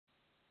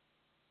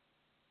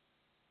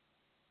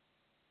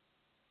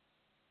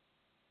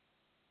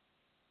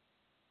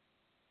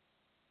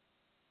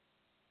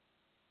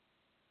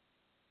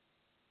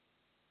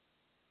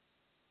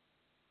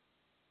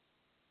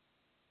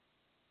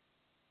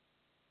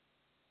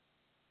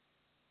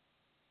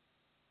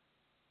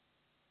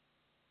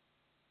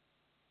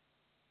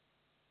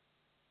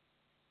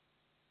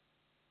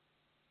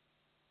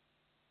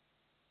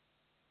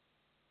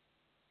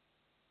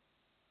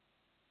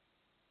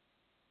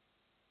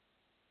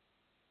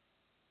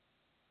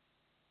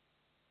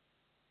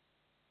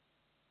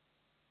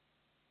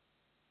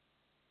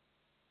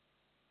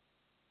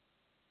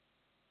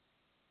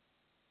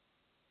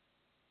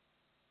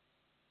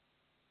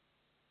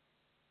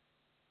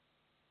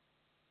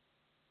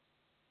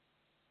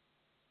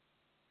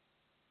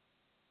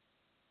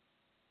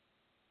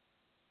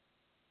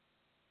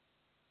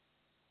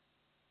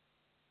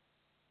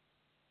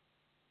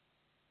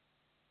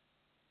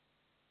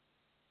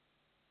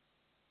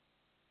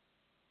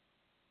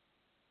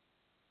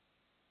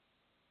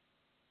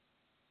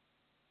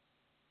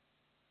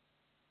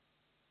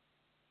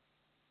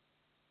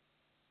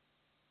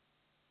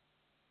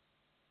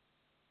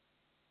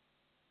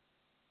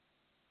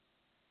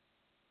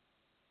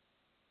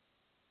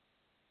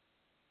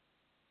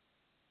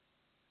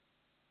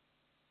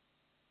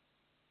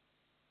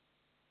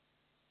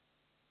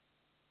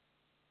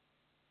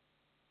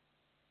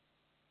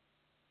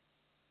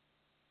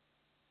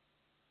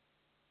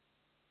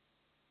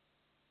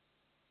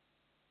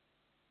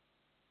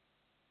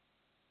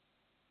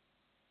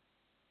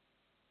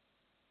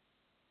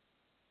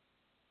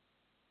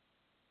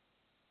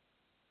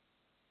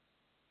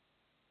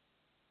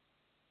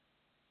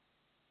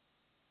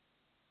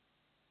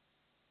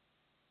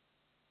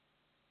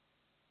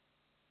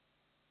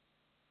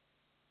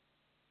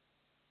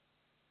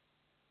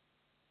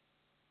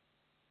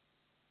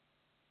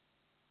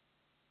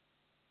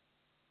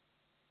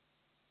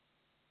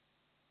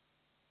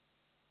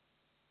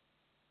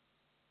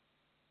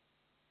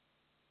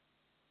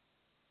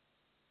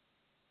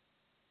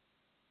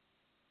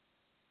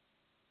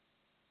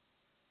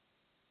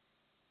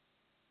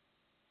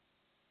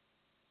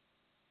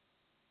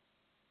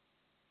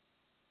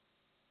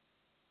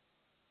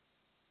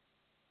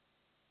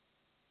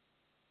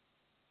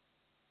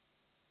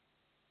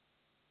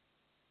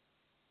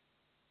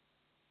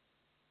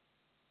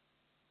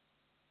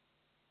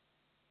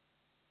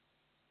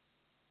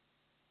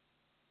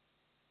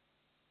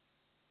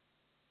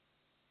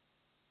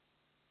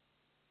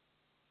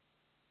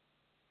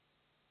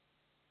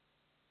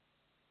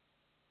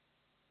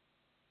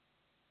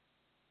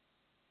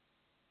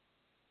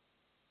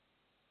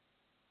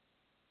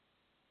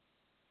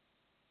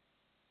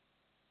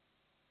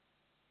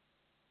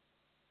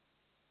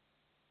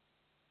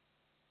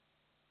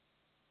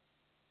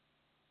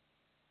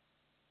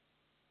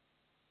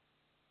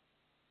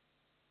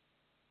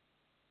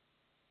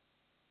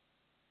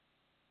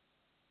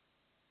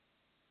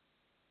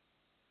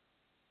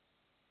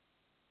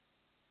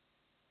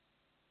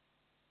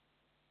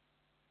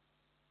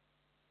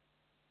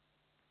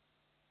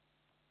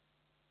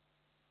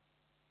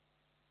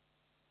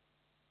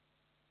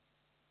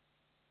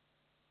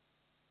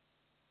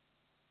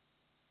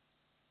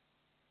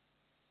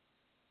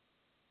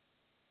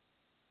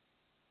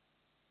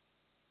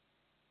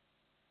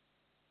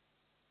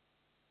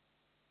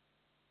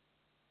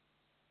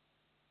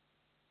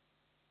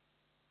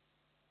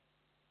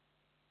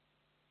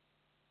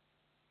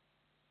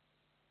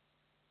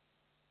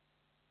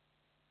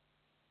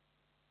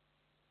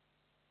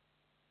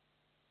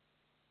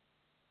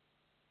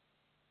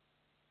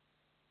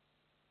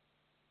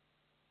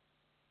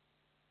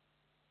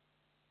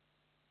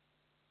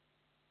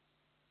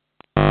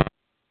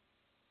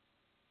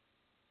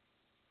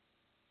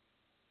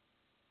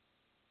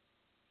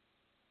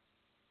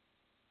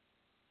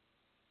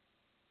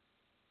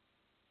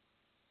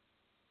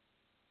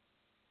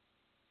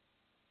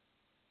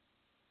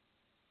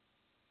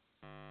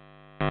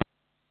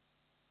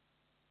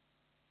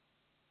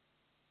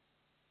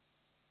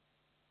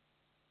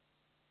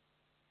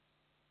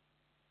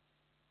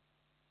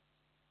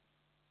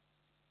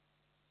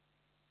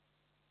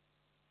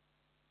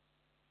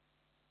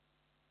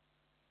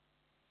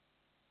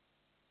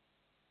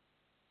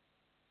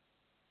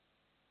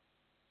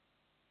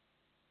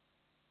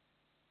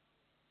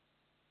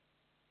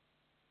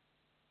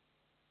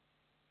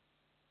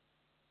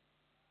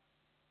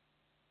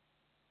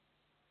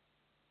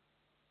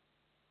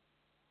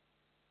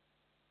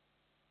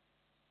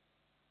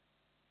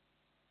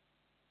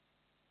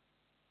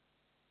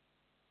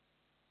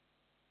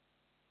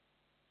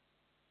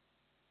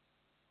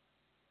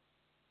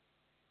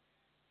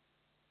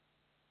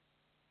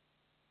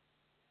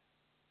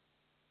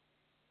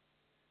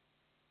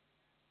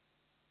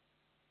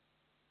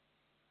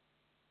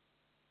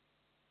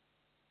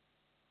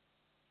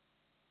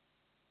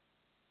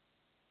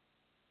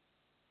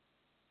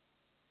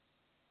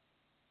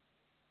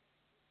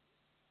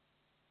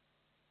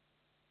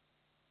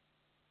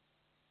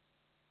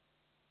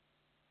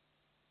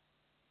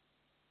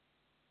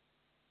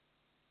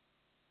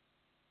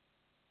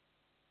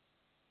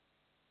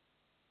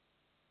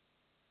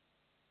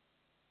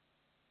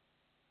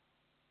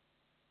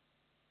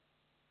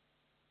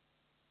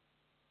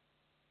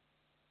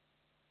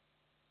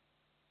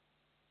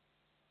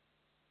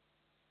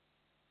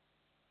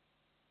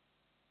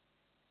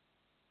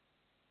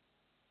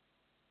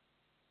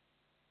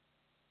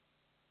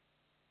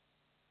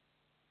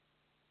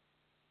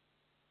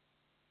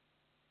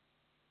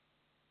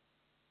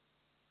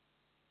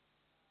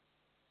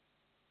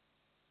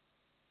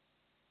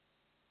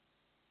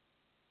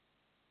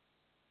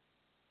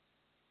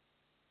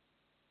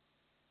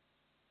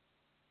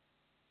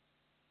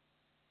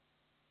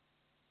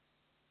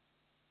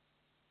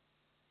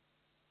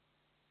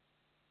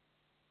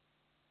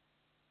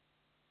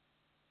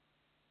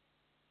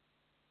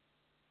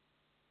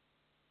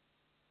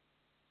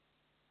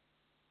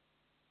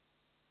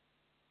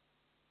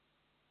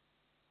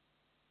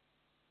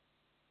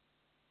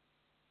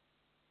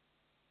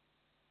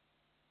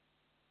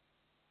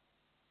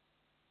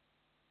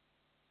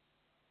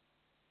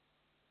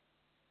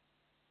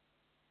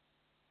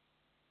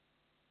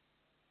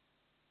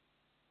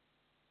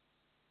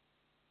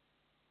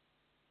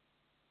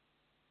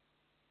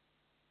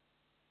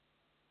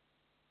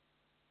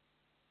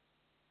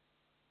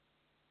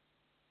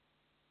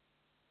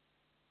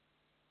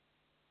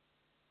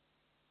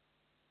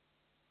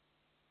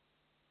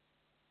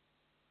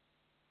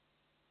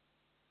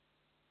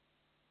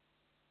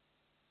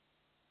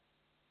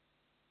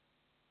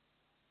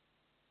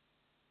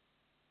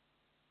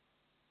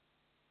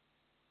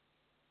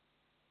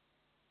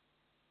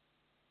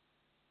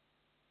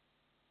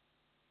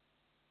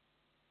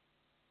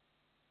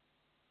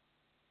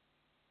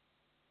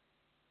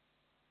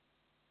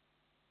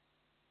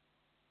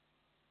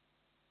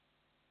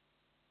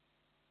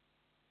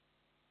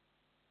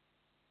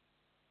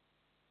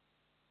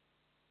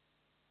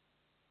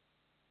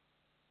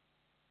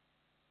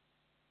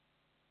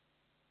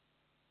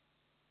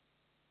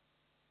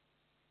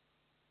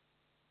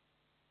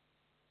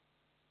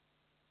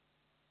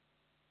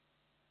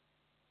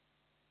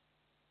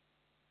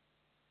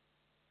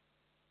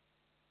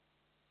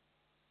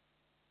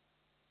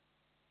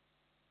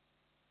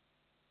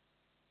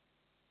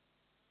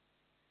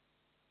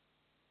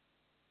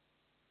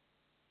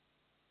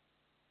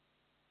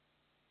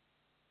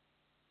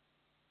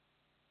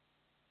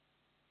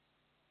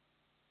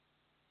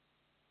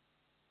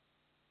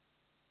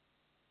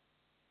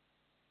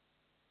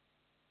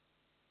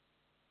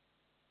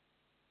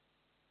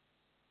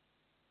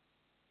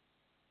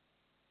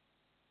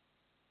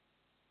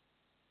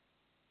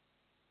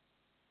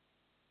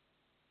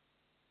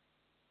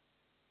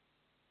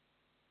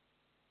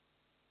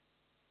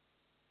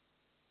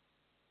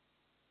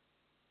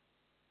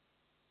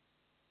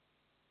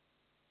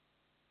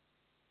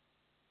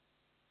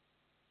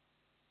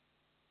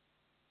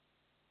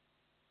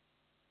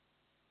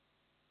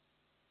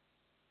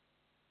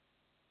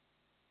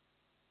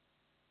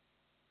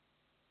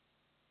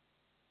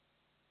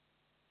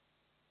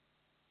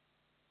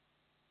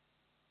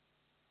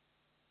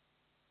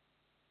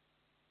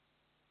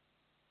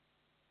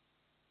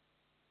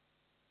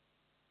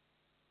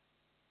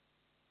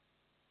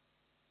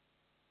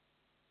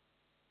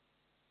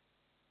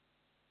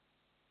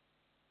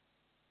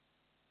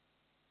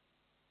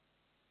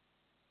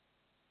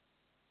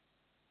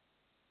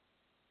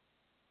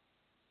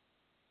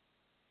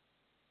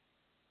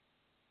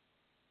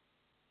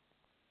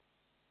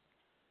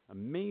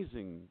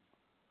amazing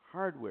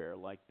hardware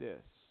like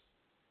this.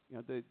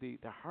 The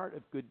heart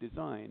of good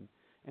design.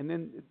 And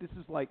then this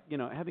is like,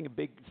 having a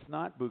big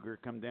snot booger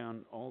come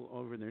down all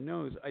over their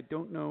nose. I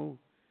don't know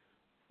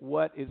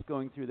what is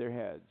going through their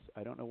heads.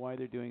 I don't know why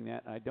they're doing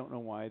that. I don't know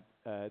why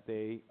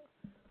they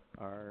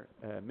are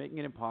making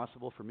it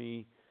impossible for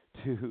me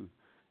to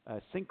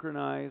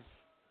synchronize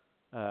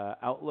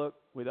Outlook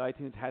with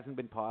iTunes. Hasn't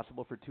been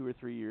possible for 2 or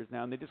 3 years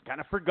now, and they just kind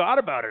of forgot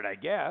about it, I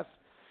guess.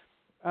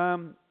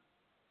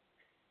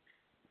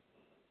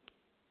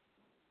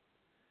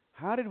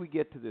 How did we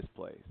get to this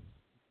place?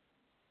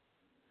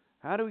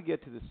 How do we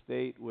get to the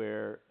state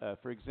where,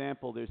 for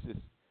example, there's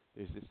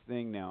this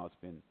thing now, it's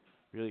been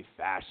really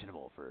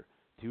fashionable for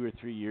 2 or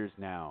 3 years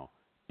now,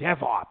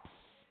 DevOps.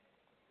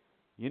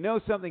 You know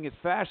something is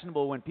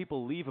fashionable when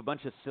people leave a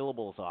bunch of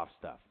syllables off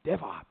stuff.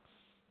 DevOps.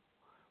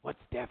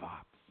 What's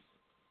DevOps?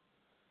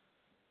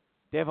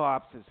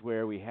 DevOps is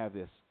where we have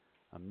this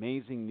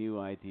amazing new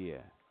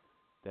idea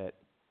that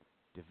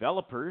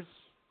developers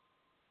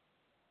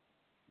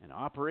and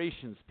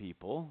operations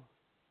people,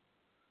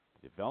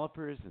 the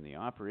developers and the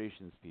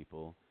operations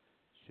people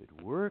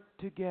should work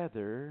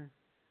together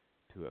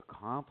to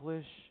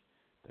accomplish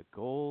the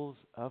goals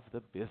of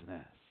the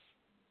business.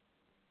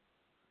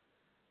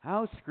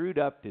 How screwed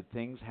up did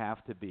things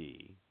have to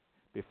be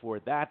before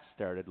that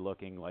started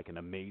looking like an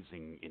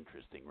amazing,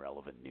 interesting,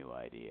 relevant new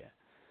idea?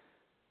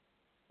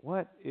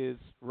 What is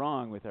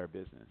wrong with our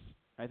business?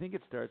 I think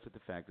it starts with the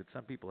fact that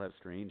some people have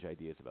strange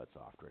ideas about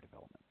software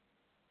development.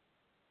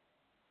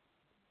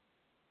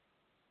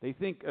 They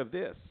think of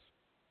this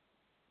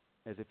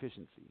as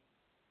efficiency.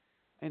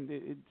 And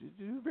to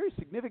a very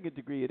significant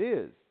degree it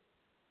is.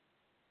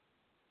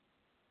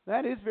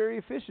 That is very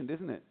efficient,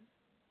 isn't it?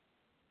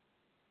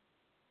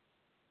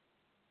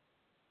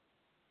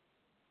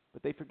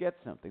 But they forget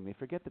something. They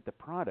forget that the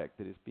product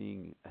that is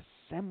being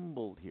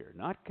assembled here,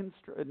 not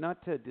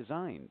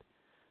designed,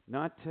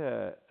 not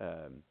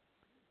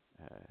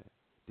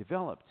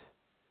developed,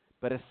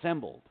 but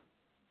assembled.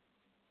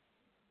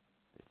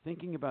 They're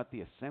thinking about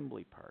the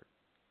assembly part,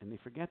 and they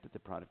forget that the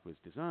product was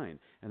designed.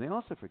 And they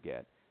also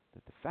forget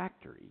that the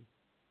factory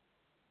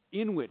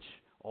in which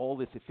all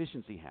this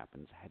efficiency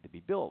happens had to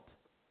be built.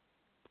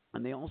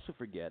 And they also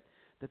forget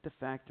that the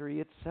factory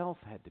itself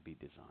had to be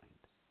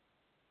designed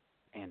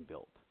and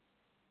built.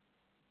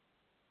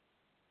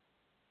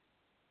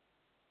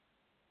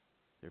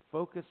 They're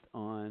focused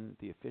on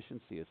the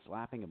efficiency of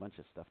slapping a bunch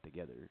of stuff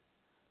together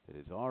that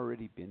has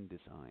already been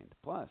designed.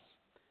 Plus,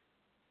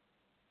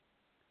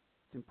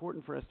 it's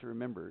important for us to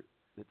remember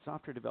that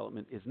software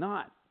development is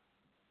not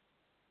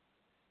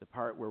the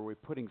part where we're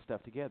putting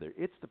stuff together.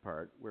 It's the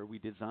part where we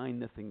design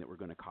the thing that we're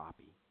going to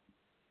copy.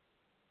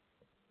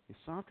 If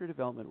software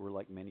development were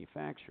like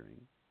manufacturing,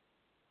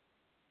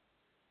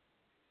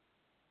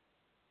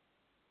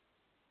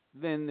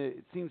 then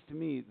it seems to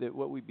me that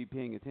what we'd be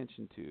paying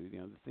attention to,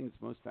 the thing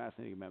that's most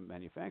fascinating about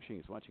manufacturing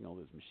is watching all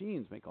those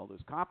machines make all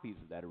those copies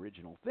of that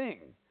original thing.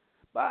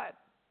 But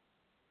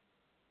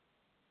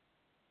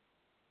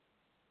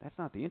that's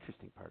not the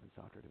interesting part in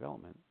software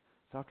development.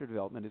 Software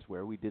development is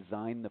where we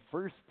design the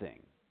first thing.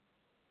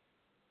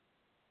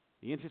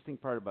 The interesting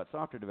part about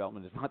software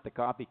development is not the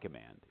copy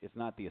command. It's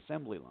not the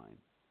assembly line.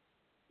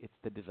 It's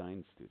the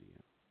design studio.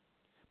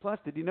 Plus,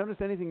 did you notice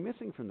anything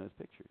missing from those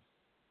pictures?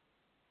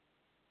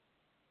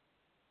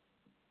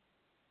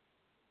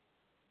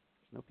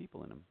 There's no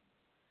people in them.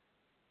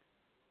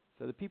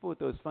 So the people with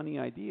those funny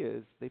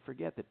ideas, they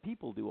forget that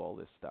people do all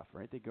this stuff,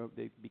 right?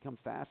 They become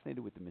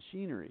fascinated with the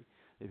machinery.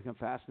 They become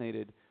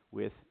fascinated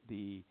with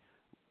the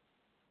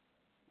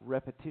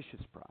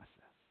repetitious process.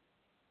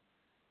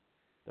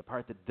 The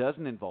part that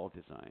doesn't involve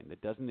design,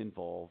 that doesn't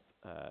involve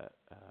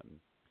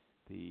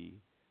the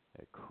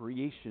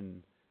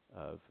creation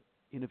of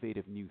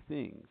innovative new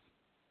things.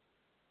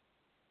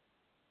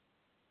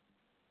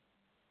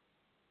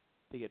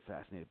 They get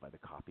fascinated by the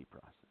copy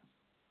process.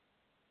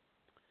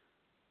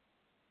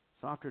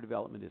 Software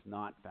development is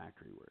not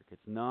factory work.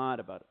 It's not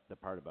about the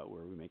part about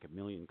where we make 1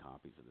 million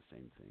copies of the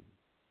same thing.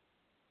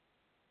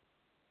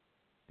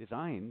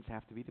 Designs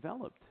have to be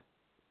developed.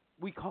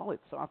 We call it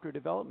software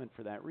development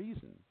for that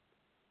reason.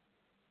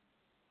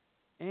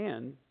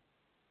 And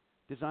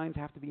designs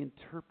have to be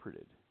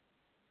interpreted.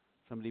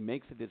 Somebody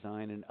makes a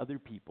design and other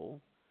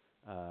people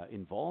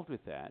involved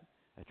with that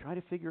try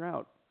to figure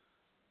out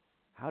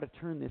how to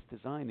turn this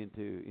design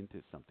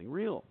into something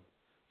real,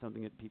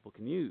 something that people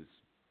can use.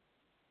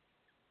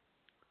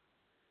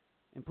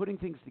 And putting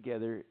things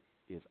together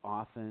is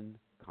often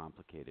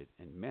complicated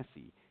and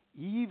messy,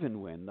 even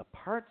when the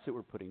parts that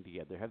we're putting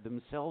together have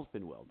themselves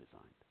been well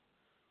designed.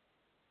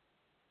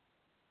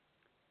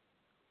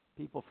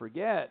 People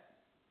forget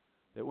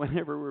that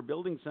whenever we're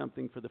building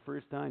something for the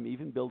first time,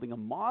 even building a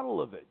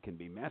model of it can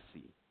be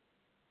messy.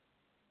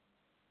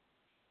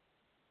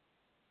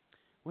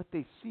 What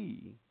they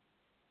see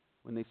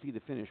when they see the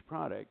finished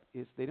product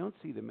is they don't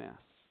see the mess.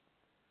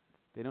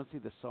 They don't see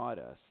the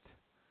sawdust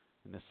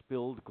and the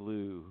spilled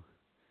glue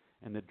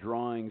and the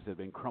drawings that have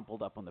been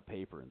crumpled up on the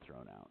paper and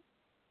thrown out.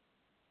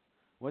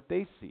 What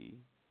they see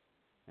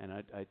And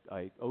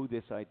I owe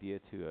this idea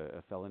to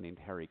a fellow named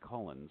Harry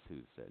Collins,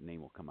 whose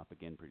name will come up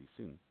again pretty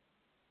soon.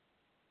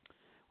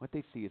 What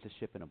they see is a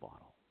ship in a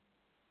bottle.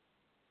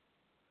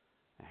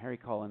 Now, Harry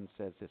Collins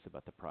says this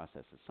about the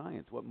process of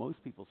science. What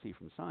most people see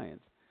from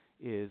science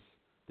is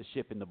the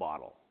ship in the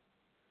bottle.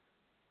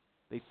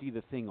 They see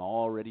the thing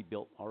already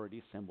built,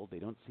 already assembled. They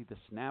don't see the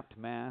snapped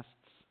masts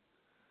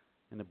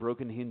and the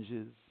broken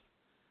hinges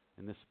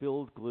and the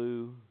spilled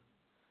glue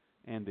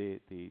and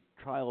the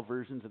trial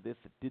versions of this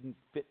that didn't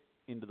fit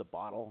into the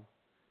bottle.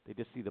 They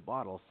just see the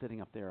bottle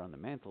sitting up there on the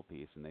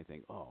mantelpiece and they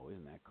think, oh,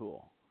 isn't that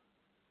cool?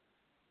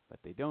 But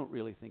they don't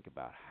really think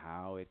about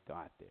how it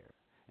got there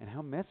and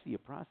how messy a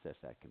process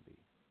that can be.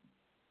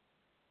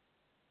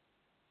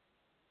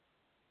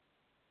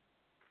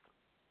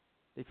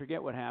 They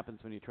forget what happens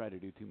when you try to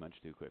do too much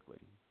too quickly.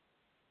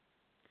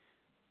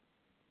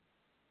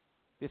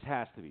 This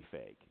has to be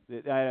fake.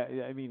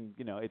 I mean,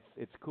 you know,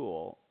 it's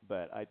cool,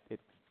 but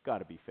it's got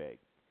to be fake.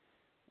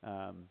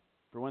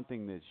 For one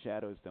thing, the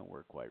shadows don't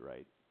work quite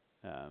right,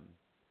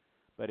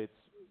 but it's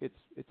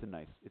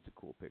a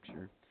cool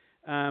picture.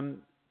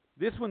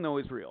 This one though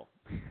is real.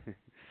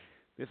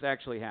 This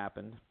actually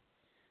happened,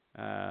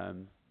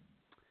 and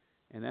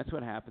that's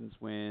what happens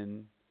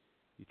when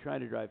you try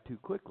to drive too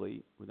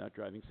quickly without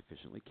driving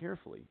sufficiently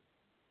carefully.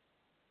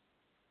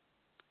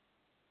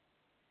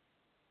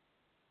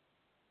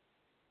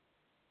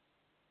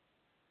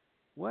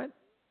 What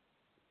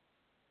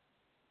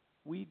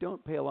we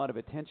don't pay a lot of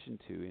attention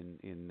to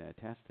in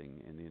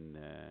testing and in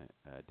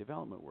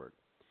development work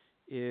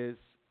is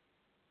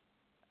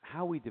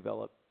how we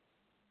develop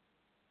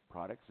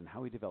products and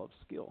how we develop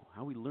skill,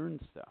 how we learn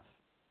stuff,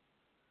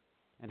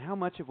 and how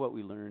much of what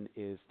we learn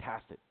is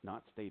tacit,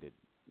 not stated,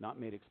 not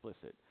made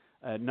explicit,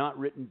 not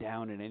written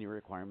down in any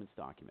requirements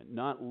document,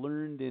 not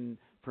learned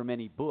from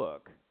any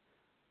book,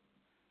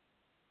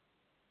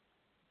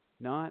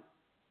 not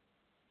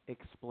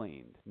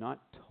explained,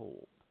 not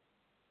told.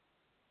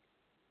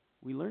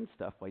 We learn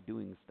stuff by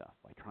doing stuff,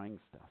 by trying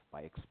stuff,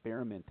 by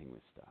experimenting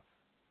with stuff,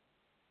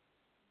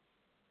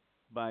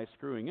 by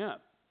screwing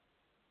up.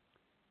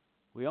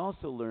 We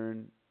also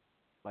learn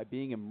by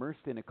being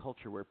immersed in a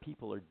culture where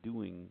people are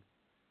doing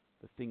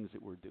the things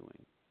that we're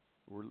doing.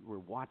 We're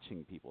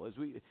watching people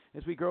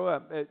as we grow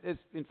up.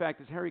 In fact,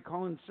 as Harry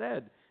Collins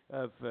said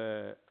of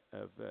the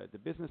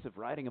business of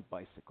riding a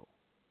bicycle.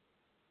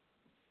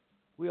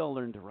 We all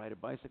learn to ride a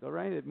bicycle,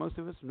 right? Most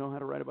of us know how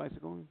to ride a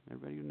bicycle.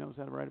 Everybody who knows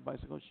how to ride a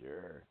bicycle,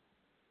 sure.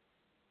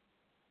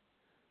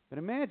 But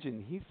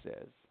imagine, he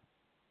says,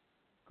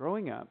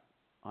 growing up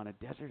on a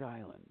desert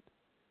island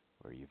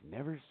where you've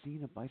never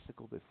seen a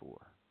bicycle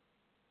before.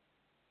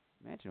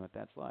 Imagine what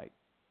that's like.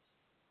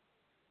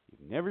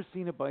 You've never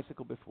seen a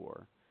bicycle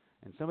before,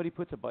 and somebody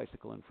puts a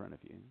bicycle in front of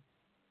you,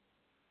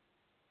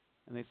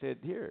 and they said,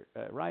 here,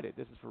 ride it.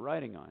 This is for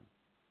riding on.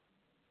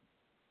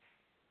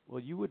 Well,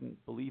 you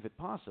wouldn't believe it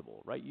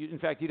possible, right? In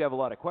fact, you'd have a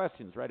lot of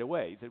questions right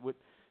away. You said,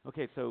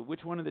 okay, so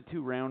which one of the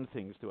two round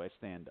things do I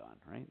stand on,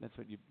 right? That's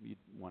what you'd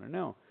want to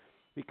know,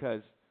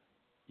 because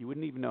you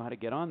wouldn't even know how to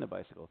get on the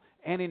bicycle.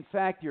 And in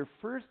fact, your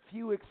first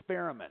few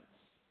experiments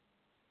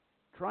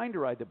trying to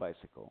ride the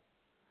bicycle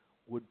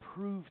would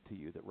prove to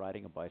you that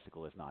riding a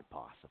bicycle is not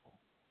possible.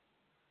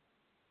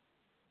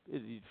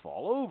 You'd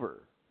fall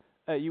over.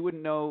 You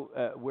wouldn't know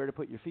where to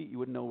put your feet. You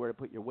wouldn't know where to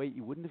put your weight.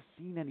 You wouldn't have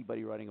seen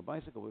anybody riding a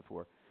bicycle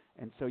before.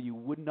 And so you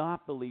would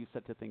not believe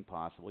such a thing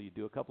possible. You'd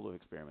do a couple of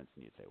experiments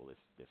and you'd say, well,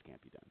 this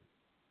can't be done.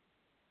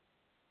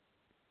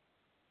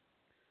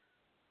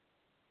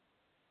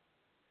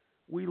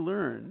 We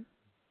learn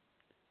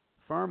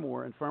far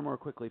more and far more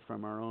quickly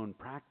from our own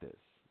practice,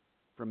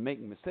 from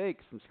making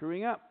mistakes, from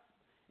screwing up,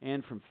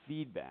 and from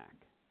feedback,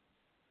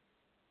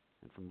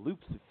 and from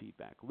loops of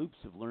feedback, loops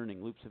of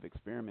learning, loops of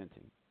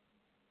experimenting.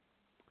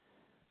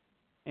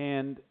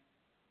 And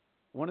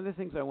one of the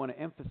things I want to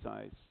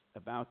emphasize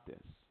about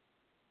this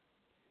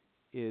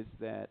is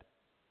that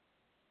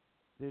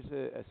there's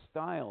a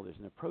style, there's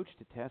an approach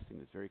to testing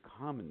that's very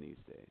common these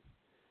days,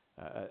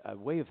 a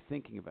way of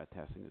thinking about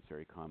testing that's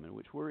very common,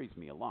 which worries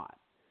me a lot.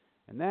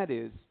 And that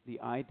is the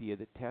idea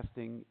that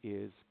testing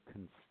is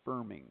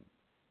confirming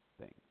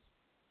things,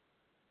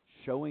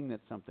 showing that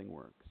something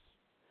works,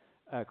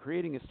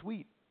 creating a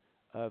suite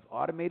of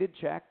automated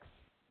checks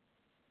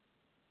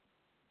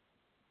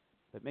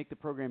that make the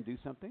program do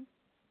something,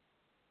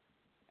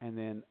 and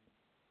then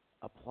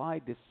apply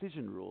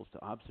decision rules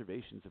to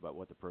observations about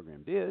what the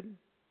program did,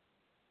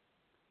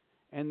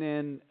 and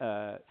then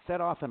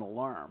set off an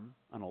alarm,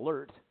 an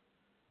alert,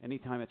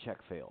 anytime a check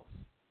fails.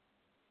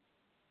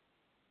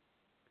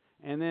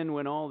 And then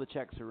when all the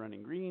checks are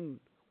running green,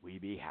 we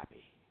be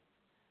happy.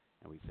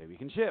 And we say we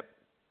can ship.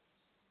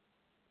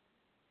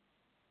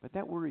 But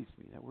that worries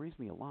me. That worries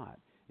me a lot.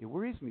 It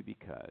worries me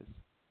because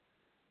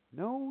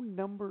no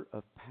number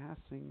of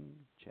passing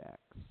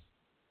checks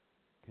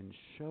can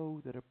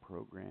show that a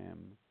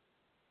program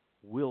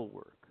will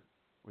work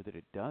or that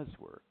it does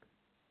work.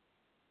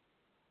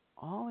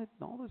 All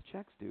those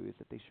checks do is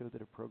that they show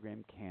that a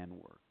program can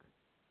work.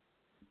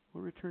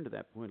 We'll return to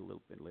that point a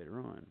little bit later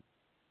on.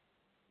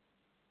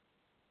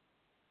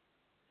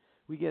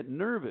 We get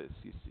nervous,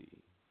 you see,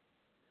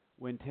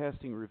 when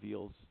testing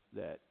reveals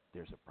that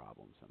there's a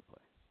problem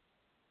someplace.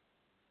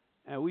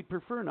 And we'd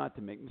prefer not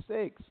to make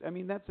mistakes. I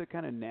mean, that's a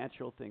kind of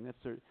natural thing.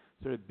 That's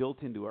sort of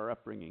built into our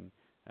upbringing.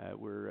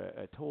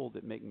 We're told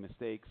that making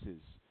mistakes is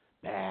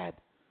bad.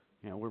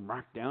 We're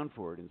marked down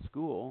for it in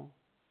school.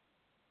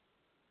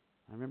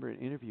 I remember an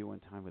interview one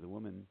time with a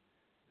woman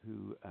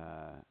who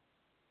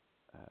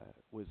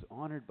was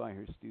honored by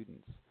her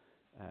students.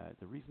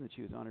 The reason that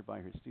she was honored by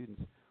her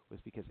students was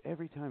because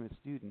every time a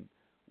student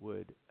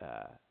would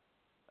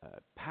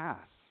pass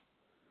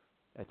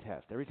a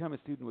test, every time a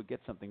student would get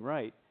something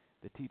right,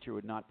 the teacher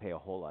would not pay a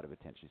whole lot of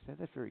attention. She said,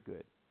 "That's very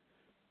good.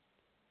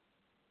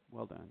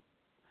 Well done."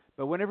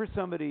 But whenever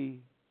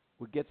somebody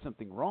would get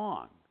something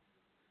wrong,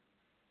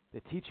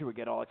 the teacher would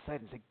get all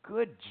excited and say,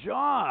 "Good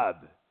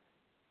job.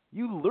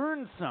 You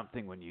learned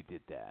something when you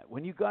did that.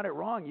 When you got it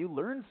wrong, you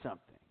learned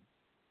something."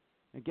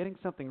 And getting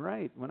something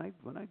right, when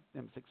I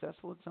am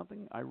successful at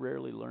something, I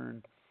rarely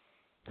learn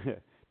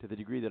to the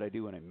degree that I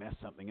do when I mess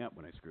something up,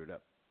 when I screw it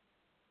up.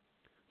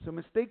 So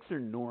mistakes are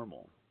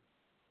normal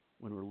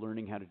when we're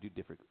learning how to do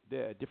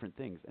different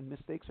things, and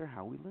mistakes are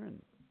how we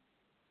learn.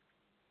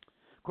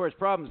 Of course,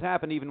 problems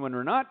happen even when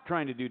we're not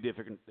trying to do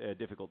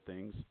difficult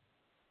things.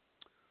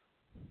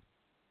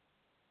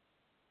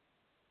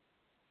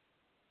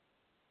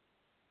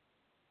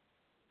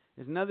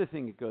 There's another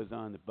thing that goes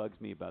on that bugs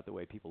me about the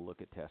way people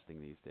look at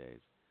testing these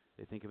days.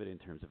 They think of it in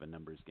terms of a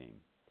numbers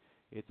game.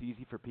 It's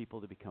easy for people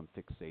to become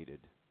fixated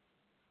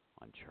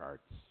on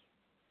charts,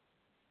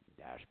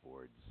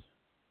 dashboards,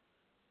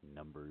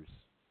 numbers.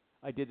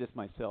 I did this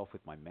myself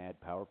with my mad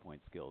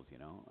PowerPoint skills,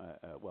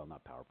 well,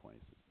 not PowerPoint,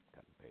 it's just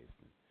cut and paste.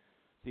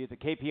 See, it's a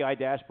KPI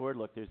dashboard.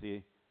 Look, there's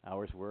the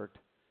hours worked,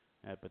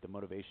 but the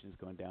motivation is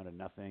going down to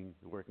nothing.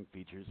 The working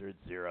features are at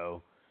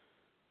 0.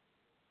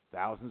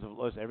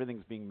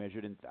 Everything's being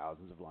measured in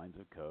thousands of lines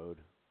of code.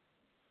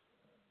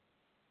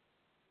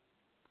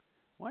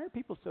 Why are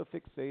people so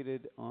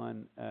fixated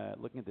on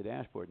looking at the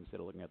dashboard instead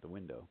of looking out the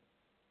window,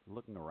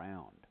 looking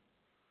around?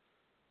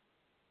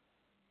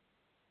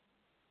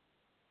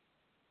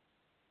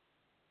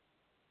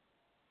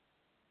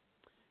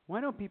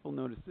 Why don't people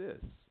notice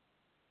this?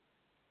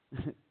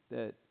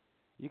 That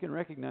you can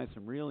recognize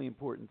some really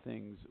important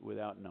things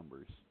without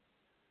numbers.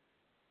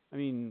 I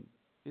mean,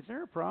 is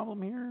there a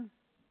problem here?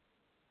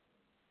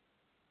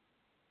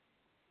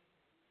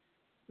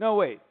 No,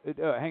 wait.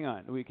 Hang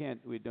on. We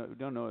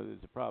don't know if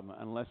there's a problem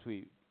unless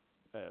we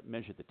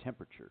measure the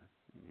temperature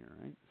in here,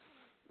 right?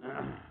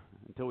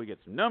 Until we get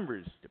some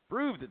numbers to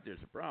prove that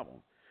there's a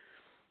problem.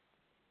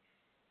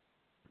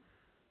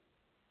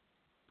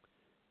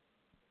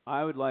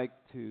 I would like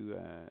to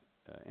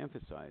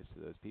emphasize to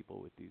those people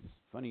with these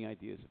funny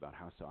ideas about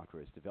how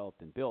software is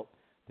developed and built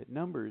that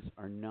numbers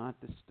are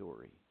not the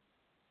story.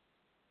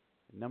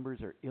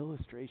 Numbers are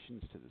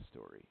illustrations to the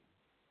story.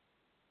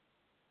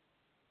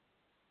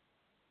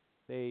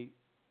 They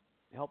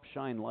help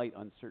shine light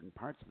on certain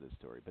parts of the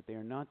story, but they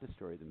are not the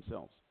story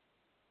themselves.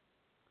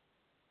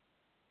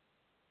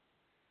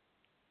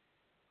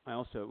 I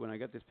also, when I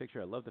got this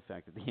picture, I love the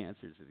fact that the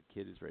answers that the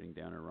kid is writing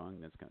down are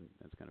wrong. That's kind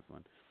of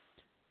fun.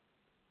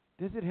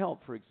 Does it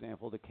help, for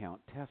example, to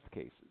count test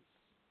cases?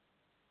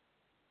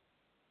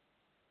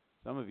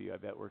 Some of you, I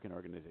bet, work in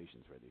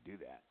organizations where they do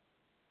that.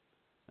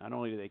 Not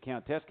only do they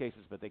count test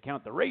cases, but they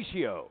count the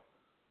ratio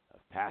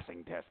of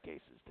passing test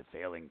cases to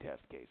failing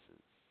test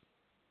cases.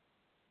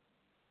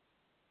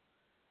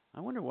 I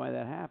wonder why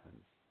that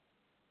happens.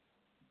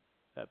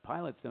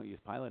 Pilots don't use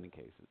piloting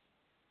cases.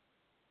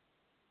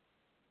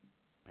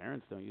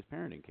 Parents don't use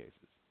parenting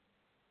cases.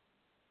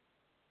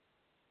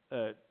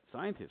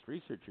 Scientists,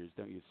 researchers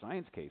don't use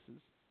science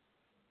cases.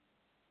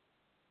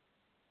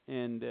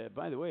 And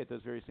by the way, at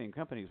those very same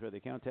companies where they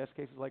count test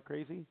cases like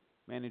crazy,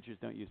 managers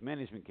don't use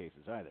management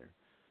cases either.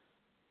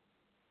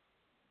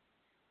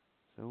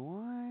 So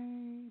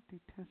why do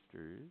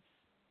testers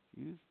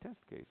use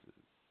test cases?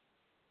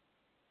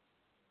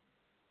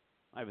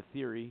 I have a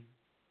theory.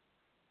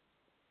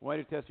 Why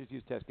do testers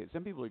use test cases?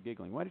 Some people are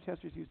giggling. Why do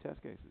testers use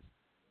test cases?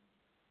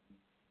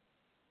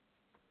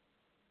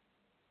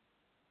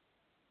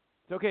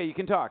 It's okay, you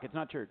can talk. It's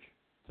not church.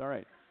 It's all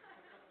right.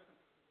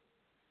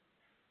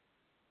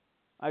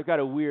 I've got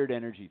a weird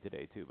energy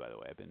today, too, by the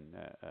way. I've been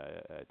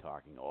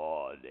talking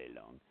all day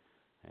long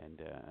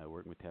and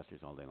working with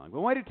testers all day long.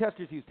 But why do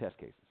testers use test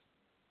cases?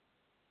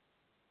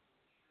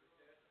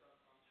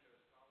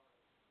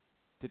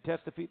 To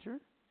test a feature?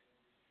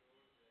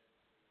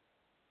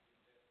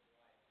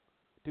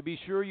 To be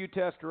sure you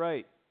test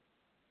right.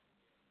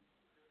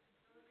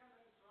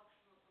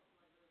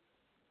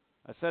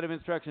 A set of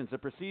instructions, a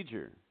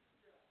procedure.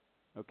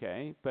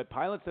 Okay, but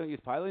pilots don't use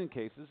piloting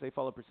cases. They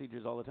follow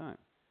procedures all the time.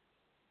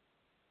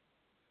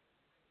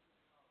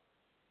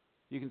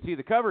 You can see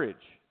the coverage.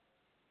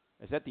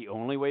 Is that the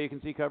only way you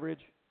can see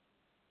coverage?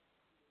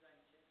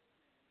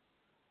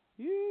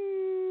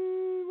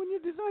 When you're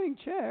designing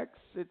checks,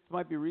 it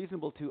might be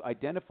reasonable to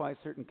identify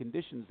certain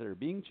conditions that are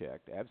being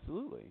checked.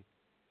 Absolutely.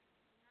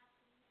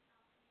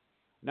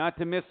 Not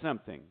to miss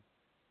something.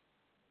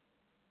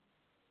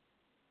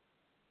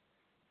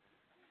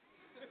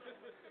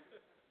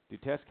 Do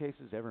test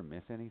cases ever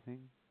miss anything?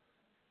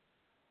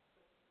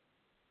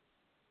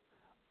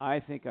 I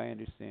think I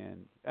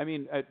understand. I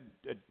mean,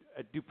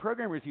 do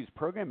programmers use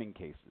programming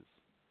cases?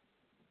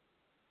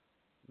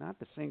 Not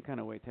the same kind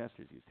of way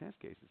testers use test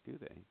cases, do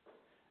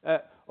they?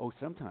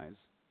 Sometimes.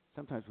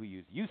 Sometimes we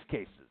use use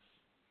cases.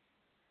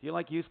 Do you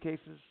like use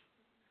cases?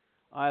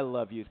 I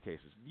love use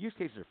cases. Use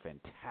cases are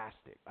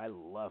fantastic. I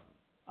love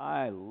them.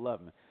 I love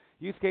them.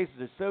 Use cases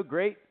are so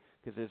great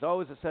because there's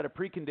always a set of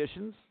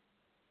preconditions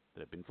that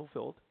have been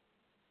fulfilled,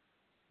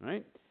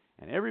 right?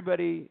 And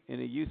everybody in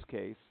a use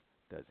case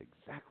does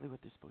exactly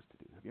what they're supposed to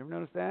do. Have you ever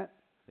noticed that?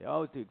 They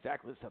always do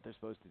exactly the stuff they're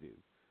supposed to do.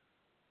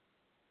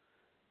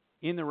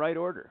 In the right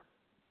order.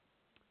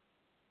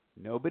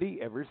 Nobody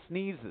ever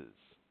sneezes.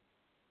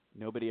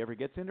 Nobody ever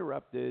gets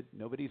interrupted.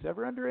 Nobody's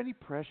ever under any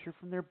pressure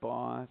from their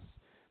boss.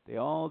 They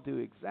all do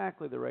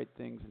exactly the right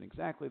things in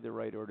exactly the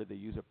right order. They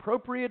use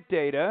appropriate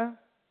data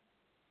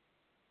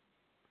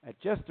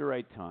at just the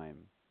right time.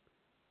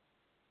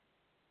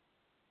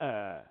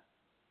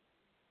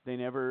 They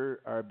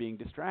never are being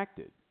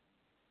distracted.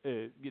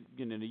 In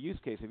a use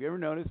case, have you ever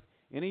noticed,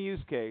 in a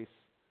use case,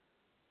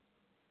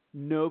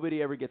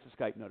 nobody ever gets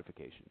a Skype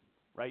notification,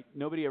 right?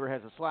 Nobody ever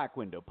has a Slack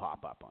window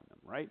pop up on them,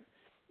 right?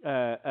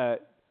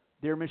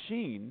 Their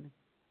machine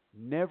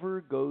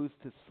never goes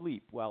to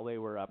sleep while they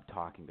were up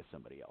talking to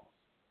somebody else.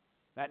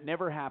 That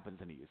never happens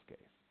in a use case.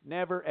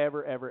 Never,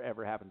 ever, ever,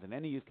 ever happens in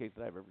any use case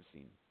that I've ever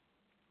seen.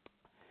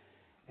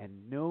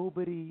 And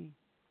nobody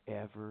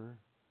ever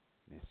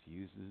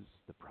misuses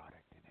the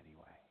product in any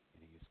way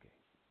in a use case.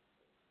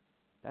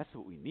 That's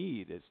what we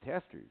need as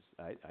testers.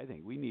 I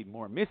think we need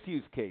more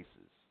misuse cases.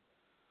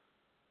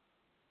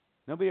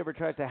 Nobody ever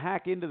tries to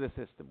hack into the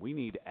system. We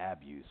need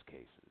abuse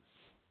cases.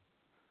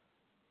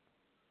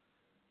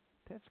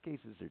 Test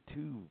cases are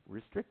too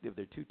restrictive.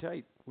 They're too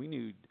tight. We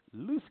need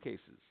loose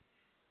cases.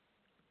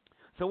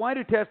 So why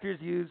do testers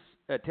use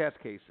test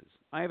cases?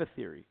 I have a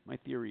theory. My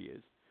theory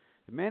is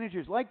the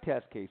managers like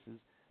test cases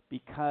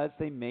because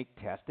they make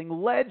testing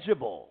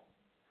legible.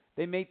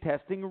 They make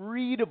testing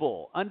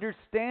readable,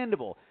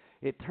 understandable.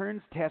 It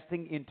turns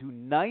testing into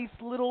nice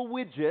little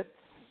widgets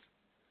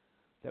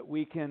that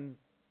we can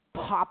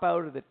pop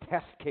out of the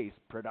test case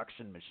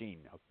production machine.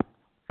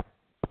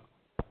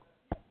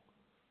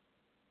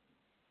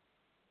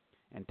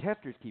 And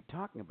testers keep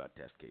talking about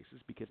test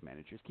cases because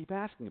managers keep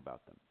asking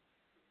about them.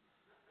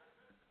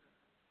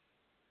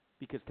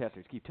 Because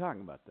testers keep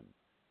talking about them.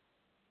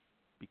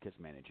 Because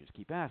managers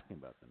keep asking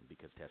about them.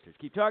 Because testers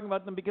keep talking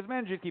about them. Because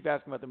managers keep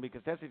asking about them.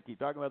 Because testers keep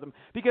talking about them.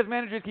 Because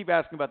managers keep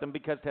asking about them.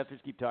 Because testers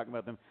keep talking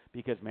about them.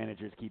 Because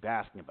managers keep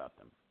asking about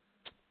them.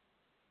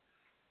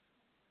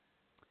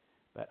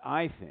 But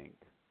I think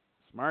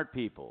smart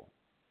people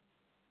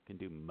can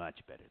do much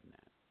better than that.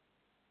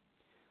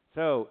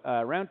 So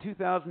around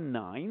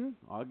 2009,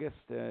 August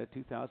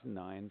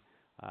 2009,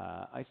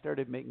 I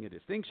started making a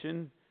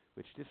distinction,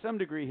 which to some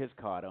degree has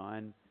caught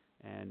on,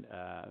 and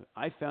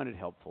I found it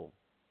helpful,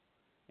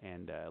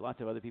 and lots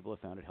of other people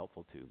have found it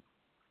helpful too.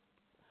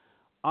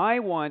 I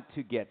want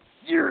to get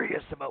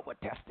serious about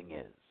what testing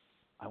is.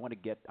 I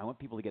want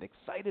people to get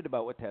excited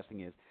about what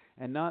testing is,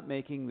 and not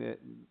making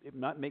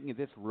it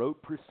this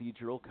rote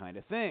procedural kind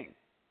of thing.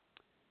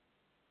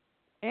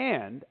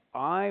 And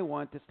I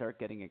want to start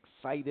getting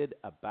excited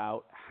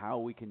about how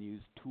we can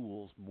use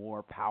tools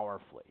more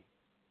powerfully.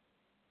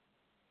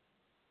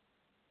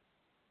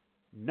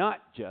 Not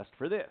just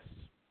for this.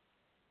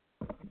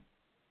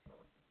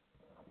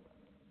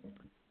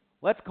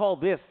 Let's call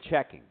this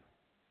checking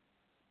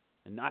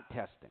and not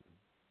testing.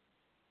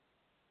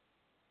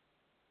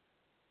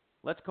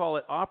 Let's call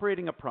it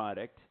operating a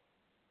product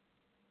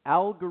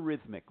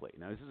algorithmically.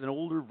 Now, this is an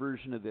older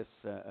version of this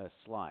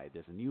slide.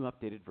 There's a new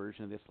updated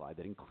version of this slide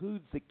that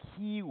includes the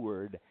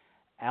keyword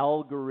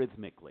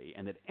algorithmically,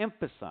 and it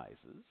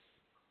emphasizes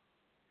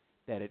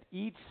that at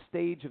each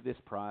stage of this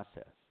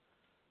process,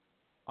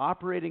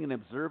 operating and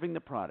observing the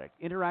product,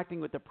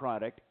 interacting with the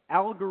product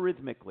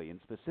algorithmically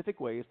in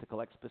specific ways to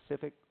collect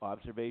specific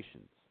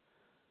observations,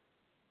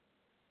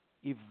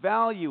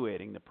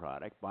 evaluating the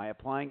product by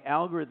applying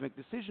algorithmic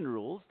decision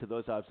rules to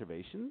those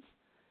observations,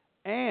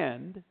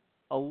 and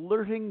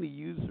alerting the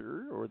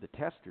user or the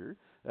tester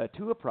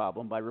to a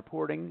problem by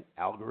reporting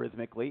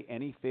algorithmically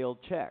any failed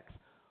checks.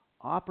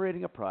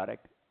 Operating a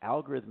product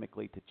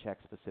algorithmically to check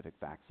specific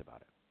facts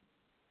about it.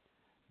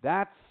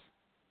 That's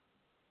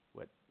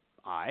what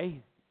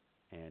I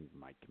and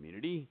my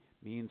community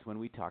means when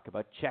we talk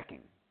about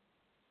checking.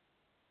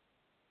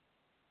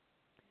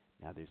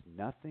 Now, there's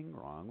nothing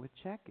wrong with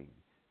checking.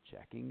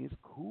 Checking is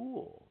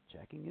cool.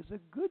 Checking is a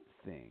good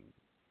thing.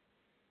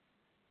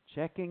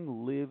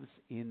 Checking lives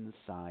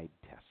inside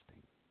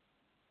testing.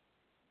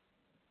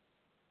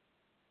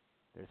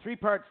 There are three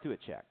parts to a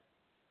check.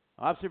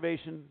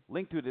 Observation,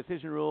 linked to a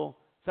decision rule,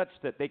 such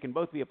that they can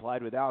both be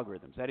applied with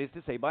algorithms. That is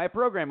to say, by a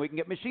program, we can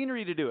get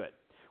machinery to do it,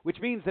 which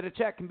means that a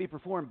check can be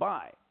performed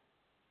by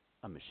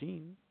a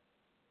machine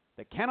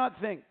that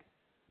cannot think,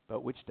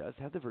 but which does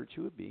have the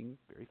virtue of being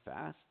very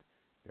fast,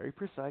 very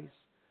precise,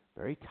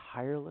 very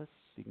tireless,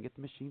 so you can get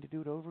the machine to do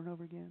it over and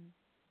over again.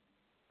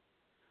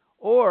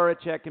 Or a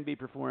check can be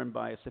performed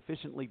by a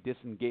sufficiently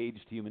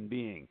disengaged human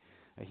being.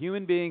 A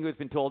human being who has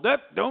been told,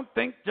 don't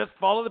think, just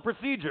follow the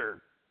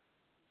procedure.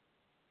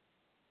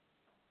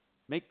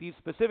 Make these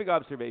specific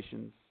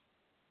observations,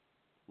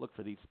 look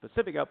for these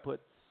specific outputs,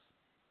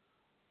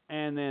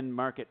 and then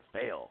mark it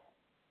fail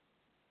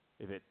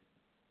if it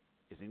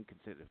is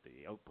inconsistent, if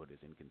the output is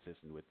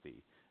inconsistent with the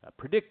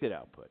predicted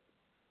output.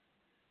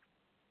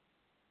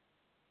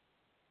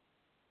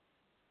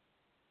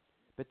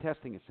 But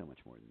testing is so much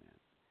more than that.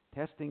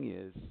 Testing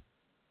is,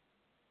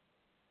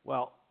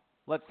 well,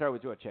 let's start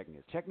with what checking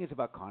is. Checking is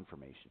about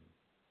confirmation.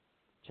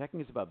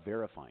 Checking is about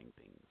verifying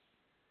things.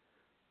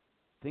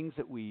 Things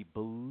that we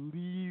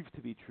believe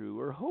to be true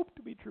or hope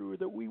to be true or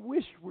that we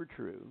wish were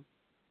true.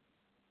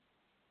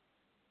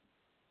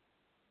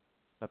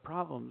 But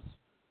problems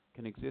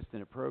can exist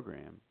in a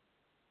program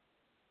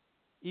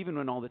even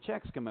when all the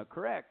checks come out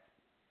correct.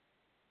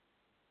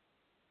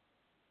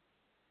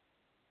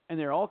 And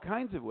there are all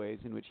kinds of ways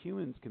in which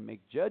humans can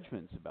make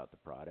judgments about the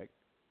product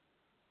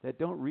that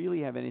don't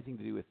really have anything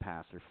to do with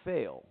pass or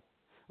fail.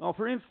 Well,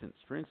 for instance,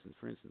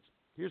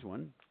 here's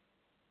one.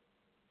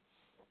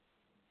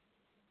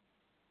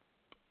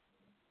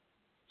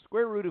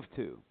 Square root of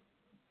 2.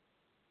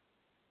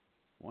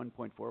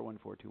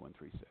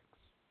 1.4142136.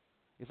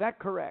 Is that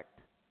correct?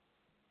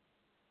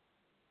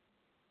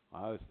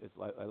 I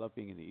love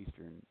being in the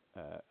eastern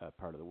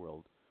part of the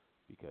world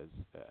because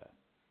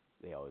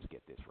they always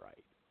get this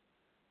right.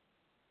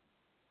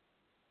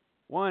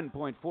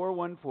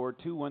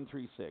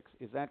 1.4142136.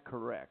 Is that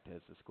correct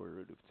as the square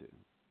root of 2?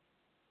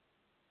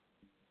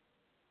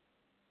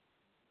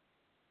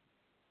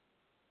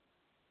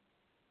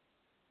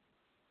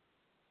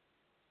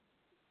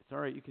 It's all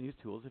right. You can use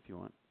tools if you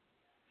want.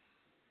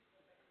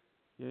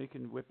 Yeah, you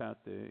can whip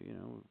out the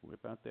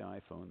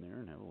iPhone there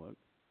and have a look.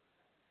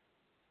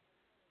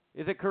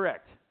 Is it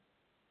correct?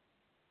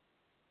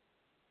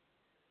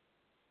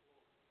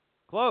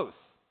 Close.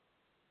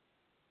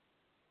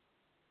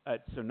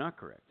 So not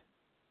correct.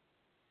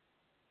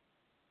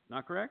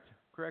 Not correct?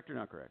 Correct or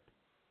not correct?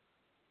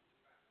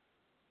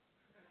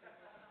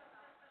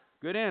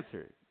 Good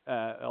answer.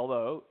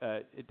 Although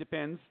it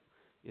depends.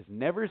 Is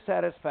never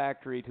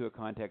satisfactory to a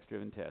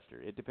context-driven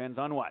tester. It depends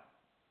on what?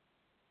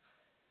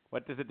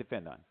 What does it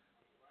depend on?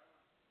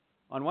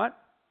 On what?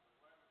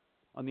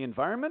 On the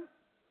environment?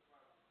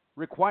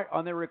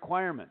 On the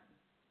requirement.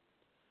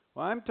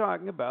 Well, I'm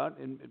talking about,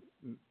 in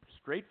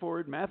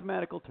straightforward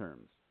mathematical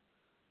terms,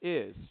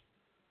 is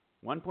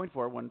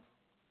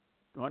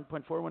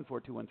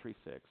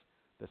 1.4142136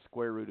 the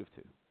square root of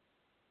 2.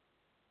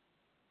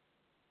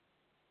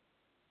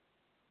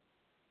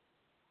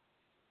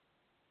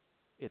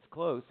 It's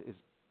close is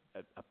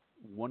a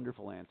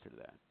wonderful answer to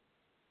that.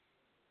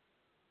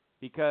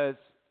 Because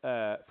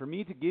for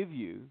me to give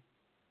you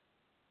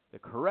the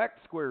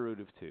correct square root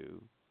of 2,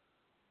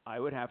 I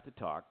would have to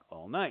talk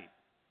all night.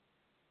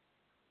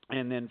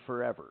 And then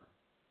forever.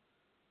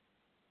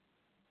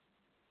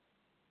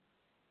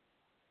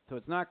 So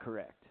it's not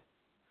correct,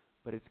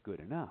 but it's good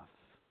enough.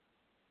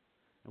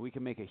 And we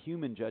can make a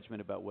human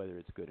judgment about whether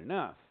it's good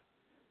enough.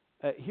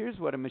 Here's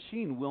what a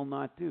machine will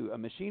not do. A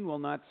machine will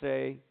not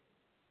say,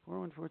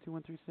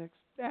 4142136?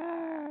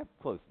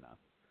 Close enough.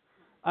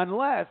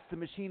 Unless the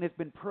machine has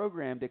been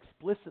programmed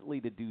explicitly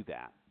to do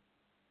that.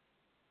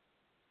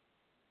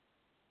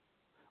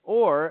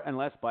 Or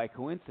unless by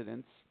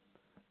coincidence,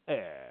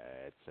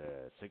 it's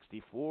a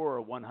 64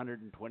 or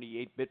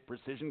 128-bit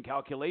precision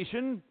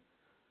calculation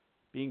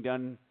being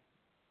done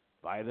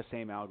by the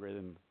same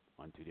algorithm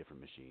on two different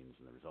machines,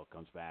 and the result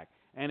comes back,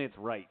 and it's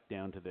right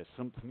down to this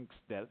something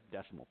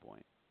decimal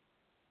point.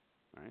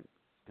 All right?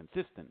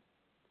 Consistent.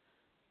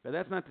 But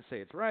that's not to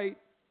say it's right,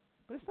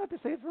 but it's not to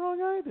say it's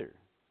wrong either.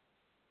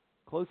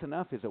 Close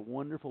enough is a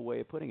wonderful way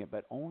of putting it,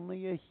 but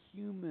only a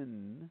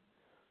human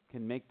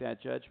can make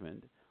that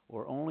judgment,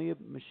 or only a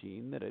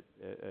machine that has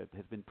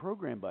been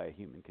programmed by a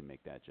human can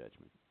make that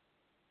judgment.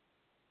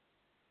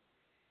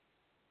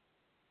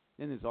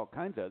 Then there's all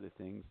kinds of other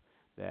things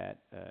that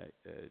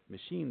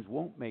machines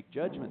won't make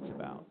judgments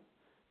about.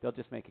 They'll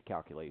just make a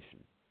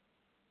calculation.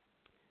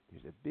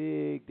 There's a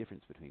big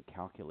difference between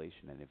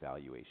calculation and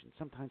evaluation.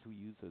 Sometimes we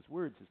use those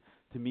words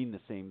to mean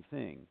the same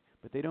thing,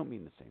 but they don't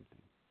mean the same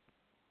thing.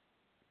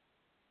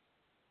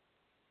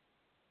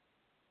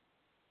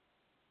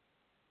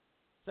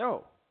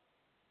 So,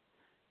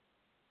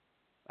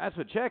 that's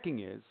what checking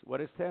is.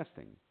 What is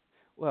testing?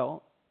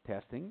 Well,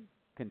 testing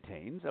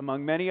contains,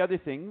 among many other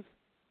things,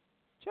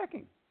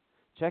 checking.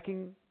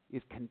 Checking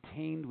is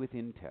contained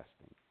within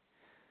testing.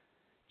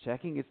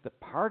 Checking is the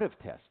part of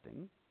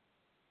testing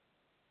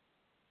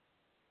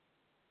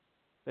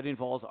that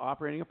involves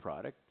operating a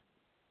product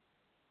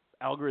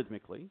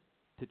algorithmically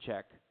to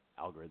check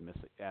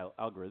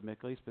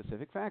algorithmically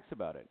specific facts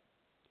about it.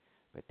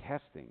 But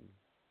testing,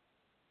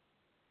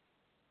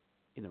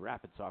 in the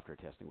rapid software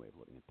testing way of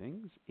looking at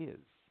things, is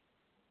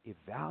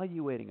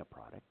evaluating a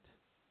product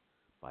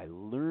by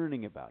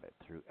learning about it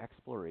through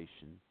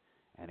exploration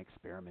and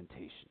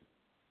experimentation.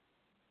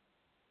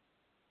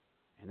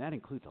 And that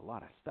includes a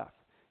lot of stuff.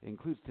 It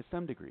includes, to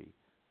some degree,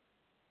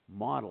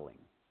 modeling,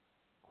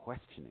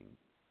 questioning,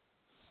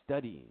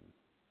 studying,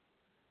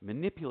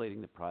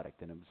 manipulating the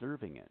product and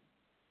observing it,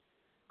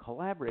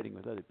 collaborating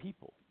with other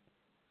people,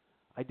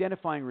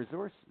 identifying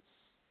resources.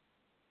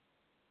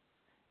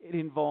 It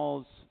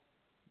involves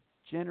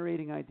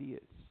generating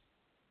ideas,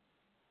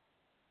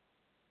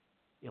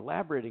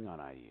 elaborating on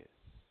ideas,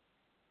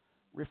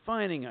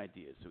 refining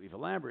ideas that we've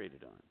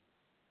elaborated on,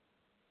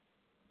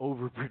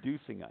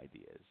 overproducing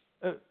ideas,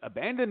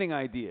 abandoning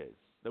ideas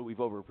that we've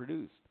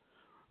overproduced,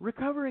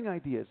 recovering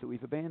ideas that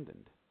we've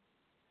abandoned.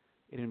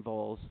 It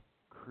involves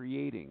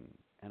creating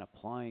and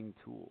applying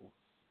tools.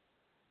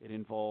 It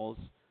involves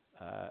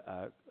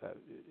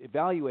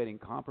evaluating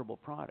comparable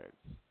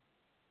products.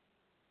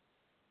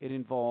 It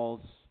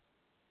involves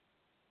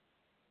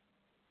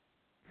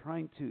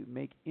trying to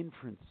make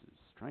inferences,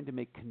 trying to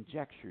make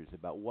conjectures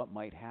about what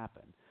might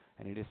happen.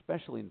 And it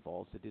especially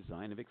involves the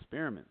design of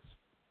experiments.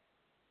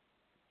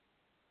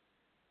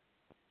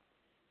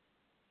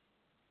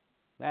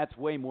 That's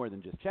way more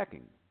than just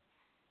checking.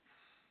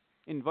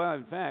 In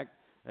fact,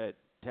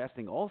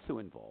 testing also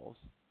involves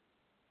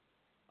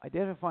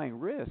identifying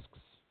risks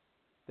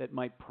that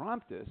might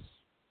prompt us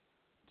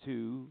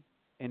to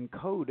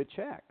encode a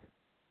check.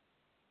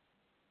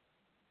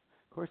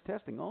 Of course,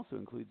 testing also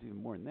includes even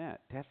more than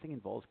that. Testing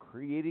involves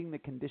creating the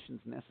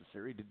conditions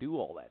necessary to do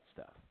all that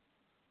stuff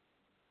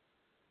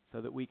so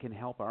that we can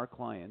help our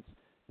clients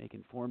make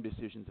informed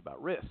decisions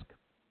about risk.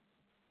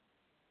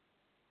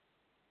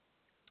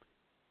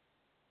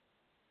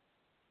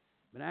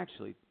 But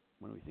actually,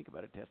 when we think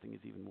about it, testing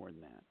is even more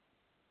than that.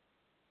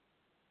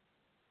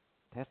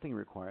 Testing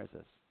requires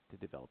us to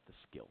develop the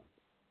skill,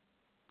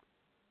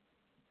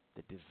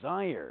 the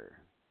desire,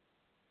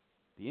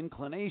 the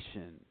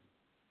inclination,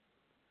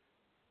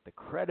 the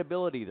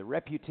credibility, the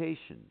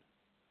reputation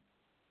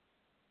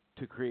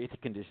to create the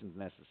conditions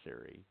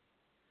necessary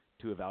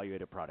to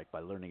evaluate a product by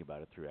learning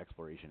about it through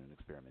exploration and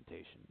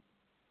experimentation.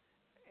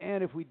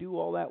 And if we do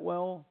all that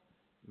well,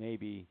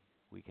 maybe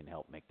we can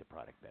help make the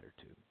product better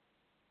too.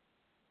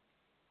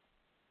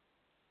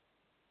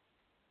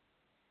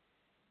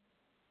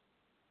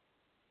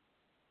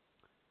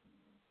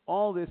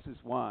 All this is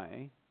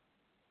why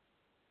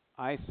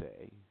I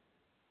say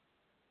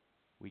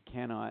we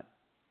cannot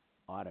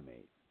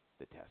automate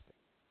the testing.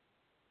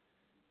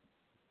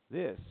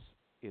 This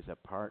is a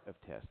part of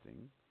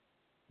testing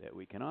that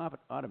we can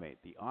automate,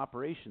 the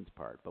operations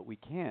part, but we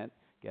can't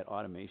get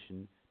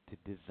automation to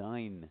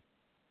design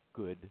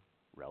good,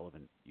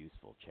 relevant,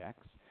 useful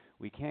checks.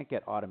 We can't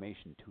get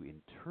automation to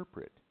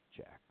interpret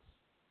checks.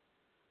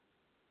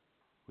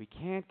 We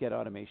can't get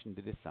automation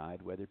to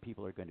decide whether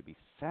people are going to be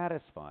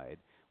satisfied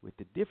with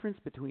the difference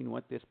between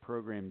what this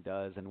program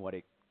does and what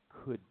it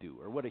could do,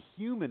 or what a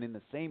human in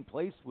the same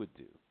place would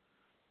do.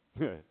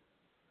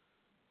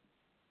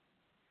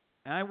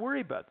 And I worry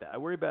about that. I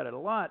worry about it a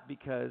lot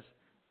because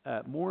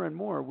more and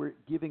more we're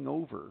giving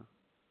over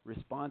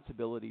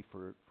responsibility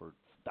for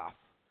stuff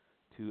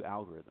to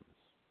algorithms.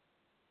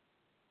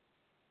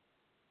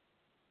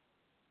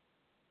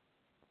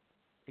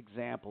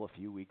 Example, a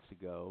few weeks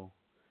ago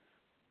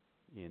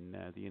in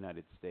the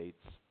United States,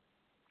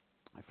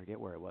 I forget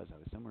where it was. I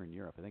was somewhere in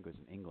Europe. I think it was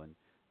in England.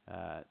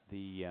 That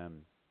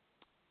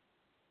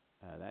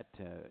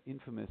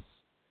infamous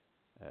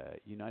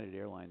United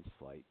Airlines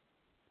flight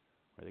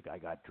where the guy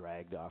got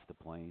dragged off the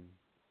plane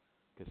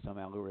because some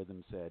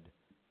algorithm said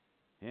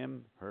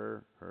him,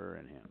 her,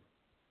 and him.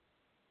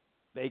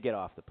 They get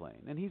off the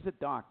plane. And he's a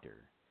doctor.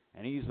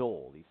 And he's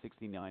old. He's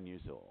 69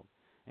 years old.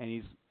 And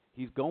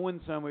he's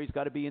going somewhere. He's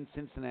got to be in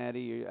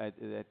Cincinnati.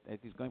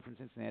 He's going from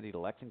Cincinnati to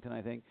Lexington,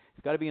 I think.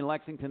 He's got to be in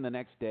Lexington the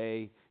next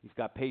day. He's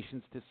got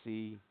patients to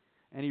see.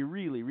 And he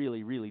really,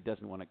 really, really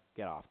doesn't want to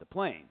get off the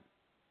plane.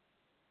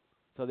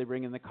 So they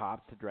bring in the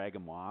cops to drag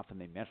him off, and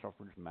they mess up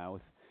his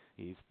mouth.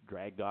 He's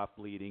dragged off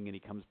bleeding, and he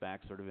comes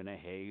back sort of in a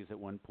haze at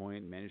one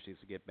point and manages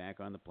to get back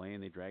on the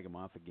plane. They drag him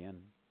off again.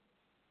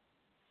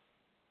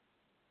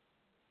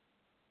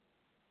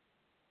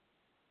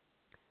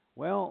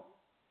 Well,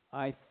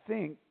 I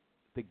think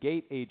the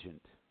gate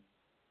agent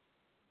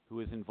who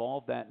was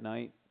involved that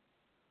night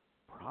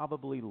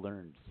probably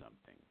learned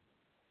something.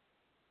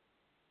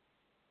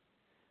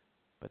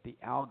 But the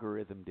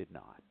algorithm did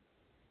not,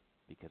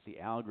 because the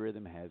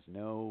algorithm has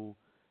no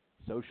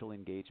social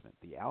engagement.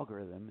 The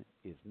algorithm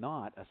is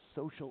not a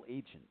social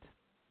agent.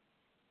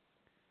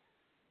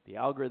 The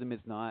algorithm is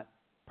not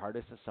part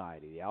of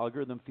society. The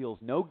algorithm feels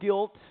no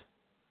guilt,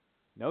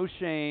 no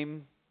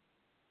shame,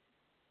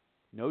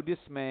 no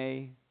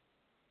dismay.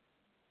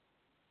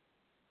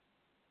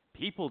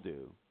 People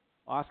do.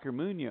 Oscar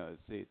Munoz,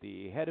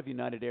 the head of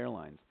United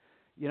Airlines,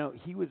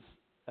 he was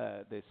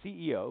the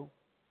CEO.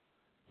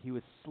 He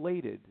was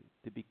slated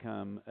to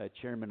become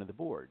chairman of the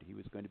board. He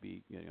was going to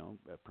be,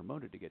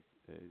 promoted to get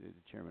the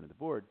chairman of the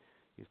board.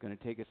 He was going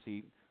to take a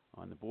seat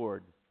on the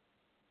board.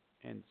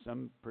 And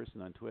some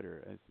person on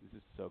Twitter, this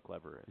is so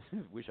clever, I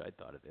wish I'd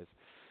thought of this,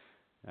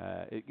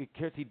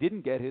 because he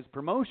didn't get his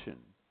promotion,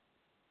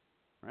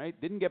 right?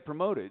 Didn't get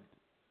promoted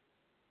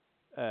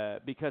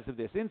because of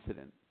this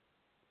incident.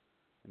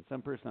 And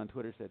some person on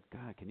Twitter said,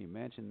 God, can you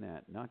imagine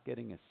that? Not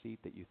getting a seat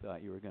that you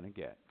thought you were going to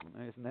get.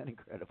 Isn't that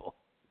incredible?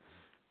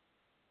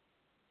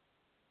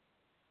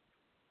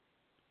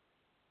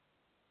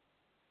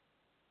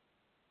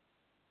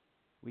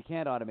 We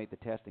can't automate the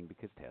testing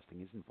because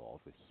testing is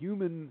involved with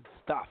human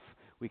stuff.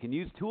 We can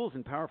use tools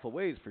in powerful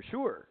ways for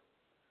sure.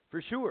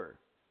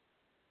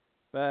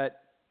 But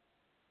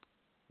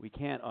we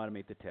can't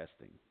automate the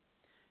testing.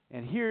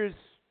 And here's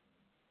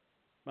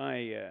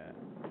my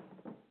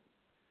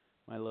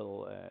my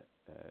little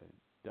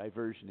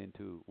diversion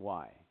into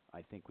why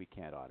I think we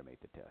can't automate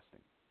the testing.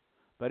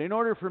 But in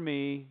order for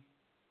me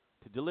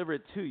to deliver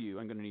it to you,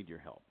 I'm going to need your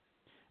help.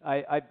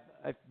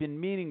 I've been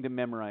meaning to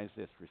memorize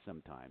this for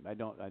some time.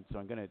 So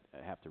I'm going to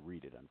have to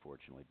read it,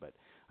 unfortunately. But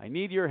I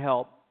need your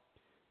help.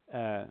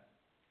 Can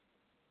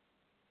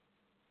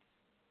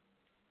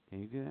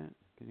you do that?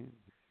 Can you?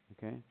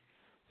 Okay.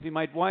 See,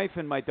 my wife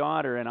and my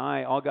daughter and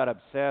I all got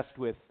obsessed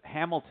with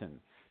Hamilton,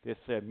 this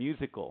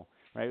musical.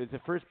 Right? It was the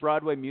first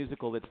Broadway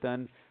musical that's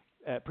done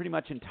pretty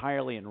much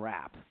entirely in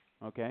rap.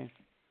 Okay.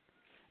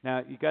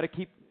 Now you got to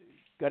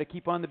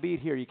keep on the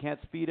beat here. You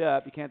can't speed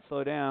up. You can't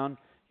slow down.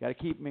 You got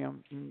to keep me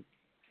on.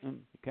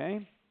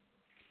 Okay.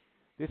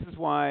 This is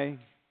why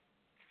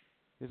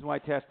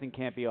testing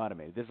can't be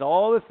automated. There's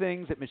all the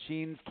things that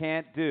machines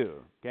can't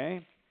do.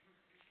 Okay.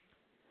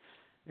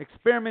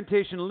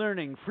 Experimentation,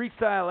 learning,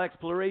 freestyle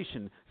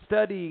exploration,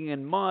 studying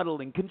and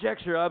modeling,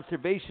 conjecture,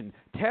 observation,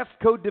 test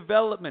code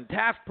development,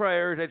 task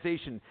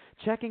prioritization,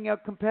 checking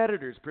out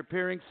competitors,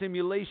 preparing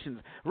simulations,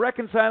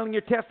 reconciling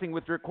your testing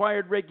with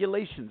required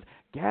regulations,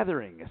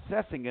 gathering,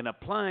 assessing, and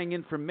applying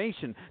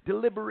information,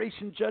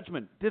 deliberation,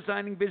 judgment,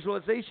 designing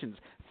visualizations,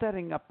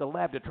 setting up the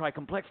lab to try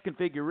complex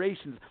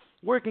configurations,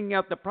 working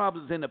out the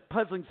problems in a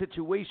puzzling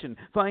situation,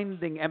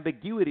 finding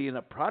ambiguity in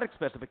a product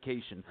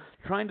specification,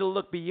 trying to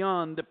look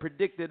beyond the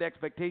predicted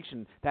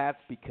expectation. That's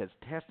because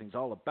testing's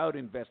all about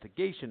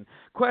investigation,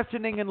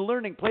 questioning and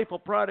learning, playful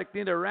product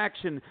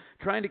interaction,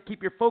 trying to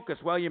keep your focus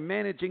while you're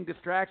managing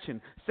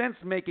distraction,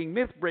 sense-making,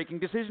 myth-breaking,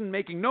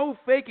 decision-making, no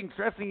faking,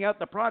 stressing out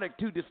the product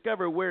to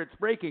discover where it's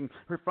breaking,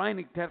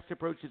 refining test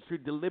approaches through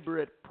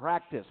deliberate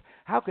practice.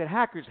 How could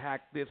hackers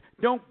hack this?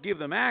 Don't give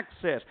them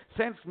access.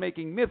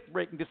 Sense-making,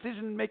 myth-breaking,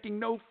 decision-making,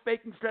 no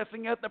faking,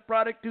 stressing out the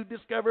product to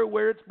discover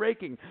where it's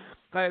breaking.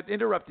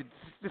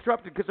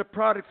 Disrupted because the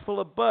product's full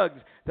of bugs.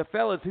 The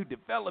fellas who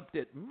developed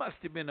it must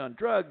have been on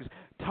drugs.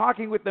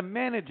 Talking with the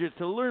managers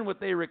to learn what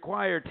they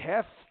require.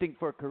 Testing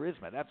for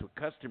charisma. That's what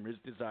customers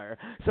desire.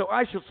 So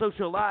I shall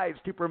socialize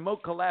to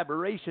promote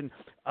collaboration.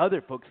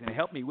 Other folks can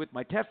help me with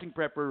my testing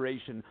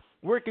preparation.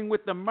 Working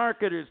with the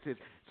marketers to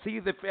see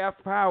the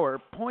fast power,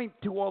 point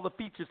to all the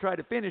features, try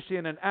to finish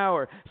in an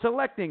hour,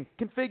 selecting,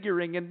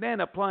 configuring, and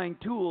then applying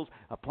tools,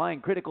 applying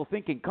critical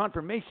thinking,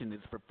 confirmation is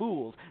for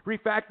fools,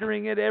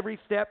 refactoring at every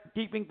step,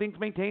 keeping things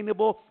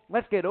maintainable.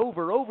 Let's get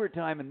over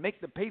overtime and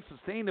make the pace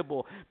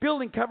sustainable,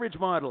 building coverage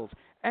models,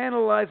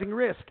 analyzing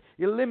risk,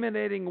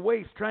 eliminating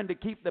waste, trying to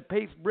keep the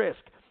pace brisk.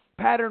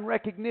 Pattern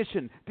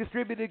recognition,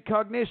 distributed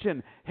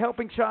cognition,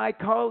 helping shy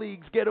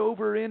colleagues get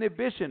over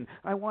inhibition.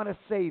 I want to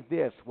say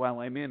this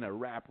while I'm in a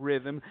rap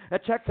rhythm. A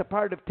check's a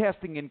part of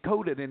testing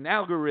encoded in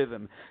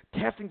algorithm.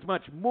 Testing's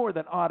much more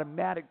than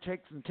automatic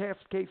checks and test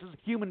cases.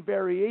 Human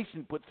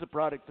variation puts the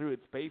product through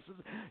its paces.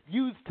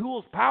 Use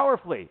tools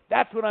powerfully.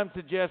 That's what I'm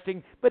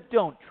suggesting. But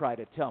don't try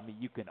to tell me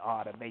you can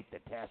automate the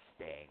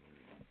testing.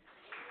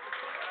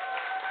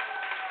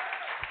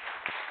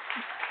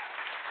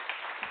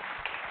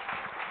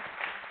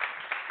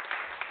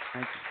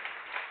 Thank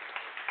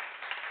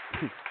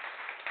you.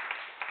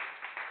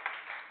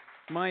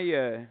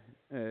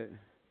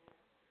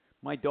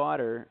 My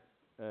daughter,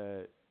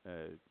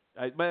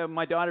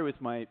 my daughter was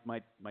my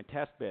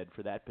test bed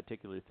for that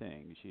particular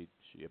thing. She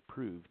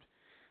approved,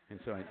 and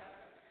so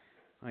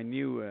I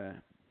knew I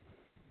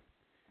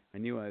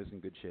was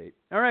in good shape.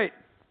 All right,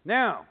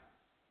 now,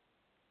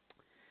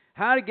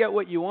 how to get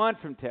what you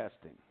want from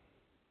testing?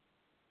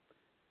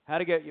 How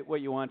to get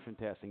what you want from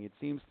testing? It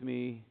seems to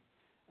me.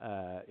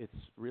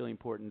 It's really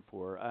important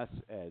for us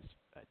as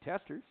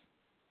testers,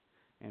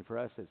 and for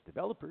us as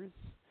developers,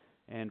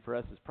 and for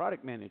us as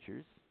product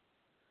managers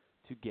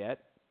to get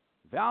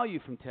value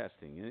from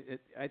testing.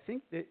 I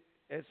think that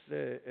as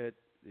a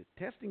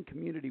testing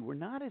community, we're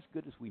not as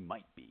good as we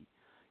might be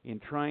in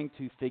trying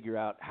to figure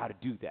out how to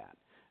do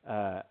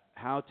that,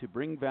 how to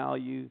bring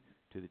value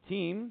to the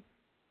team.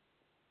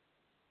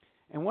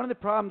 And one of the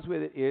problems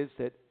with it is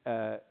that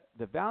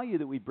the value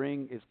that we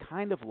bring is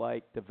kind of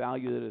like the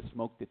value that a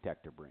smoke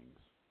detector brings.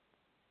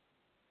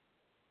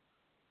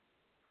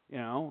 You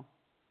know,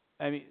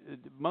 I mean,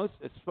 most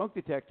smoke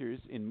detectors,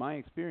 in my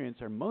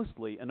experience, are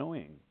mostly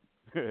annoying,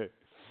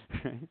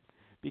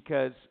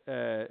 because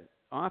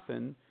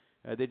often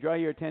they draw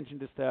your attention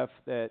to stuff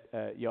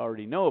that you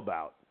already know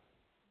about.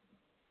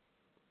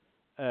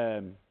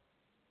 To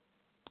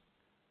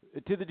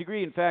the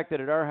degree, in fact, that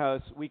at our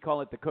house we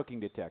call it the cooking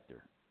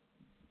detector.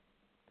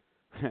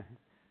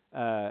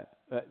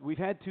 We've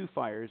had 2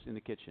 fires in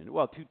the kitchen.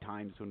 Well, 2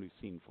 times when we've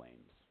seen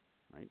flames,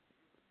 right?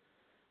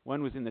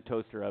 One was in the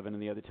toaster oven,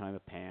 and the other time a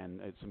pan,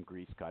 some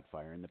grease caught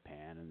fire in the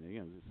pan, and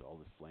there's all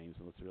this flames,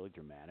 and it's really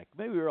dramatic.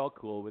 Maybe we were all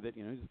cool with it,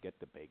 just get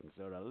the baking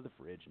soda out of the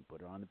fridge and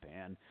put it on the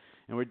pan,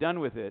 and we're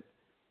done with it.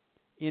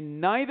 In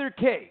neither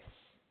case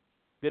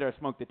did our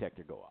smoke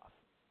detector go off.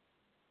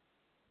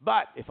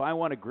 But if I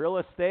want to grill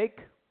a steak,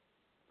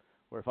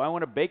 or if I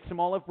want to bake some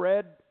olive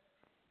bread,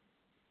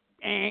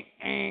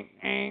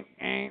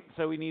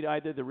 so we need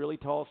either the really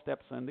tall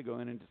stepson to go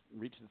in and just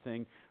reach the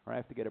thing, or I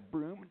have to get a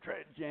broom and try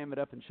to jam it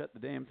up and shut the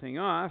damn thing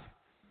off.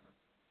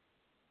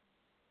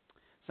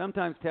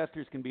 Sometimes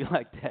testers can be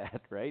like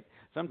that, right?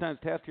 Sometimes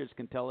testers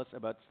can tell us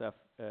about stuff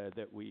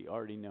that we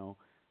already know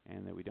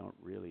and that we don't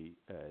really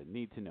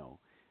need to know.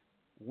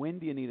 When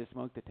do you need a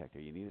smoke detector?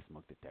 You need a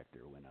smoke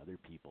detector when other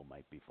people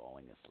might be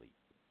falling asleep.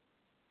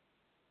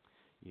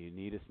 You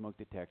need a smoke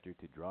detector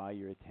to draw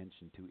your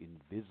attention to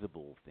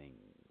invisible things.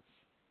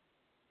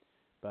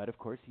 But, of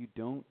course, you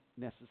don't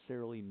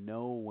necessarily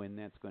know when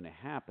that's going to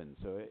happen.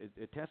 So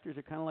testers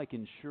are kind of like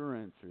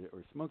insurance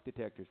or smoke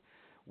detectors.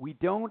 We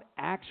don't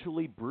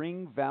actually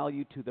bring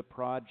value to the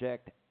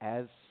project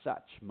as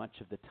such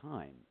much of the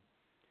time.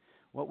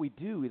 What we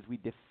do is we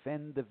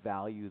defend the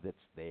value that's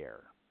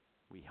there.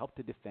 We help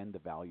to defend the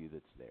value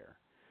that's there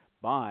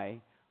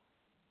by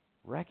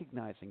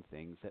recognizing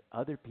things that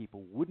other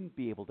people wouldn't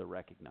be able to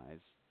recognize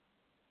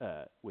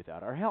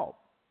without our help.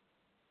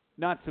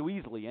 Not so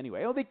easily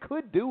anyway. Oh, they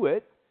could do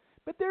it,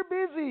 but they're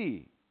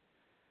busy.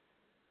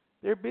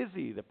 They're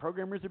busy. The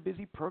programmers are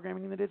busy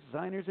programming, the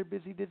designers are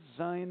busy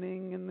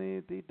designing, and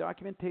the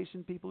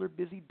documentation people are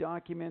busy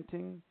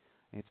documenting.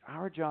 And it's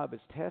our job as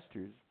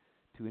testers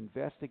to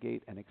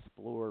investigate and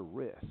explore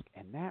risk,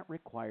 and that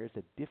requires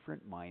a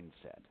different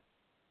mindset,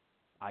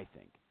 I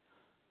think.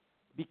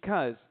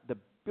 Because the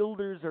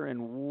builders are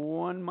in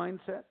one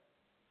mindset,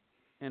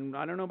 and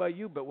I don't know about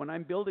you, but when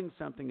I'm building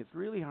something, it's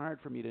really hard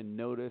for me to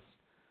notice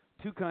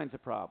two kinds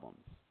of problems.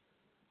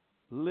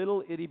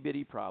 Little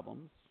itty-bitty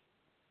problems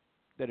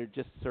that are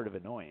just sort of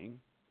annoying,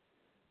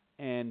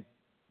 and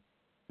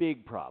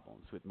big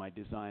problems with my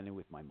design and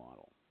with my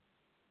model.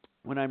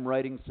 When I'm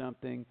writing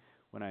something,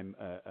 when I'm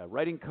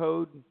writing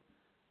code,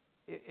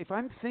 if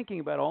I'm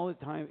thinking all the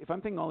time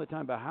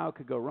about how it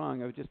could go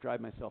wrong, I would just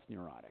drive myself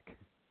neurotic.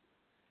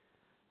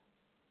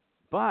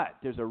 But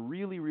there's a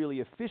really, really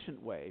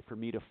efficient way for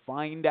me to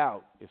find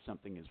out if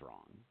something is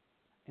wrong,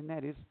 and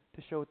that is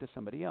to show it to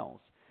somebody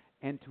else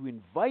and to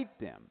invite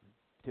them,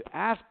 to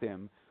ask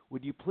them,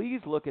 would you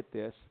please look at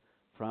this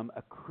from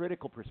a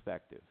critical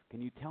perspective?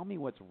 Can you tell me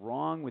what's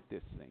wrong with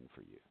this thing for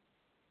you?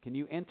 Can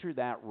you enter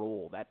that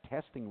role, that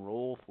testing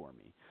role for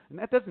me? And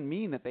that doesn't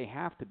mean that they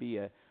have to be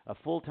a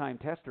full-time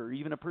tester or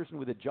even a person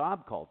with a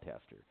job called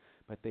tester,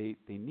 but they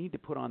need to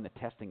put on the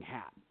testing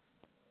hat.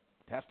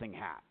 Testing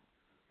hat.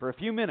 For a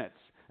few minutes.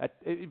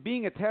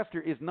 Being a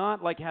tester is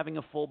not like having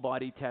a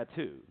full-body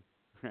tattoo,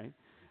 right?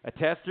 A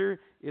tester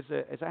is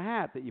a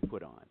hat that you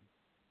put on.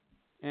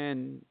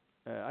 And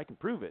I can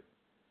prove it.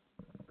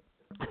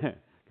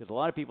 Because a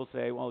lot of people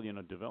say, well,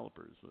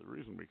 developers. The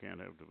reason we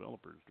can't have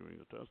developers doing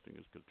the testing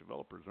is because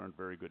developers aren't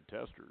very good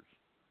testers.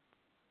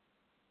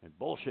 And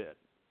bullshit.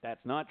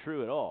 That's not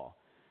true at all.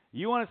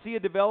 You want to see a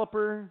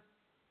developer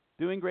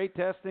doing great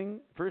testing,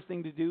 first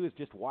thing to do is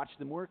just watch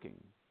them working.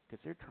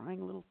 Because they're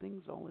trying little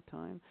things all the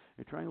time.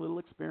 They're trying little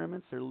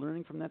experiments. They're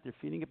learning from that. They're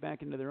feeding it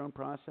back into their own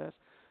process.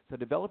 So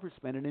developers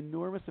spend an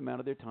enormous amount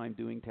of their time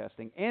doing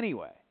testing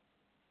anyway.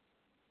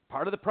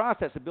 Part of the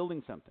process of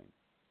building something.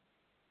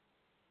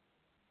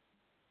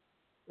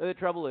 The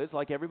trouble is,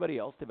 like everybody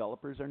else,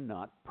 developers are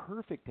not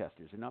perfect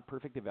testers. They're not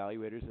perfect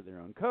evaluators of their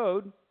own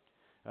code,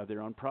 of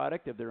their own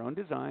product, of their own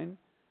design.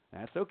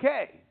 That's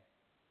okay.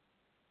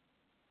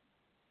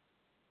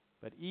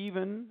 But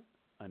even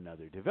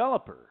another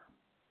developer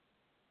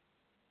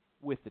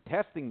with the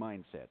testing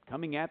mindset,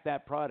 coming at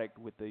that product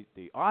with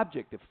the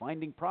object of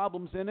finding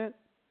problems in it,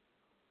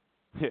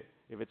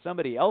 if it's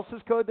somebody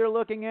else's code they're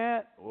looking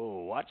at,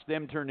 watch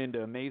them turn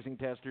into amazing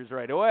testers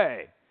right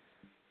away.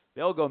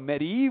 They'll go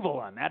medieval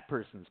on that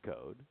person's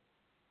code.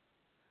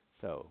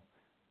 So,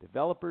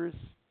 developers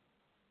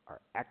are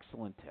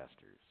excellent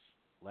testers.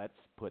 Let's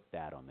put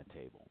that on the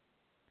table.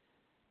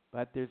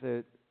 But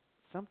there's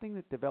something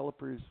that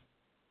developers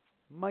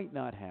might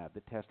not have,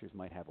 that testers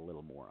might have a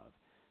little more of.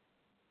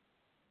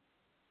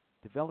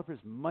 Developers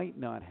might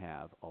not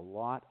have a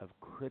lot of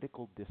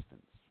critical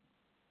distance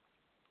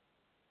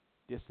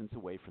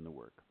away from the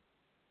work,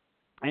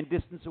 and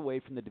distance away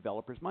from the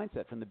developer's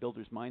mindset, from the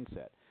builder's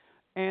mindset.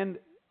 And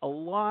a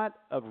lot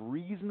of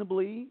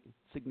reasonably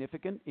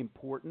significant,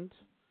 important,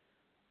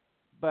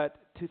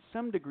 but to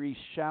some degree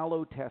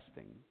shallow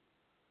testing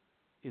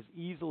is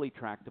easily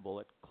tractable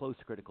at close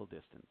critical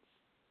distance.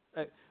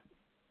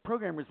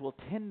 Programmers will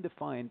tend to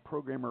find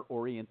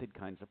programmer-oriented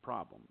kinds of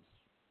problems.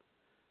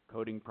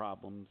 Coding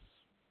problems,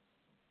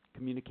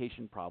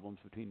 communication problems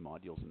between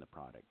modules in the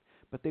product.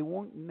 But they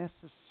won't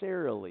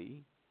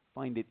necessarily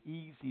find it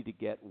easy to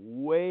get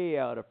way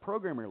out of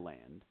programmer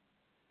land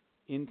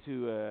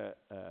into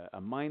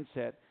a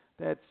mindset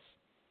that's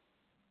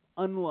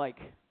unlike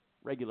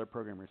regular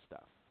programmer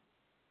stuff.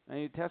 I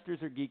mean,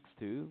 testers are geeks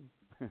too.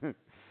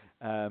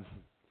 um,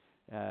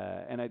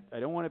 and I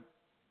don't want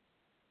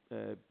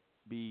to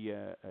be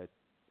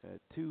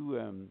too.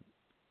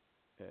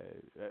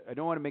 I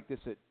don't want to make this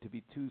to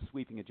be too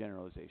sweeping a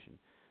generalization,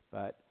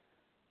 but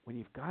when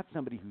you've got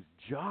somebody whose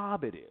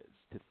job it is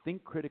to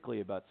think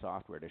critically about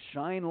software, to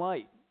shine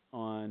light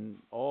on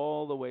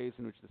all the ways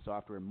in which the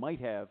software might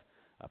have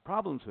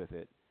problems with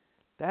it,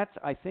 that's,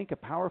 I think, a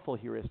powerful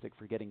heuristic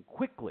for getting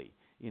quickly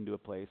into a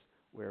place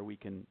where we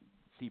can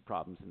see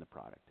problems in the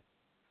product.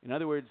 In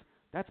other words,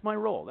 that's my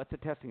role. That's a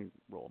testing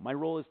role. My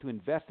role is to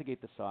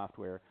investigate the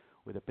software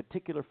with a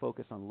particular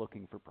focus on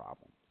looking for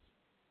problems.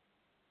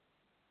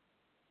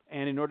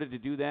 And in order to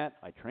do that,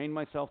 I train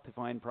myself to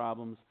find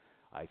problems.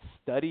 I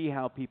study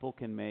how people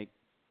can make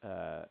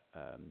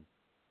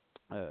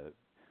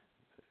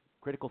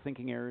critical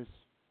thinking errors,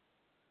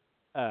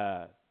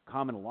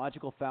 common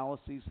logical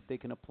fallacies that they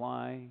can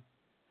apply.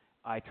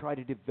 I try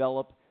to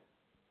develop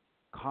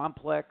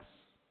complex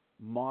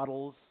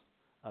models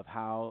of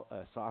how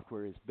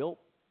software is built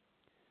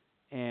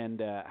and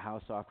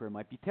how software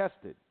might be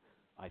tested.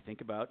 I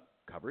think about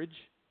coverage.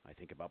 I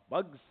think about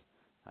bugs.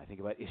 I think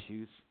about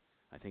issues.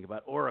 I think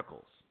about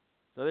oracles.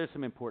 So there's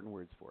some important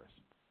words for us.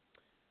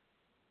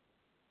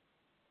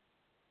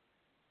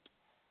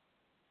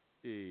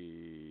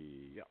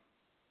 Yeah,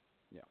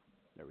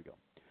 there we go.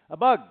 A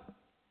bug.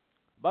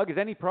 Bug is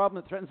any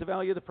problem that threatens the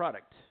value of the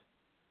product.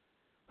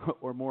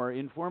 Or more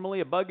informally,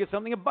 a bug is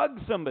something that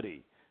bugs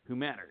somebody who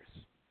matters.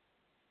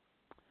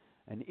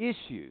 An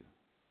issue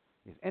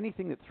is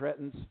anything that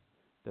threatens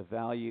the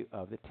value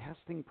of the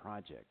testing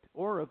project,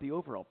 or of the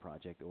overall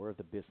project, or of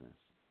the business.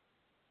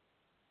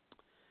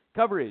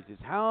 Coverage is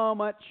how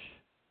much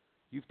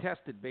you've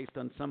tested based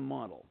on some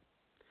model.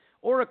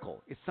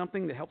 Oracle is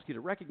something that helps you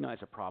to recognize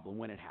a problem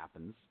when it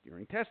happens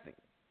during testing.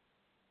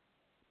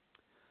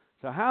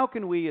 So how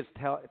can we as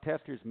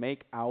testers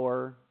make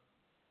our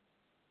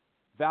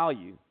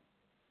value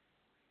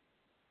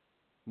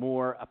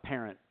more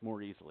apparent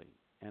more easily?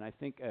 And I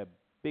think a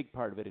big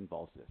part of it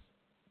involves this.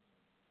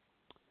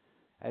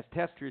 As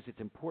testers,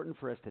 it's important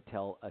for us to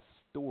tell a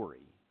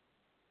story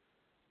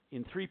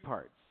in three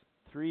parts,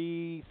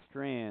 three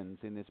strands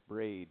in this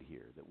braid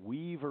here that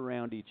weave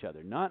around each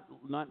other. Not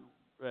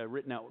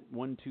written out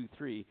 1, 2,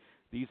 3.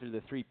 These are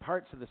the three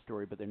parts of the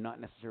story, but they're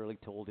not necessarily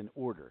told in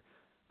order.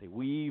 They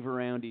weave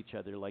around each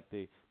other like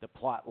the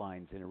plot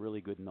lines in a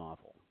really good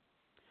novel.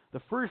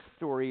 The first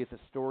story is a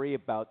story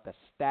about the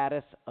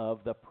status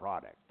of the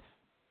product.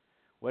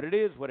 What it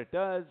is, what it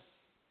does,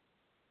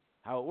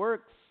 how it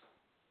works,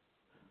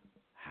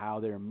 how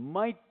there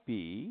might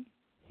be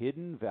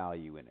hidden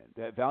value in it,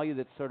 that value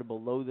that's sort of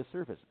below the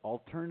surface,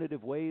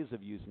 alternative ways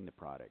of using the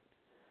product.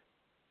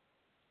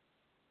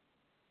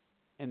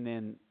 And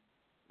then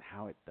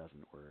how it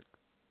doesn't work,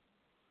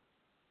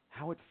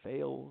 how it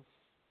fails,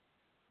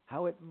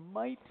 how it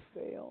might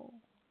fail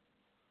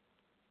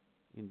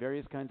in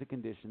various kinds of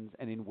conditions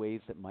and in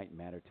ways that might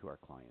matter to our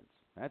clients.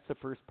 That's the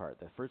first part,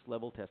 the first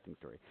level testing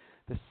story.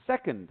 The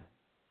second,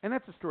 and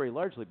that's a story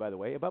largely, by the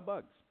way, about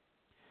bugs.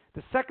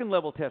 The second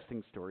level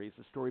testing story is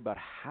a story about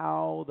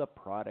how the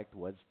product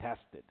was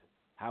tested,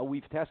 how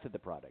we've tested the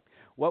product,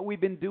 what we've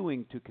been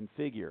doing to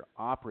configure,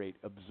 operate,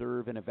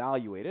 observe, and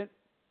evaluate it,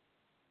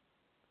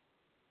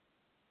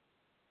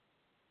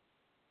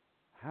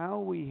 how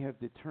we have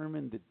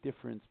determined the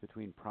difference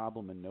between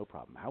problem and no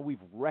problem, how we've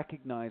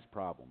recognized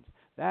problems.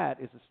 That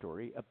is a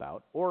story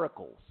about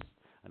oracles.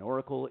 An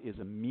oracle is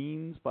a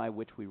means by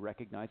which we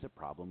recognize a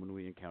problem when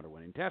we encounter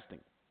one in testing.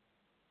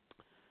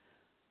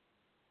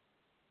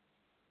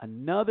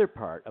 Another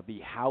part of the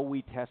how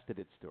we tested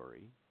it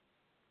story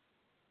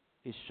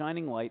is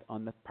shining light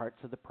on the parts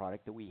of the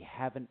product that we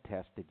haven't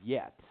tested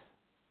yet.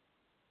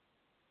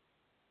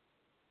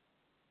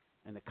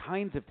 And the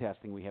kinds of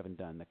testing we haven't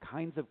done, the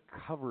kinds of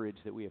coverage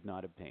that we have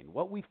not obtained.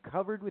 What we've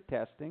covered with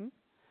testing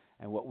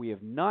and what we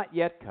have not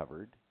yet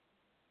covered,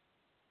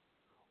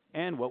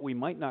 and what we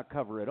might not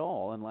cover at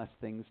all unless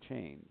things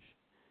change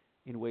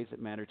in ways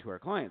that matter to our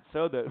clients.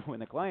 So that when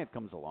the client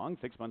comes along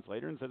 6 months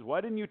later and says,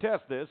 "Why didn't you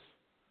test this?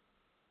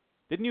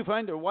 Why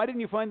didn't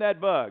you find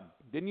that bug?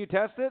 Didn't you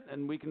test it?"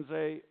 And we can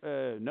say,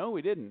 "No,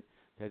 we didn't.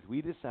 Because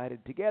we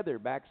decided together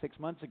back 6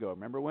 months ago."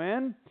 Remember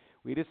when?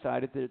 We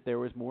decided that there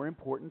was more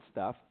important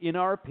stuff, in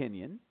our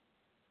opinion.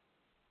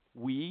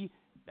 We,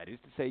 that is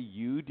to say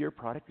you, dear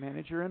product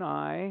manager, and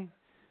I,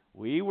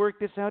 we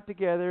worked this out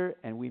together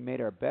and we made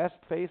our best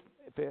faith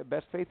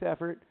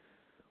effort.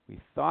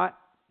 We thought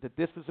that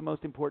this was the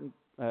most important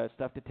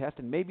stuff to test,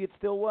 and maybe it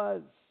still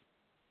was.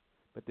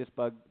 But this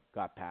bug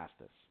got past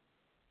us.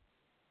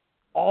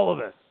 All of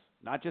us,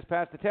 not just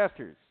past the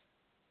testers.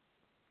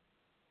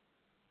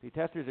 The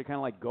testers are kind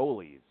of like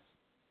goalies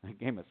in a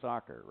game of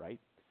soccer, right?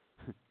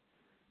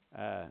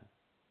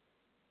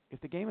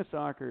 If the game of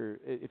soccer,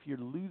 if you're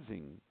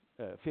losing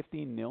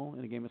 15-0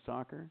 in a game of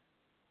soccer,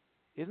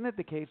 isn't it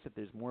the case that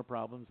there's more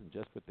problems than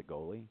just with the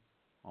goalie?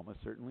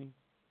 Almost certainly.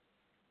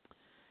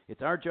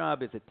 It's our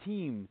job as a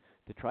team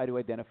to try to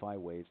identify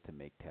ways to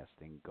make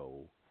testing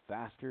go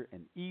faster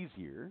and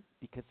easier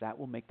because that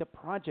will make the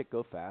project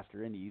go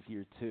faster and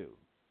easier too.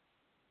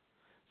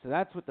 So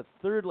that's what the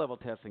third level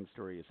testing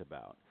story is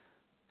about.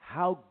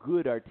 How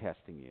good our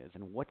testing is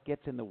and what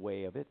gets in the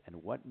way of it and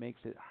what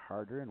makes it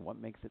harder and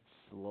what makes it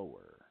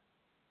slower.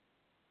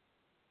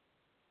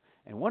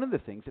 And one of the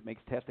things that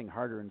makes testing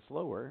harder and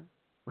slower,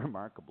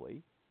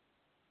 remarkably,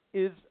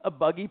 is a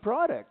buggy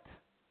product.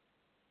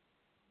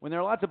 When there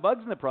are lots of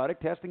bugs in the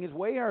product, testing is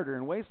way harder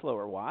and way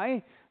slower.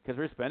 Why? Because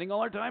we're spending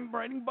all our time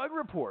writing bug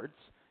reports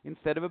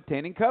instead of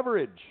obtaining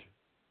coverage.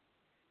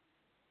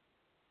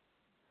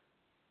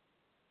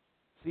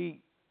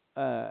 See,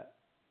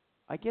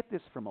 I get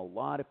this from a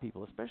lot of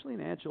people, especially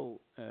in agile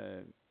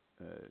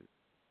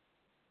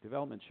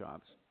development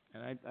shops,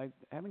 and I'm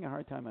having a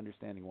hard time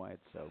understanding why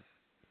it's so.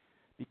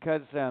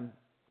 Because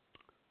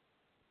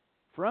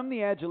from the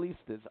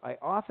agilistas, I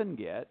often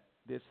get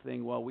this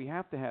thing, well, we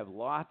have to have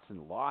lots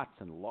and lots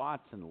and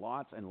lots and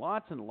lots and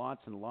lots and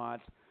lots and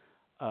lots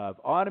of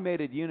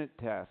automated unit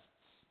tests,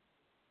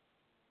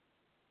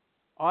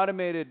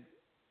 automated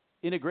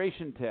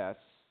integration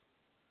tests,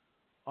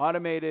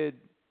 automated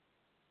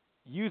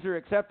user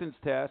acceptance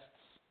tests,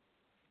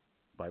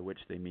 by which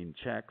they mean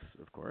checks,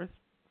 of course.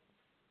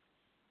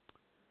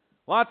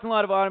 Lots and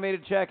lots of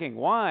automated checking.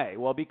 Why?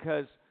 Well,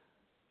 because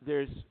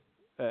there's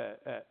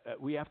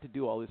we have to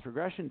do all this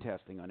regression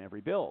testing on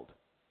every build.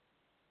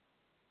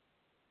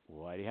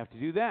 Why do you have to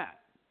do that?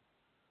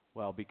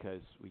 Well,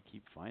 because we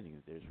keep finding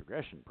that there's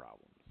regression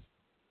problems.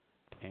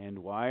 And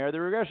why are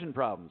there regression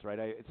problems,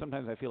 right?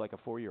 Sometimes I feel like a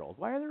 4-year-old.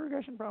 Why are there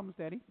regression problems,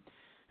 Daddy?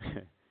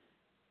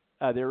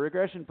 There are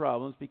regression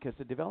problems because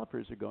the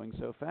developers are going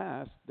so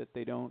fast that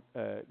they don't,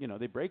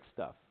 they break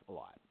stuff a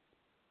lot.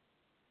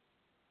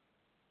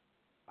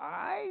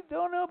 I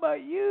don't know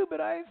about you, but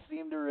I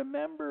seem to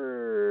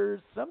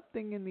remember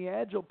something in the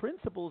Agile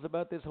principles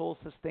about this whole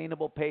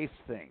sustainable pace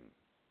thing.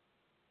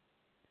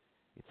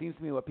 It seems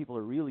to me what people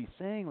are really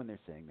saying when they're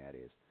saying that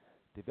is,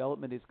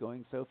 development is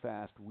going so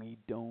fast, we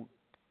don't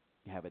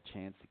have a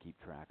chance to keep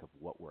track of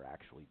what we're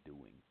actually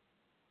doing.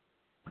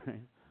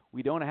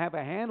 We don't have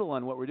a handle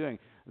on what we're doing.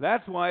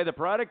 That's why the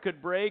product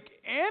could break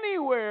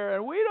anywhere,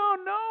 and we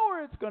don't know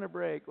where it's going to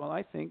break. Well,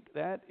 I think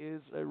that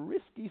is a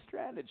risky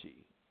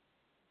strategy.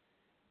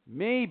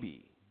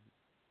 Maybe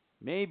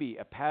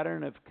a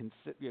pattern of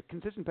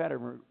consistent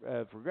pattern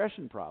of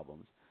regression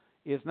problems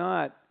is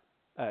not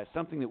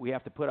something that we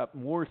have to put up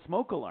more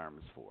smoke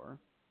alarms for.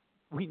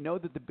 We know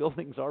that the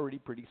building's already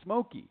pretty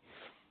smoky.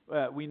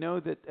 We know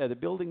that the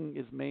building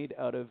is made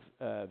out of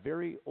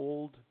very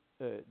old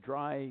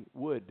dry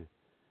wood,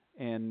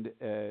 and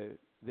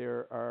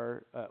there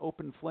are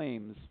open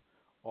flames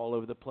all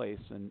over the place,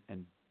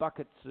 and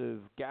buckets of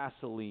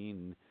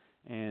gasoline,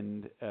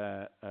 and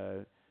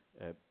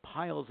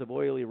piles of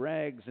oily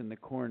rags in the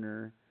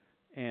corner,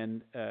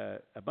 and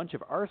a bunch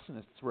of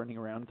arsonists running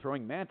around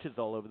throwing matches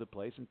all over the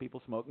place, and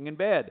people smoking in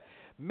bed.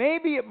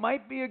 Maybe it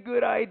might be a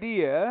good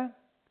idea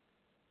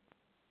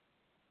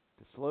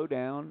to slow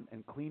down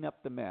and clean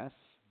up the mess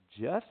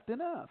just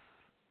enough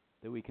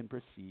that we can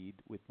proceed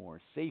with more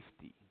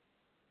safety.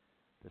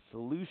 The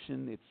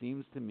solution, it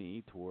seems to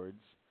me,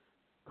 towards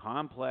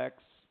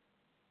complex,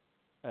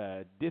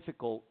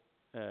 difficult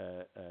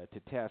to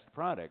test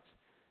products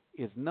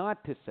is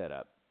not to set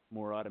up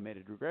more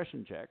automated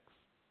regression checks.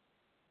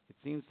 It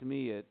seems to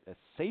me a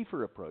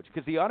safer approach,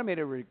 because the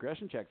automated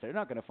regression checks, they're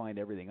not going to find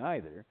everything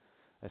either.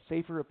 A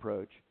safer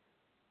approach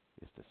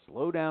is to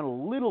slow down a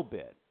little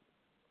bit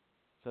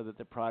so that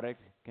the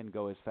product can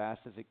go as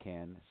fast as it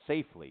can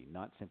safely,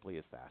 not simply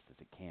as fast as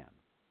it can.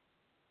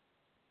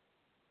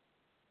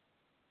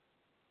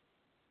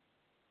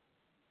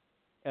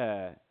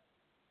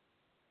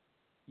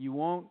 You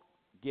won't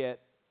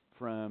get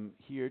from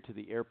here to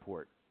the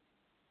airport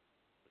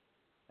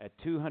at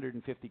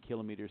 250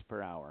 kilometers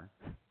per hour,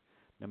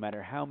 no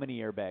matter how many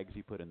airbags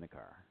you put in the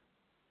car.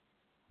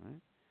 Right?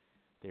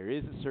 There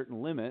is a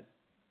certain limit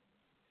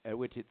at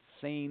which it's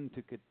sane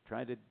to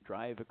try to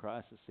drive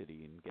across the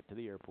city and get to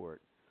the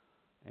airport,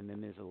 and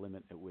then there's a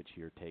limit at which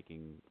you're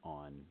taking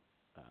on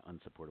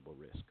unsupportable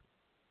risk.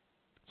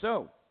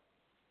 So,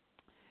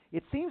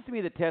 it seems to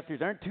me that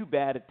testers aren't too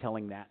bad at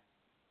telling that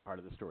part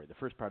of the story, the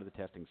first part of the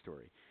testing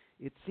story.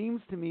 It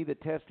seems to me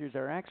that testers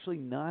are actually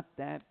not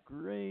that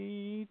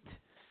great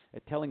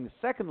at telling the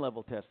second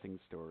level testing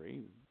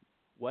story,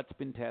 what's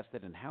been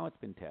tested and how it's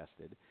been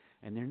tested,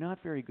 and they're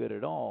not very good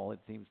at all, it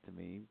seems to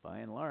me, by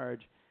and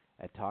large,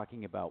 at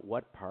talking about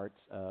what parts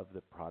of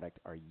the product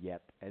are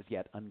as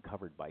yet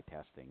uncovered by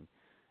testing,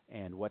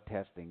 and what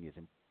testing is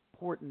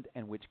important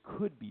and which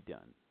could be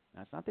done.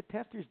 Now, it's not the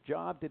tester's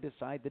job to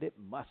decide that it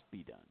must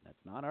be done.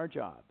 That's not our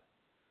job.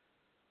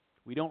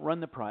 We don't run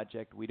the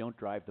project. We don't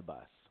drive the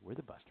bus. We're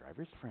the bus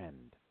driver's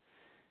friend.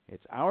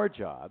 It's our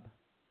job.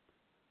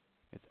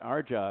 It's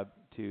our job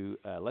to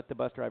let the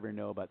bus driver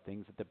know about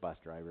things that the bus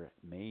driver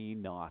may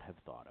not have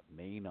thought of,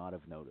 may not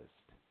have noticed,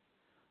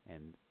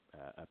 and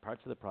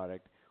parts of the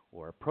product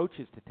or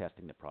approaches to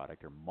testing the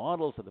product or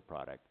models of the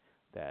product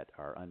that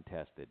are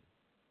untested.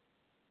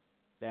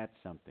 That's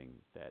something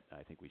that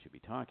I think we should be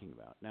talking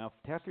about. Now, if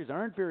testers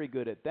aren't very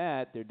good at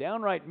that, they're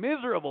downright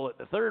miserable at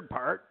the third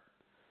part,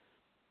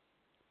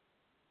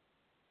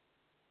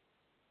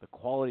 the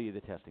quality of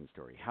the testing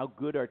story, how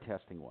good our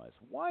testing was,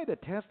 why the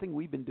testing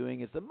we've been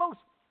doing is the most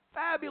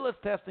fabulous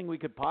testing we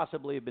could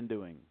possibly have been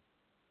doing.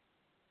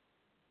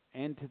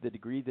 And to the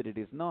degree that it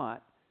is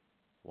not,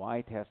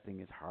 why testing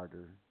is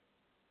harder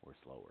or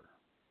slower.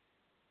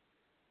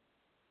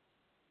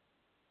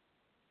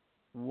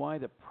 Why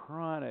the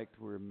product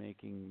we're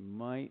making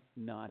might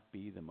not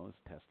be the most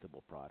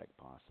testable product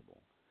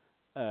possible.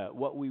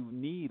 What we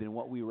need and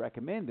what we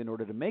recommend in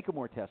order to make a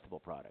more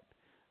testable product.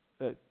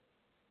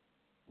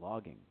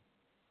 Logging,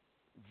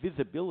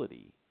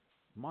 visibility,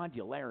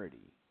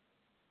 modularity,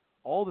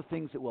 all the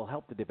things that will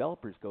help the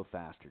developers go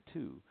faster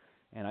too.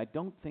 And I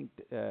don't think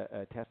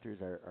testers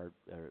are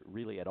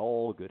really at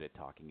all good at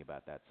talking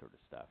about that sort of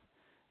stuff.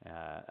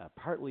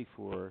 Partly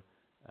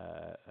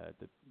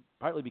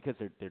because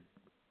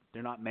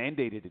they're not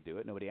mandated to do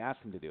it. Nobody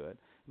asks them to do it.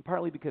 And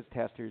partly because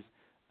testers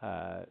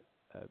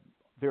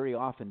very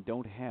often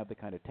don't have the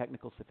kind of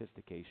technical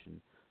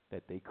sophistication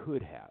that they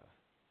could have.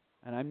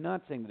 And I'm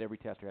not saying that every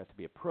tester has to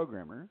be a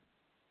programmer.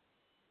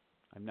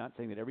 I'm not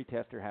saying that every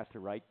tester has to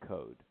write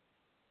code.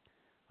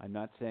 I'm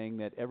not saying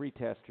that every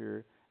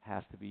tester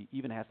has to be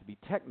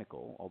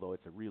technical, although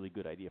it's a really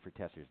good idea for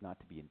testers not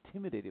to be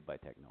intimidated by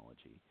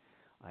technology.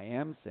 I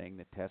am saying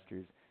that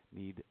testers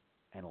need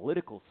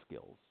analytical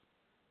skills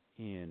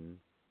in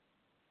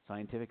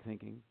scientific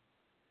thinking,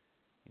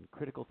 in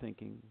critical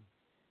thinking,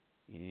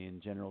 in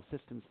general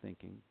systems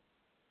thinking,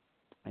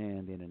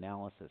 and in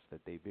analysis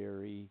that they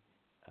very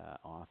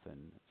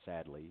often,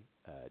 sadly,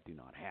 do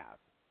not have.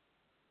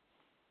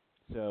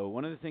 So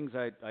one of the things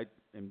I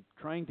am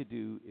trying to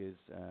do is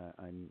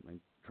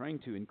I'm trying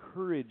to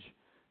encourage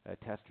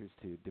testers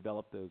to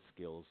develop those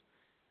skills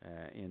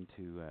and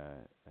to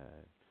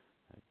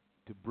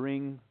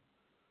bring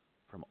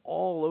from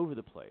all over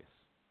the place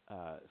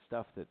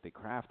stuff that the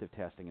craft of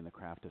testing and the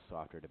craft of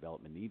software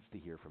development needs to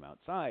hear from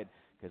outside,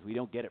 because we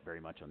don't get it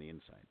very much on the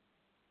inside.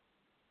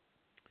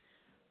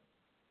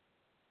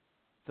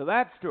 So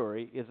that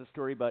story is a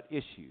story about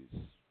issues,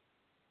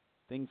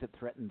 things that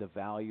threaten the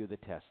value of the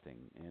testing.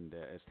 And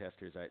as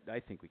testers, I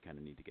think we kind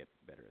of need to get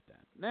better at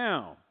that.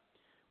 Now,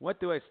 what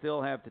do I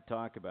still have to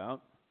talk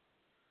about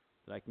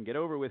that I can get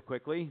over with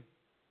quickly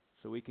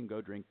so we can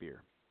go drink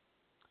beer?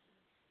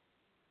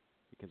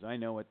 Because I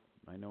know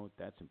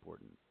that's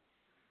important.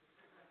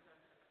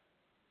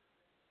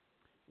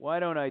 Why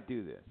don't I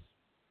do this?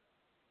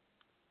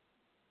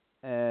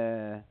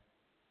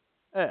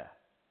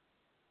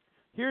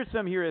 Here's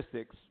some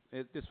heuristics.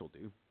 This will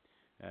do,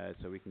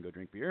 so we can go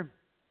drink beer.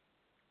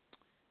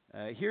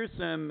 Here's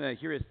some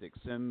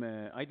heuristics, some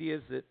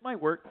ideas that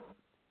might work,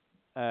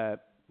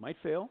 might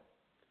fail.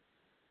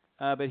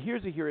 But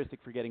here's a heuristic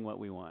for getting what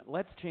we want.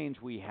 Let's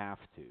change we have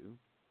to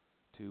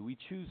we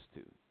choose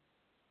to.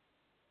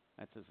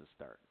 That's as a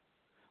start.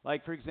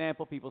 Like, for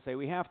example, people say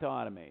we have to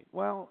automate.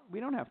 Well,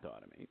 we don't have to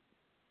automate.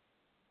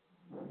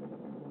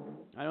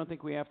 I don't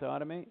think we have to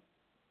automate.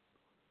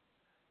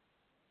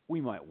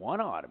 We might want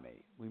to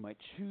automate. We might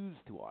choose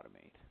to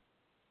automate.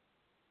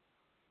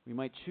 We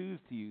might choose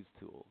to use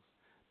tools.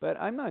 But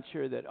I'm not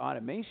sure that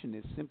automation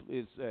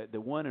is the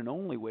one and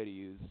only way to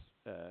use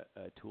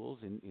tools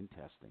in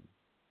testing.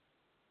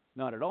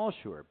 Not at all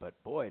sure,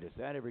 but boy, does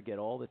that ever get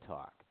all the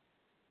talk.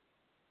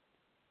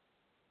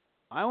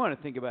 I want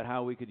to think about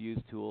how we could use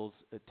tools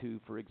to,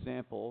 for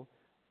example,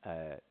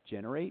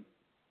 generate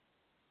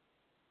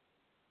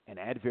and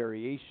add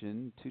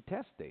variation to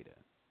test data.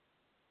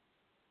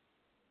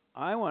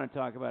 I want to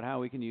talk about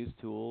how we can use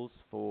tools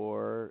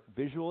for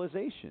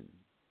visualization,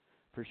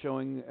 for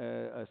showing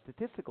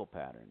statistical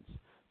patterns,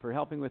 for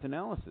helping with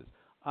analysis.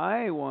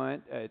 I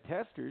want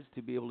testers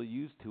to be able to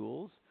use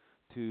tools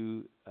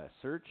to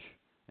search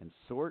and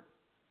sort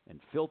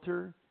and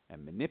filter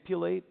and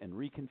manipulate and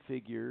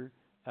reconfigure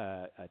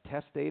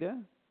test data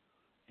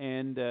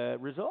and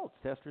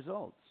test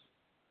results.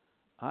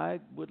 I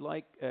would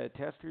like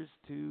testers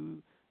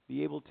to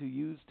be able to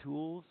use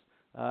tools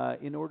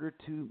in order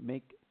to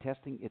make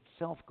testing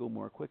itself go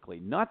more quickly.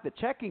 Not the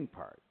checking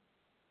part,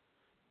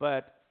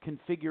 but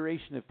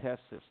configuration of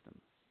test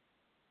systems,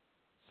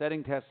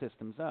 setting test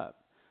systems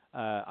up.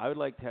 I would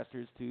like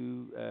testers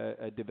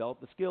to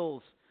develop the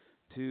skills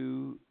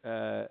to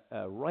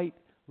write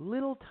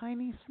little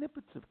tiny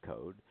snippets of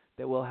code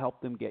that will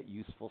help them get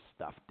useful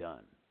stuff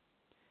done.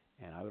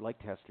 And I would like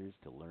testers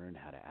to learn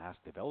how to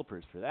ask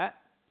developers for that.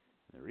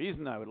 And the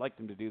reason I would like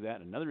them to do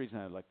that, another reason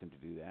I would like them to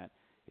do that,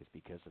 is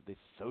because of the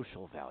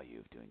social value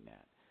of doing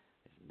that.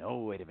 There's no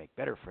way to make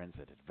better friends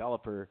with a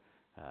developer,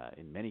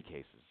 in many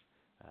cases,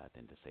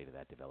 than to say to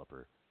that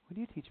developer, would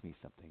you teach me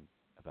something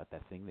about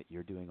that thing that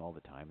you're doing all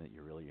the time that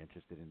you're really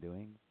interested in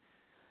doing?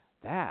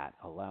 That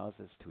allows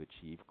us to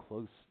achieve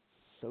close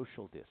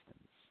social distance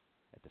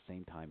at the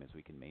same time as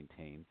we can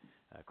maintain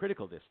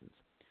critical distance.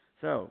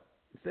 So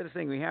instead of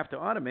saying we have to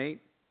automate,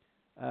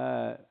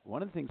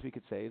 one of the things we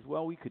could say is,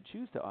 well, we could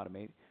choose to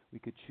automate. we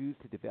could choose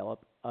to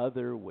develop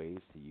other ways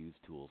to use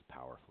tools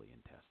powerfully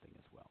in testing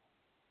as well.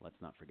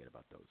 Let's not forget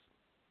about those.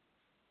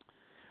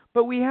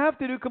 But we have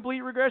to do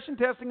complete regression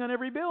testing on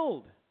every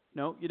build.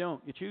 No, you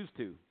don't. You choose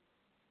to.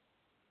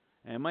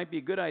 And it might be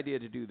a good idea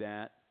to do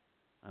that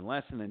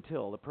unless and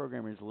until the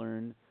programmers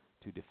learn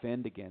to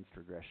defend against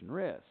regression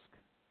risk,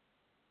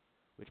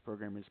 which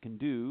programmers can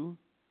do,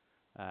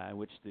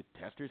 which the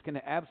testers can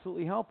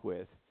absolutely help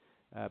with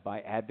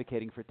by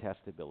advocating for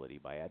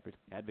testability, by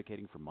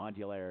advocating for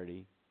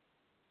modularity,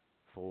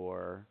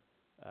 for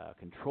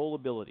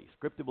controllability,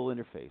 scriptable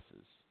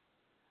interfaces,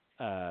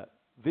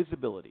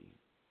 visibility,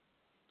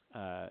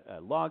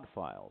 log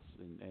files,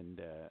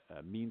 and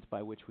means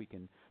by which we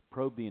can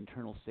probe the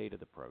internal state of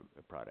the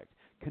product.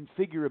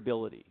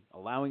 Configurability,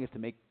 allowing us to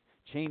make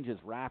changes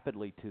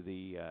rapidly to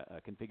the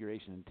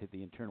configuration and to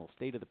the internal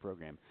state of the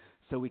program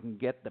so we can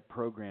get the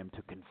program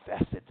to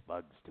confess its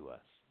bugs to us.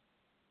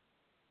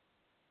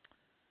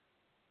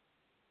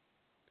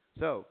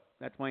 So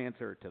that's my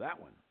answer to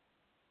that one.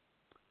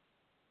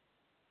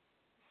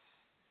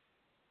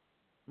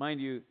 Mind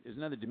you, there's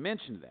another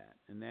dimension to that,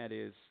 and that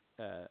is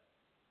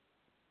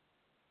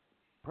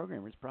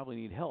programmers probably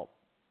need help.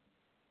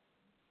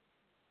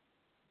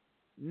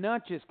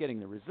 Not just getting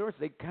the resources.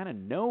 They kind of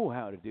know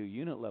how to do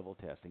unit-level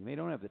testing. They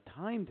don't have the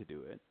time to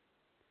do it.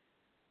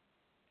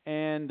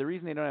 And the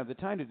reason they don't have the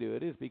time to do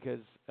it is because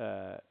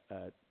they're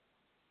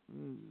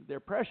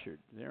pressured.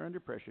 They're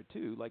under pressure,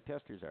 too, like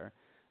testers are.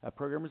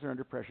 Programmers are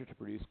under pressure to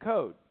produce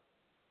code.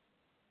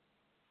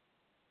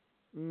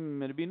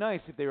 It'd be nice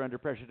if they were under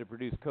pressure to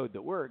produce code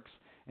that works.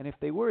 And if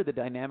they were, the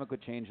dynamic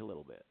would change a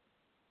little bit.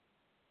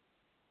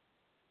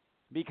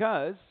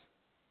 Because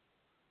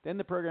then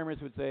the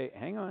programmers would say,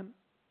 hang on,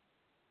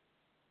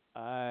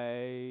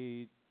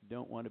 I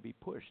don't want to be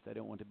pushed. I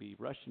don't want to be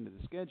rushed into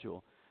the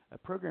schedule.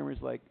 Programmers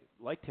like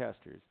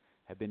testers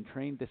have been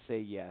trained to say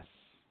yes.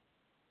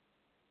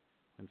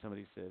 When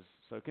somebody says,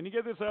 so can you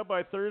get this out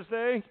by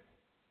Thursday?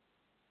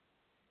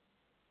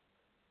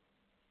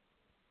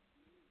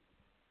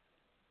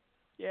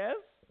 Yes?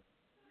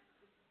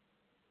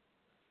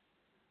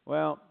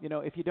 Well,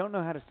 if you don't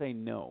know how to say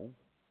no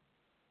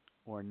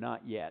or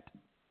not yet,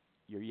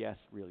 your yes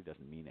really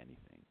doesn't mean anything.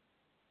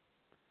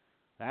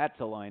 That's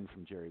a line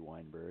from Jerry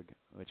Weinberg,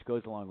 which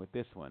goes along with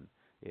this one,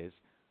 is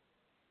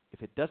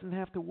if it doesn't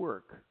have to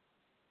work,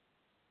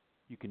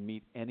 you can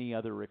meet any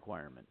other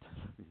requirement.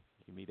 You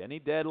can meet any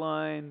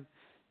deadline.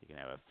 You can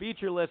have a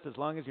feature list as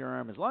long as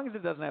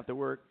it doesn't have to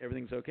work,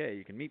 everything's okay.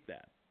 You can meet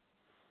that.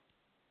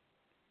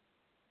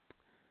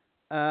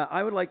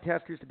 I would like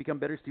testers to become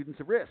better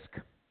students of risk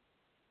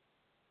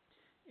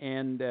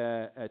and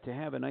to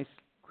have a nice,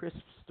 crisp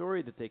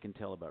story that they can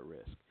tell about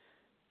risk.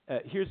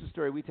 Here's the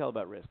story we tell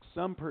about risk.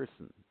 Some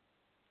person,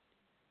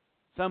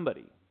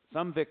 somebody,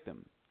 some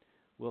victim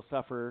will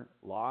suffer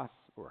loss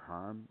or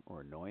harm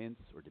or annoyance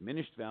or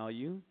diminished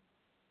value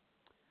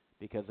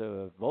because of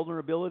a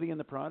vulnerability in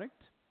the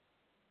product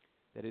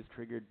that is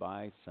triggered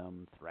by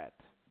some threat.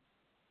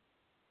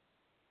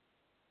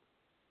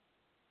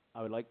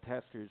 I would like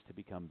testers to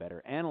become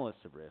better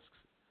analysts of risks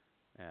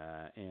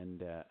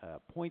and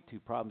point to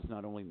problems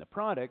not only in the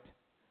product,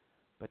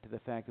 but to the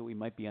fact that we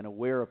might be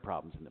unaware of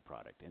problems in the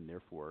product, and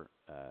therefore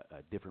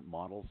different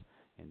models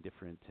and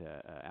different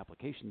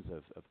applications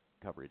of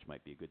coverage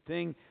might be a good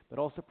thing, but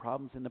also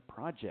problems in the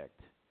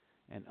project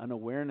and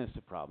unawareness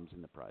of problems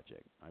in the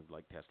project. I would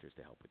like testers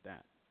to help with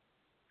that.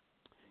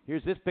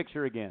 Here's this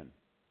picture again.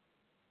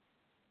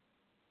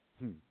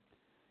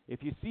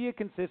 If you see a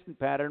consistent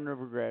pattern of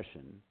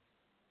regression,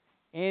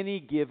 any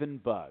given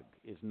bug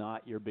is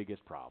not your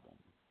biggest problem.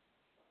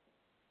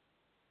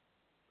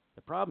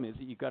 The problem is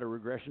that you've got a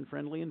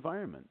regression-friendly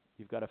environment.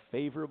 You've got a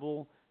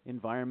favorable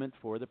environment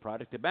for the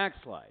product to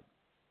backslide.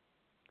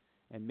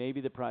 And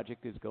maybe the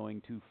project is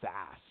going too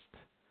fast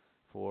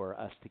for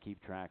us to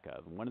keep track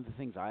of. And one of the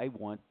things I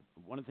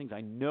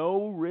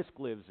know risk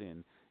lives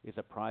in is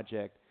a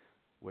project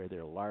where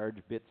there are large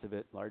bits of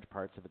it, large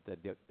parts of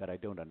it that I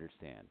don't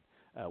understand,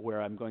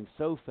 where I'm going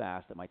so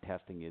fast that my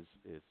testing is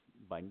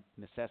by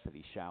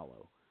necessity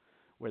shallow,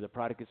 where the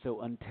product is so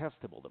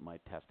untestable that my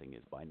testing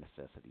is by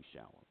necessity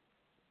shallow.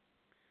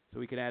 So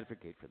we can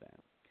advocate for that.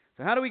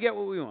 So how do we get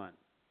what we want?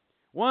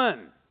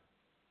 1,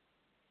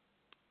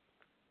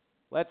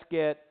 let's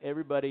get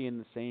everybody in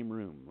the same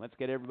room. Let's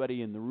get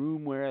everybody in the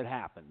room where it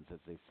happens, as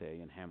they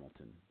say in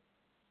Hamilton.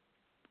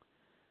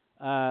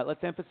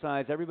 Let's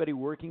emphasize everybody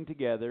working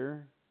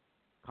together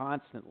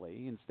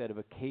constantly instead of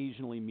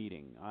occasionally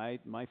meeting.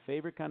 My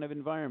favorite kind of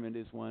environment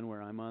is one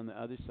where I'm on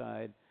the other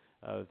side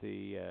of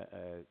the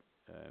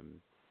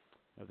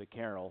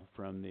carrel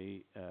from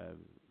the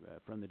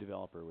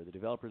developer, where the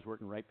developer is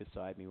working right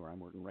beside me, where I'm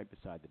working right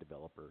beside the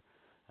developer.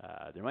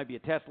 There might be a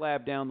test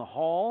lab down the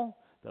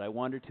hall that I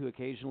wander to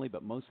occasionally,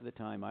 but most of the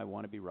time I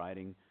want to be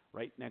riding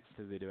right next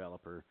to the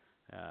developer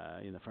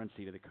in the front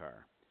seat of the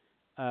car.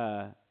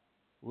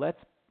 Let's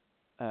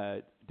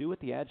do what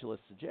the Agilist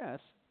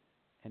suggests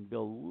and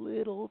build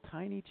little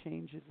tiny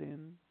changes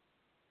in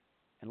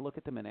and look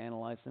at them and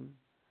analyze them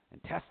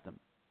and test them.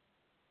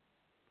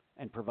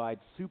 and provide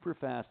super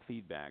fast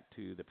feedback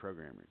to the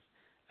programmers.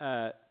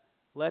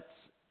 Let's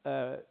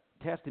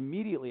test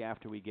immediately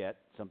after we get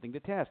something to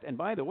test. And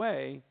by the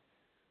way,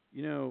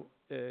 well,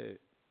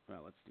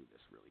 let's do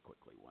this really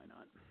quickly. Why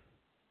not?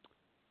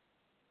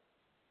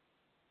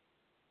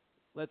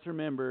 Let's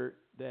remember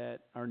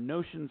that our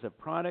notions of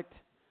product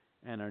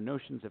and our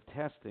notions of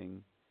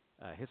testing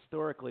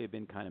historically have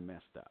been kind of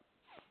messed up.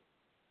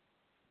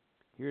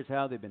 Here's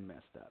how they've been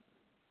messed up.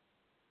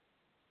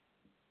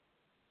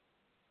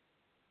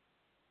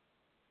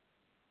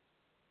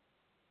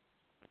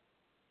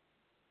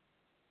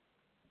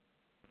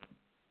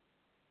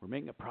 We're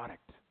making a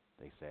product,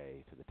 they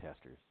say to the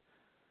testers.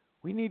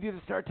 We need you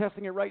to start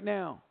testing it right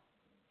now.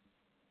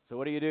 So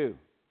what do?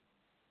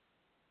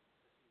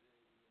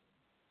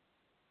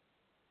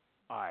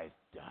 I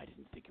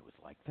didn't think it was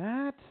like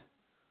that.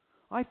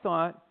 I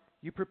thought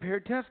you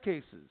prepared test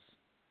cases.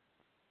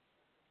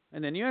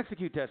 And then you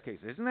execute test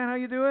cases. Isn't that how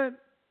you do it?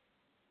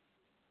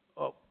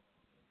 Oh,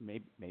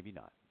 maybe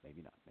not.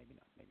 Maybe not. Maybe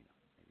not. Maybe not.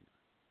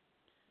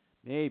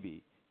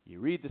 Maybe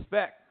you read the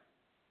spec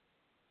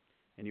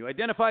and you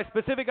identify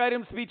specific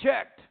items to be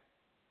checked.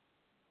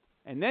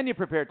 And then you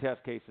prepare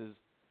test cases,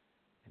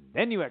 and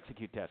then you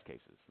execute test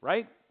cases,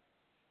 right?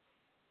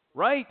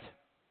 Right?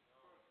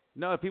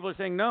 No, people are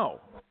saying no.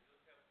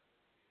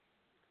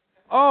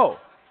 Oh,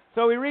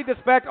 so we read the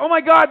spec. Oh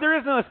my God, there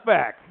is no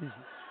spec.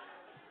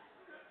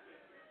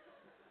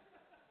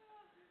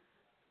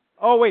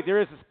 Oh wait,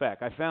 there is a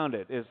spec. I found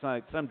it. It's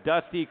like some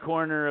dusty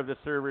corner of the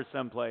server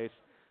someplace.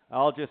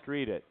 I'll just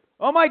read it.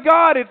 Oh my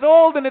God, it's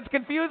old and it's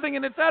confusing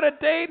and it's out of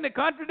date and it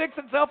contradicts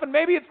itself and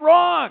maybe it's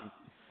wrong.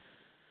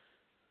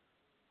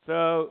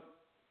 So,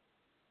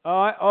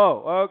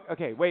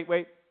 okay,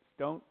 wait.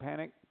 Don't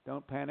panic.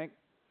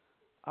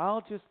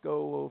 I'll just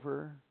go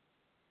over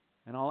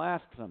and I'll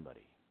ask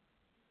somebody.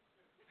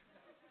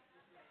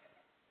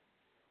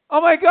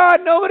 Oh my God,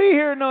 nobody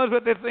here knows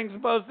what this thing's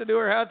supposed to do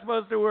or how it's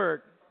supposed to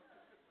work.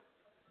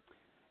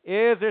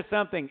 Is there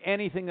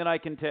anything that I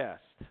can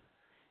test?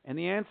 And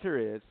the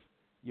answer is,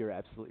 you're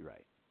absolutely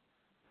right.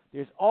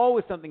 There's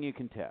always something you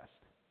can test.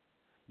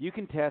 You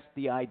can test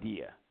the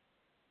idea.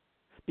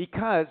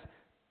 Because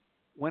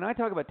when I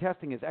talk about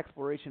testing as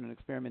exploration and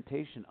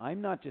experimentation,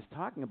 I'm not just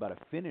talking about a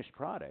finished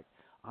product.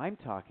 I'm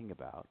talking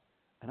about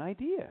an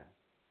idea.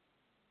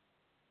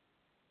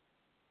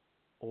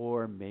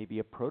 Or maybe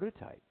a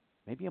prototype,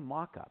 maybe a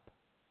mock-up,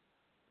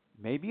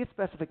 maybe a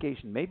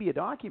specification, maybe a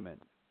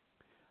document.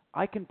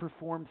 I can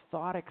perform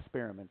thought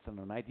experiments on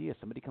an idea.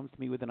 Somebody comes to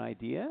me with an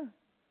idea,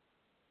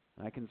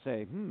 and I can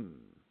say,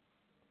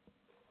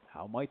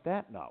 how might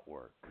that not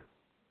work?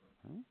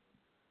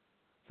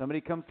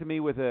 Somebody comes to me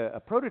with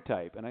a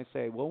prototype, and I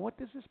say, well, what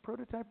does this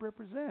prototype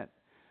represent?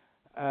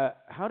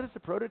 How does the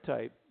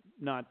prototype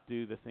not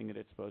do the thing that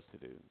it's supposed to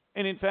do?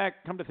 And in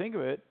fact, come to think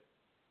of it,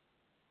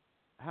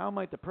 how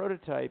might the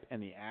prototype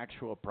and the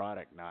actual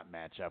product not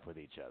match up with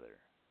each other?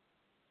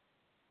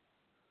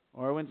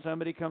 Or when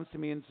somebody comes to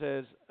me and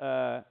says,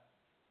 I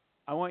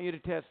want you to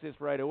test this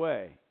right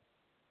away.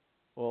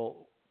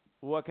 Well,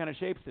 what kind of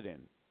shape's it in?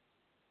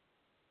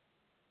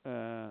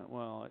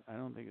 Well, I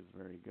don't think it's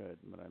very good,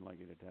 but I'd like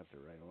you to test it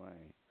right away.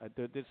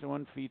 This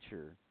one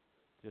feature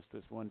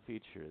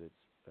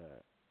that's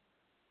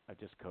I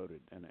just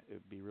coded, and it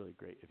would be really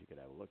great if you could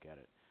have a look at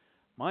it.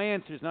 My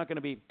answer is not going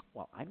to be,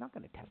 well, I'm not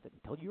going to test it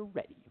until you're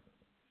ready.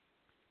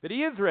 But he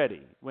is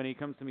ready. When he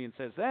comes to me and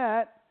says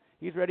that,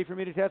 he's ready for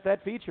me to test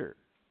that feature.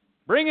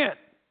 Bring it.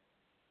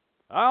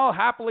 I'll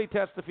happily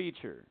test the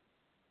feature.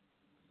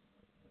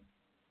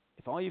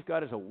 If all you've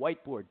got is a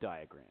whiteboard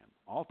diagram,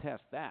 I'll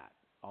test that.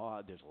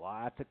 There's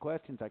lots of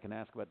questions I can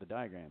ask about the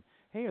diagram.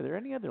 Hey, are there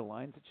any other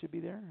lines that should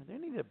be there? Are there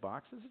any other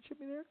boxes that should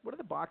be there? What are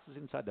the boxes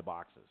inside the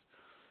boxes?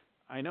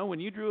 I know when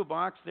you drew a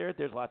box there,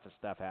 there's lots of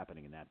stuff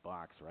happening in that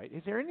box, right?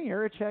 Is there any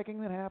error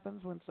checking that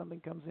happens when something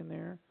comes in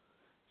there?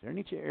 Is there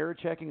any error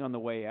checking on the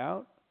way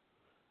out?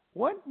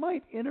 What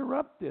might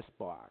interrupt this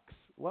box?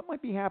 What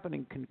might be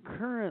happening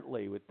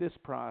concurrently with this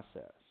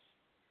process?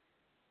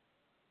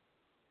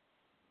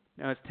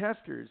 Now, as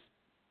testers,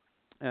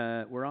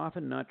 we're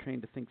often not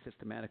trained to think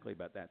systematically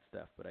about that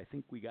stuff, but I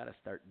think we got to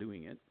start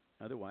doing it.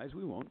 Otherwise,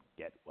 we won't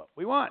get what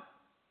we want.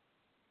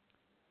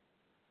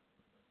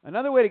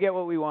 Another way to get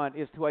what we want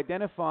is to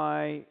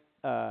identify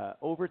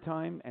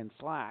overtime and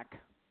slack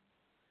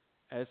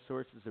as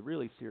sources of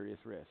really serious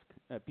risk.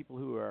 People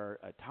who are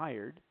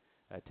tired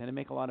tend to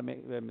make a lot of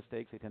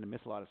mistakes. They tend to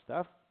miss a lot of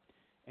stuff,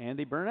 and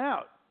they burn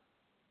out.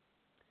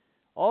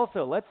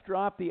 Also, let's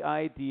drop the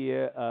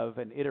idea of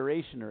an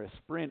iteration or a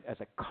sprint as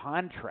a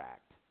contract.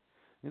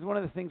 This is one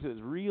of the things that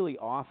was really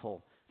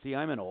awful. See,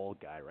 I'm an old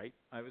guy, right?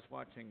 I was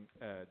watching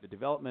the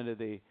development of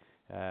the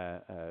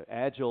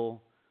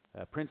Agile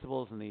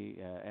principles and the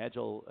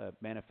Agile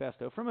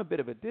manifesto from a bit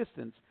of a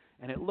distance,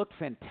 and it looked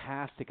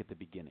fantastic at the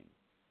beginning.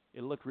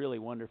 It looked really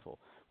wonderful.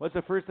 What's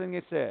the first thing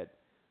they said?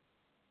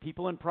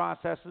 People and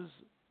processes,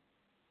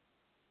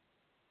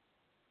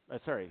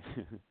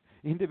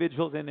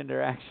 individuals and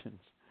interactions.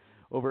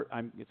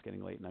 It's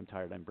getting late and I'm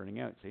tired. I'm burning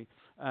out. See,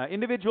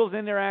 individuals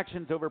in their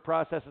actions over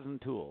processes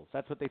and tools.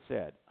 That's what they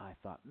said. I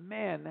thought,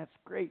 man, that's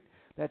great.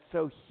 That's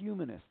so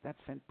humanist. That's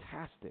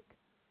fantastic.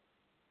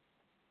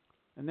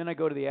 And then I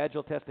go to the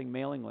Agile testing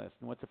mailing list,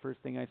 and what's the first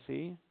thing I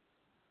see?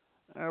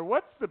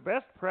 What's the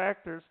best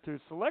practice to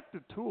select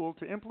a tool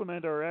to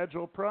implement our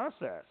Agile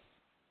process?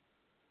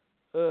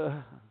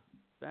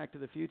 Back to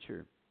the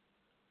Future.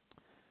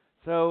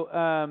 So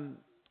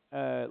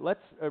let's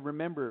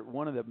remember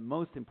one of the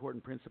most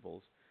important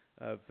principles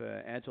of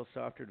Agile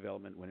software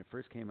development when it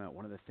first came out.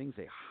 One of the things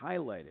they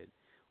highlighted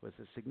was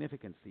the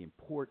significance, the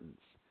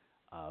importance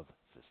of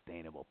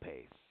sustainable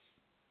pace.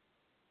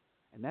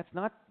 And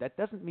that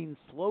doesn't mean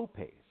slow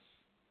pace.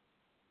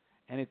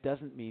 And it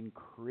doesn't mean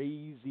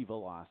crazy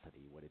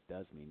velocity. What it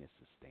does mean is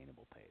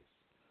sustainable pace.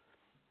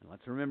 And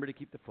let's remember to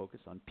keep the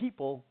focus on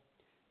people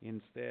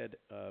instead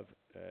of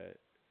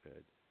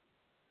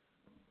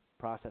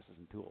processes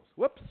and tools.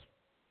 Whoops,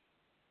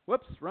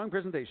 wrong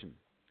presentation.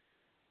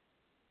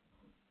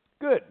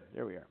 Good,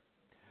 there we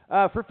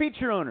are. For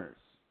feature owners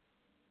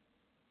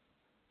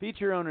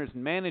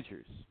and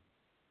managers,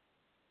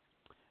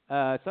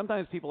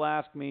 sometimes people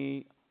ask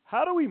me,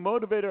 how do we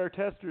motivate our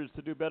testers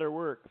to do better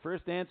work? The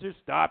first answer,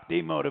 stop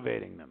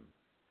demotivating them.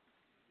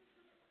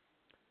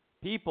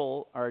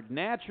 People are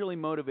naturally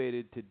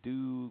motivated to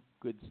do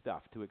good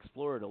stuff, to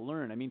explore, to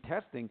learn. I mean,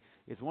 testing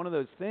is one of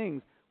those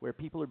things where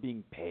people are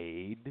being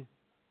paid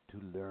to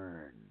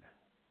learn.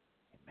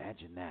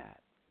 Imagine that,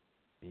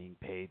 being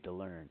paid to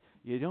learn.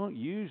 You don't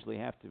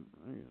have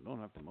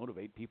to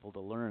motivate people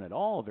to learn at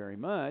all very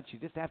much. You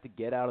just have to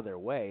get out of their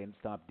way and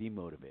stop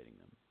demotivating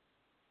them.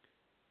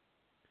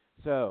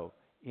 So,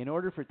 in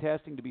order for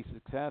testing to be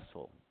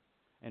successful,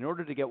 in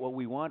order to get what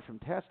we want from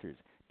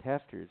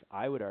testers,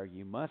 I would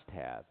argue, must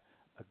have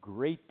a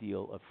great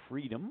deal of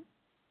freedom,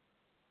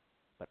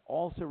 but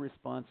also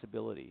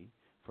responsibility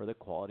for the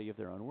quality of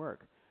their own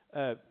work.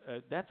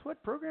 That's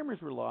what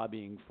programmers were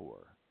lobbying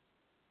for.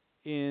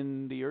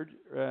 In the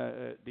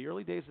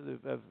early days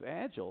of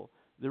Agile,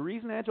 the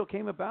reason Agile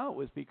came about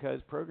was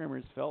because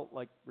programmers felt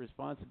like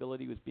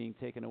responsibility was being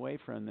taken away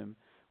from them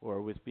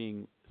or was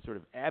being sort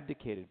of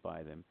abdicated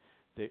by them.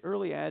 The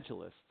early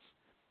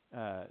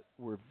Agilists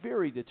were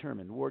very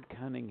determined. Ward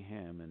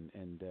Cunningham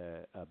and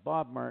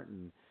Bob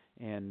Martin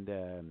and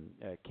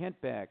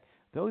Kent Beck,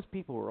 those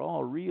people were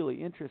all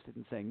really interested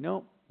in saying,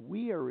 no,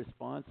 we are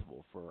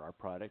responsible for our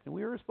product, and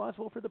we are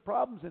responsible for the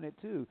problems in it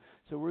too.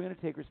 So we're going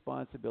to take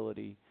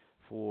responsibility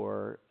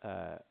for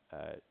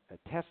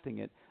testing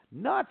it,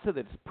 not so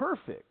that it's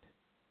perfect.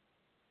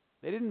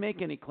 They didn't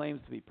make any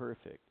claims to be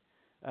perfect.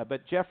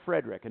 But Jeff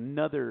Frederick,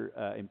 another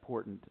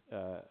important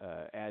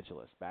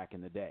Agilist back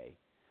in the day,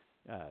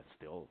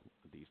 still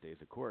these days,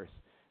 of course,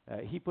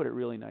 he put it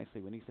really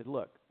nicely when he said,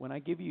 look, when I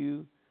give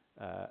you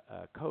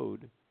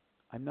code,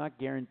 I'm not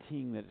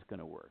guaranteeing that it's going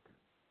to work.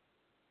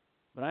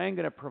 But I am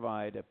going to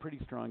provide a pretty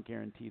strong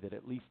guarantee that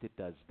at least it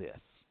does this,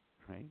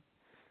 right?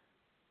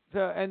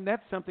 So, and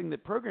that's something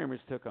that programmers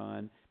took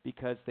on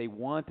because they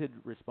wanted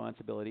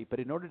responsibility. But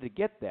in order to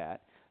get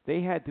that,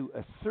 they had to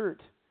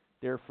assert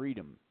their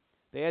freedom.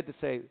 They had to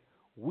say,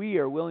 we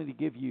are willing to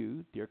give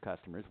you, dear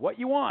customers, what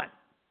you want,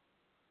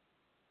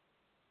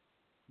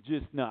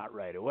 just not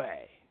right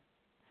away.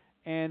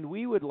 And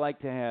we would like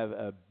to have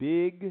a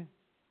big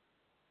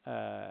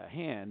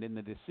hand in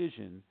the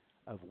decision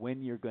of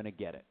when you're going to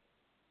get it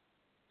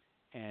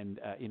and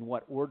in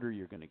what order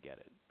you're going to get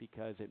it,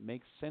 because it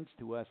makes sense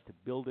to us to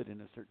build it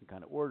in a certain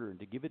kind of order and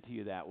to give it to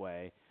you that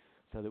way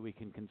so that we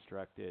can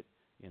construct it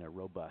in a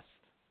robust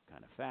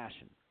kind of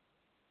fashion.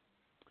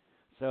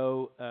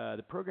 So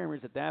the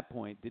programmers at that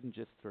point didn't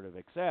just sort of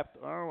accept,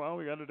 oh, well,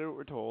 we got to do what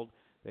we're told.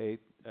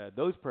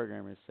 Those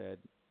programmers said,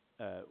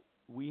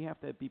 we have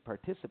to be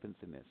participants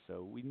in this.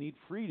 So we need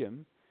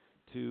freedom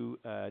to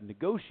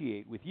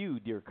negotiate with you,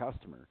 dear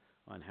customer,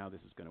 on how this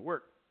is going to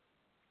work.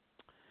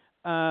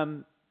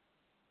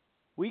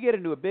 We get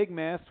into a big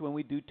mess when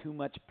we do too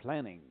much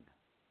planning.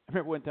 I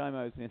remember one time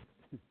I was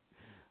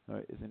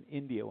in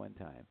India one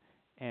time,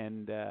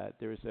 and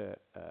there was a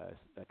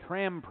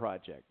tram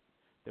project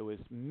that was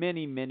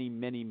many, many,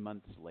 many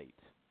months late.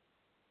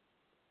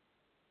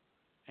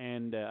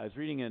 And I was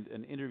reading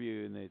an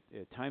interview in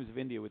the Times of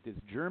India with this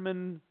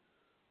German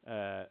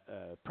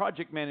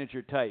project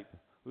manager type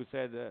who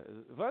said,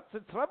 what's the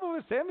trouble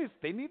with them is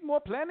they need more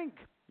planning,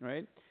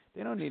 right?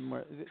 They don't need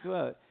more.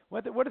 Well,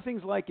 what are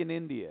things like in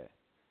India?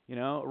 You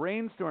know, a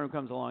rainstorm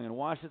comes along and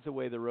washes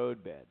away the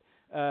roadbed.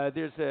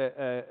 There's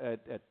a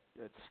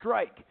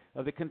strike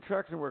of the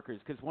construction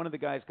workers because one of the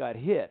guys got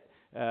hit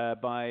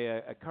by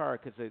a car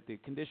because the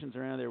conditions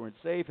around there weren't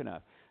safe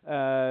enough.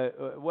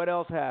 What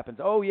else happens?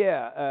 Oh,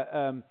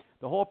 yeah,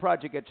 the whole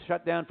project gets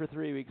shut down for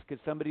 3 weeks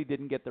because somebody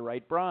didn't get the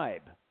right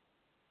bribe.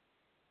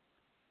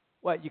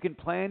 What, you can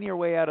plan your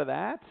way out of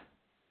that?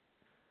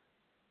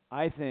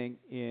 I think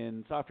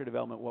in software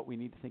development what we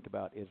need to think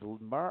about is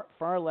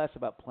far less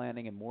about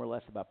planning and more or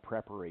less about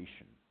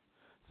preparation,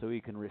 so we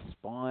can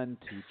respond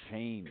to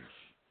change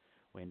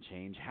when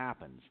change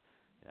happens.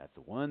 That's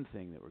the one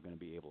thing that we're going to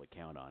be able to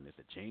count on is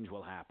that change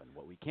will happen.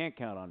 What we can't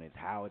count on is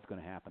how it's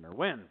going to happen or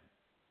when.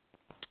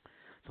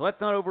 So let's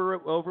not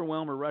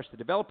overwhelm or rush the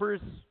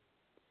developers,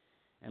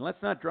 and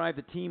let's not drive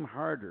the team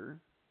harder.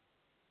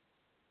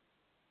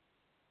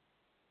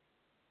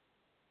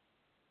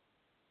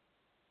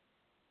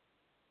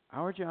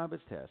 Our job as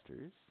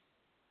testers,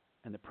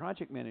 and the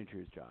project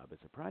manager's job as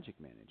a project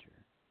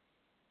manager,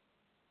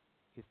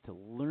 is to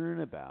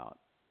learn about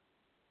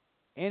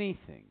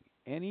anything,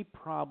 any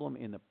problem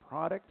in the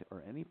product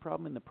or any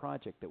problem in the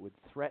project that would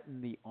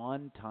threaten the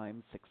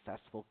on-time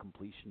successful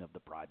completion of the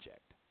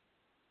project.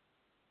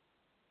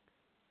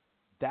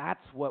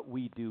 That's what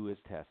we do as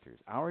testers.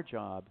 Our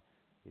job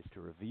is to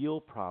reveal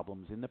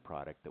problems in the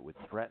product that would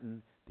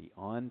threaten the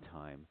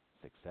on-time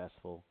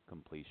successful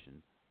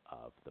completion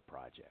of the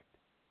project.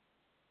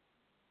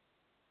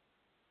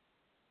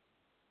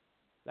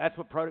 That's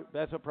what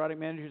product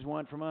managers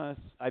want from us.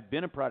 I've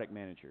been a product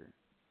manager.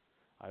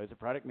 I was a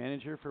product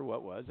manager for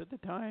what was, at the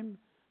time,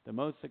 the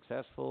most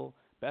successful,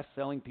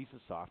 best-selling piece of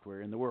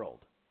software in the world,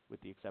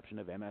 with the exception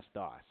of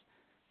MS-DOS.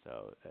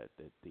 So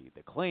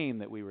the claim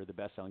that we were the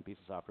best-selling piece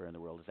of software in the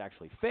world is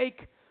actually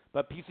fake,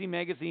 but PC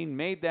Magazine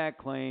made that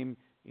claim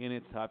in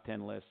its top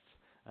 10 lists.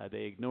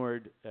 They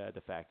ignored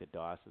the fact that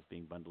DOS was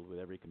being bundled with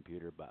every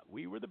computer, but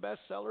we were the best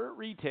seller at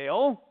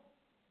retail.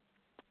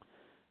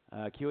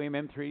 QAM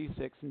M3,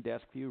 6, and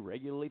DeskView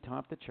regularly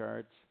topped the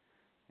charts.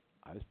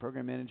 I was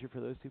program manager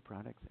for those two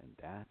products, and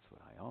that's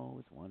what I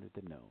always wanted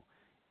to know.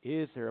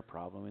 Is there a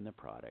problem in the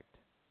product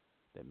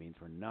that means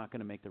we're not going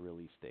to make the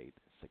release date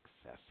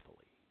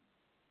successfully?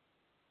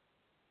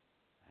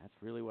 That's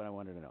really what I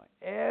wanted to know.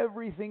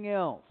 Everything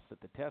else that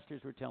the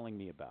testers were telling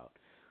me about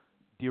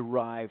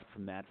derived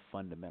from that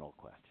fundamental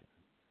question.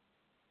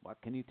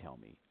 What can you tell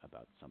me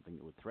about something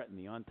that would threaten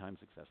the on-time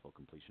successful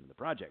completion of the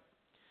project?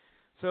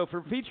 So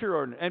for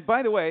feature owners, and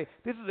by the way,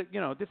 this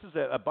is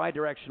a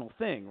bidirectional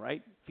thing,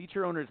 right?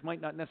 Feature owners might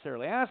not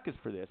necessarily ask us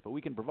for this, but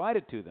we can provide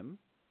it to them.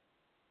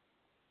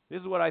 This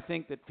is what I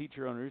think that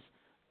feature owners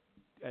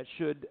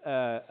should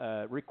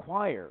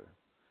require,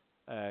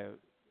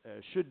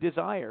 should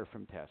desire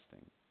from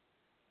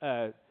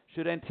testing,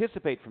 should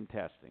anticipate from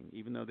testing,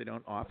 even though they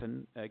don't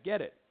often get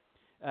it.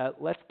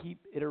 Let's keep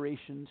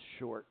iterations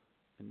short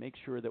and make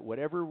sure that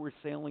whatever we're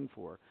sailing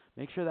for,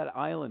 make sure that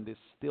island is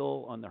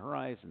still on the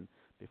horizon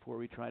before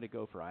we try to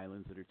go for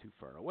islands that are too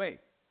far away.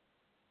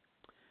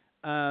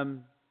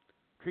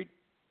 Create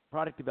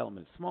product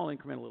development, small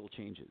incremental little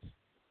changes.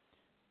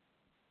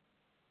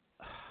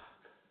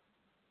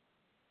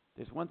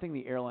 There's one thing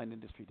the airline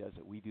industry does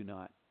that we do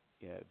not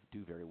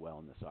do very well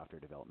in the software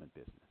development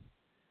business.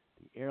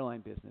 The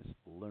airline business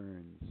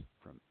learns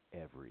from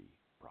every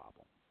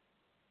problem.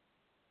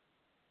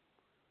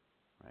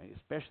 Right?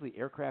 Especially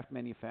aircraft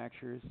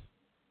manufacturers,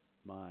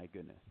 my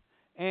goodness.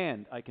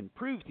 And I can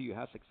prove to you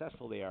how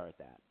successful they are at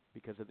that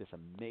because of this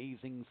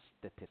amazing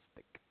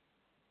statistic.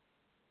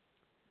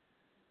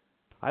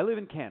 I live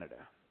in Canada.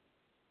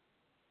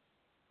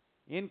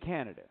 In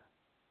Canada,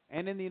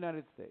 and in the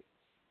United States,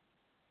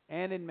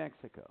 and in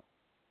Mexico,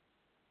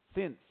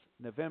 since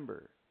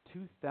November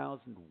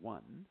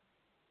 2001,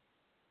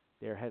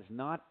 there has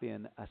not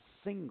been a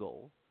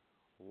single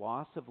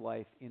loss of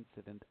life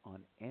incident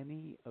on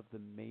any of the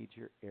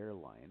major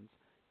airlines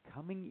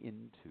coming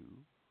into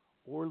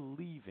or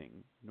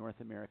leaving North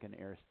American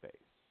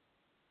airspace.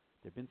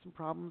 There have been some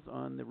problems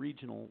on the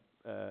regional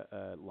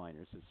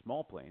liners, the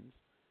small planes,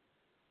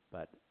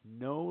 but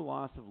no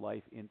loss of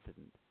life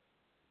incident,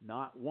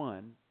 not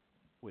one,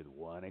 with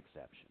one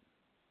exception.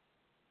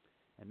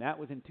 And that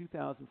was in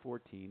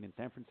 2014 in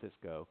San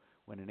Francisco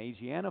when an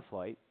Asiana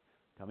flight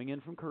coming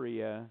in from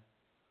Korea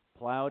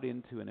plowed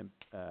into an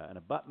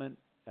abutment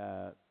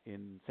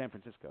in San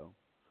Francisco.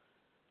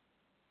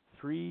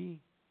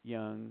 3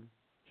 young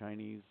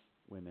Chinese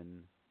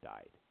women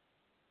died.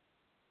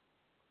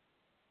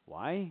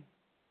 Why?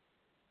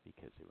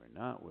 Because they were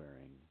not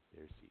wearing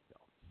their seatbelts.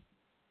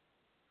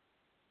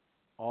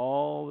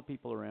 All the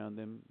people around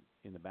them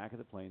in the back of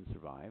the plane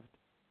survived.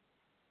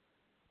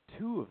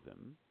 2 of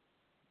them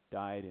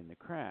died in the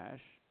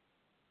crash,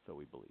 so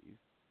we believe.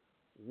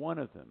 1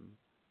 of them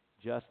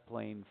just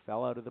plain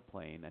fell out of the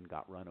plane and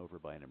got run over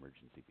by an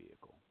emergency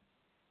vehicle.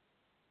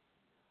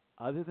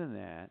 Other than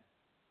that,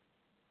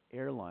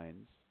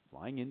 airlines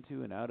flying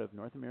into and out of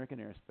North American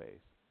airspace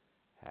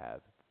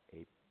have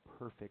a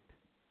perfect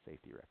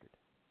safety record.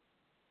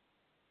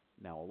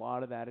 Now, a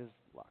lot of that is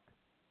luck,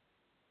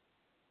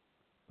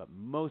 but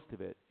most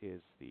of it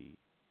is the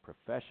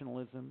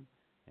professionalism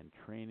and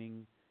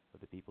training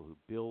of the people who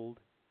build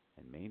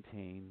and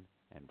maintain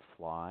and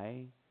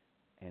fly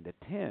and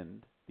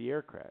attend the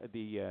aircraft,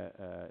 the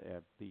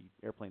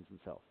airplanes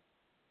themselves.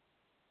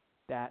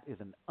 That is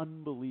an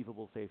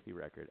unbelievable safety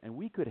record, and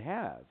we could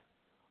have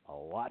a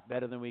lot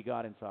better than we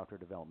got in software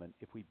development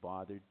if we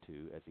bothered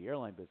to, as the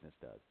airline business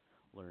does,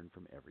 learn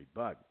from every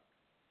bug.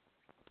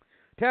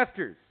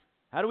 Testers,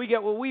 how do we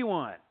get what we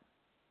want?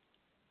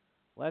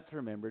 Let's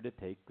remember to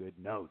take good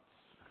notes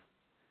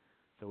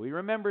so we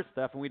remember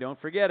stuff and we don't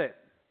forget it.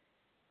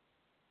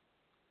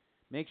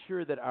 Make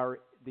sure that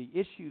the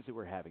issues that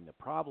we're having, the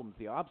problems,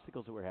 the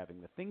obstacles that we're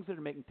having, the things that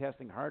are making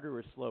testing harder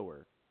or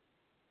slower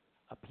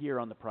appear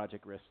on the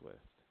project risk list.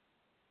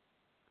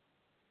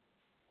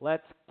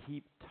 Let's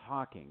keep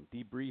talking.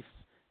 Debriefs,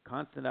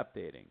 constant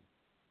updating.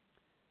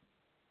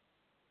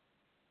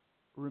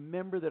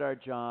 Remember that our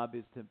job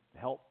is to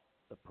help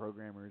the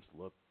programmers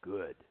look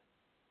good.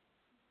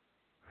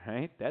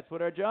 Right? That's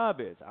what our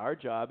job is. Our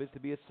job is to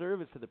be a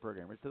service to the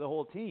programmers, to the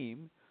whole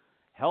team,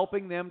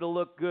 helping them to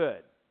look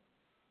good.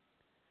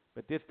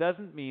 But this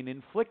doesn't mean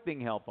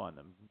inflicting help on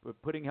them, but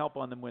putting help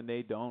on them when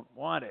they don't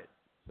want it.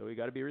 So we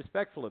got to be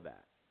respectful of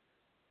that.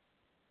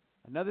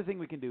 Another thing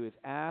we can do is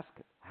ask,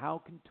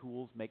 how can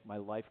tools make my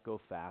life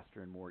go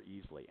faster and more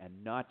easily?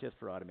 And not just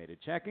for automated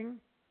checking.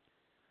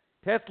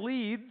 Test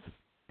leads,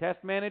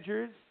 test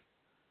managers,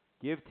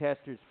 give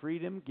testers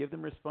freedom, give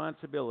them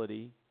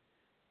responsibility,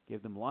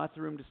 give them lots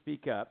of room to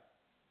speak up,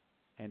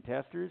 and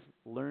testers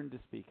learn to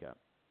speak up.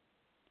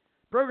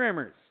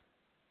 Programmers,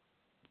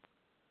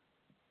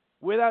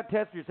 without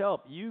testers'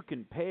 help, you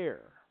can pair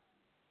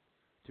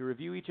to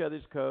review each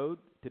other's code,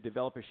 to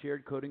develop a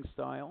shared coding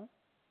style,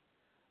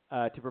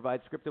 to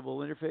provide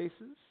scriptable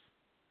interfaces,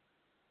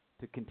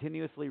 to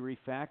continuously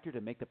refactor to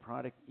make the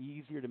product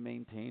easier to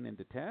maintain and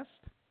to test.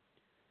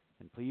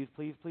 And please,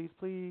 please, please,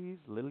 please,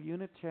 little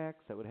unit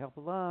checks. That would help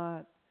a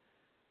lot.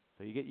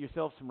 So you get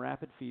yourself some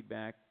rapid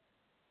feedback.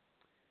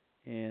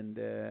 And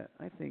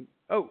I think,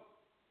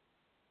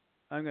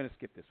 I'm going to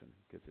skip this one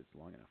because it's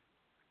long enough.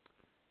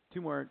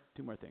 Two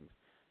more things.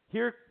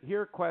 Here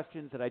are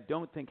questions that I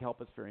don't think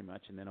help us very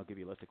much, and then I'll give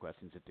you a list of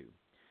questions that do.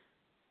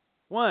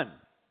 1.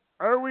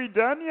 Are we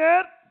done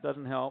yet?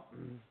 Doesn't help.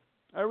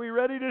 Are we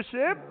ready to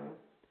ship?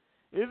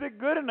 Is it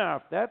good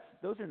enough?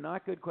 Those are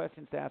not good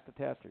questions to ask the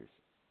testers.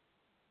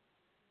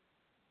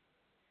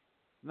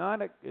 No,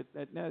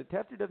 the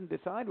tester doesn't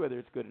decide whether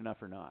it's good enough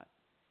or not.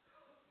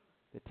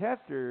 The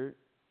tester,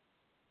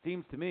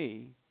 seems to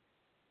me,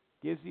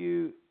 gives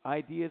you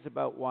ideas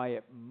about why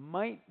it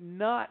might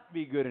not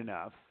be good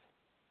enough,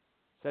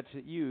 such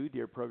that you,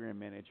 dear program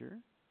manager,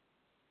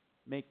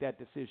 make that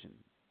decision.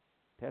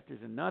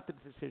 Testers are not the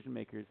decision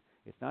makers.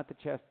 It's not the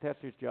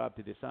tester's job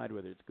to decide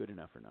whether it's good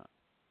enough or not.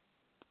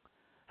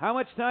 How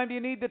much time do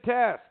you need to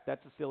test?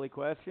 That's a silly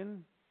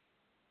question.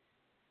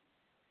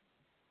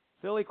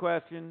 Silly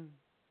question.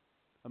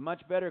 A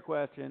much better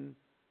question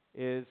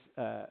is,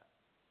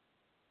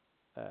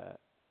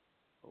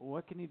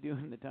 what can you do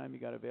in the time you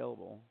got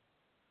available?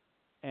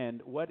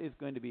 And what is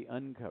going to be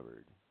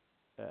uncovered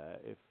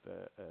if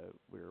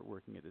we're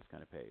working at this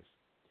kind of pace?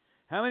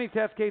 How many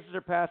test cases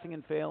are passing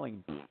and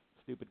failing?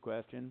 Stupid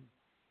question.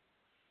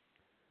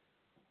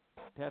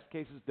 Test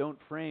cases don't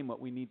frame what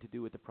we need to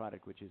do with the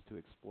product, which is to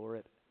explore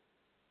it,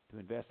 to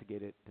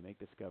investigate it, to make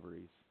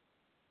discoveries,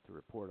 to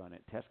report on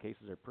it. Test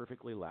cases are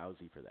perfectly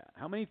lousy for that.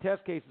 How many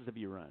test cases have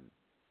you run?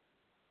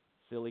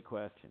 Silly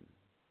question.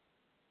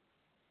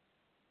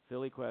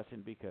 Silly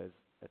question because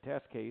a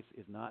test case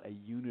is not a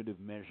unit of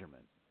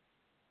measurement.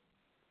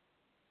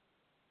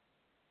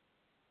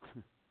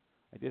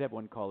 I did have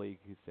one colleague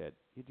who said,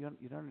 you don't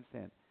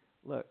understand.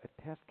 Look,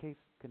 a test case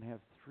can have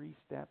 3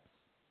 steps,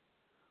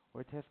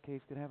 or a test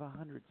case can have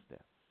 100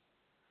 steps.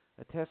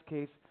 A test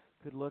case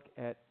could look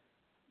at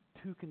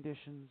 2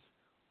 conditions,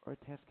 or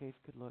a test case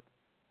could look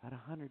at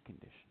 100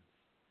 conditions.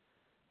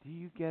 Do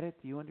you get it?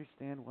 Do you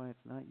understand why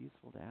it's not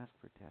useful to ask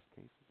for test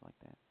cases like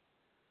that?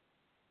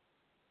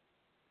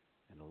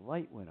 And the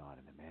light went on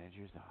in the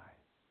manager's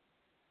eyes.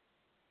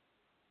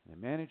 And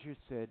the manager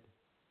said,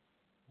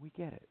 we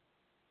get it.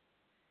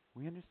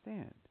 We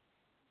understand.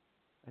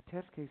 A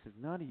test case is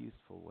not a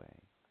useful way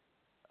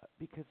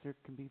because there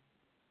can be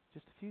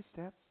just a few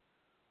steps,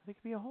 or there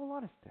can be a whole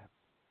lot of steps.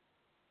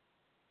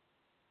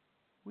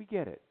 We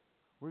get it.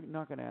 We're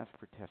not going to ask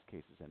for test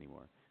cases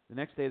anymore. The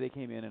next day they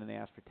came in and they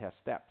asked for test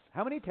steps.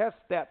 How many test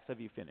steps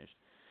have you finished?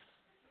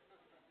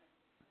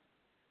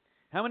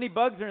 How many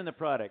bugs are in the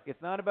product?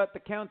 It's not about the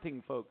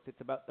counting, folks.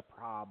 It's about the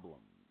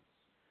problems.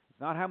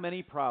 It's not how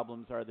many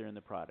problems are there in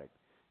the product.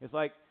 It's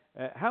like,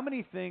 how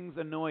many things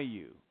annoy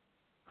you?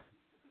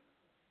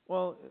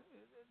 Well,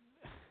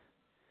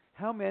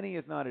 how many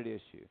is not an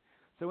issue.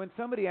 So when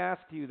somebody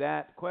asks you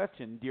that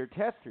question, dear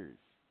testers,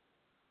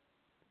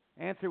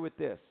 answer with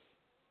this.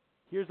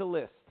 Here's a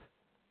list.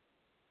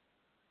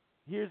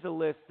 Here's a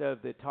list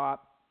of the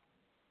top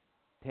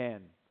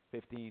 10,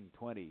 15,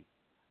 20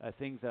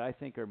 things that I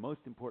think are most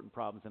important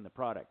problems in the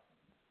product.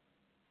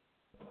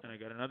 And I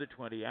got another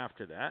 20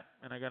 after that,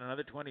 and I got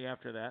another 20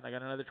 after that, and I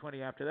got another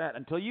 20 after that,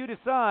 until you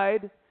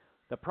decide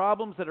the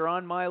problems that are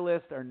on my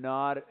list are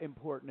not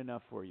important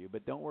enough for you.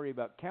 But don't worry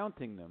about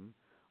counting them.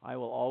 I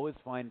will always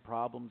find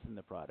problems in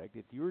the product.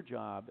 It's your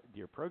job,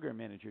 dear program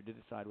manager, to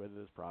decide whether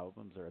those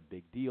problems are a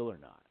big deal or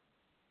not.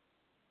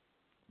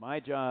 My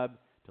job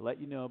to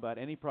let you know about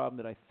any problem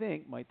that I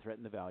think might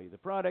threaten the value of the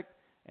product,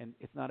 and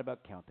it's not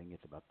about counting,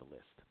 it's about the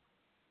list.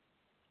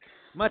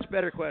 Much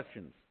better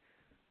questions.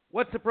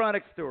 What's the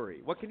product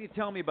story? What can you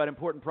tell me about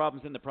important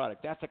problems in the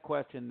product? That's a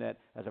question that,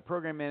 as a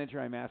program manager,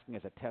 I'm asking.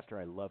 As a tester,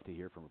 I love to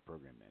hear from a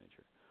program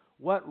manager.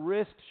 What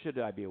risks should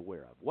I be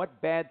aware of?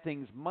 What bad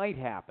things might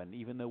happen,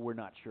 even though we're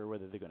not sure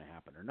whether they're going to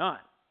happen or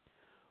not?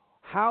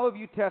 How have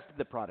you tested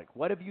the product?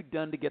 What have you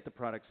done to get the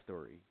product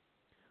story?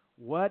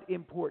 What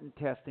important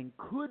testing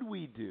could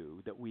we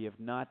do that we have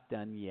not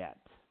done yet?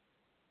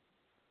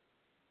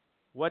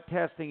 What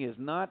testing is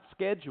not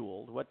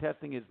scheduled? What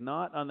testing is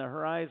not on the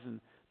horizon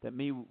that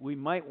we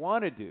might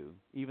want to do,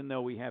 even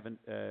though we haven't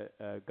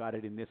got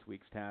it in this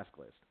week's task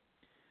list?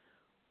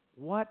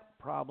 What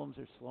problems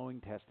are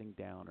slowing testing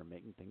down or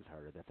making things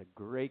harder? That's a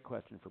great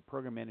question for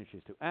program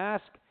managers to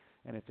ask,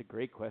 and it's a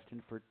great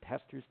question for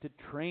testers to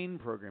train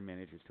program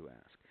managers to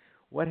ask.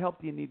 What help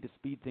do you need to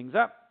speed things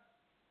up?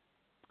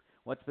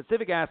 What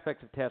specific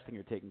aspects of testing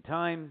are taking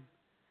time?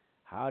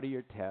 How do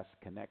your tests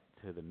connect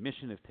to the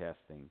mission of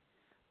testing?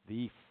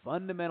 The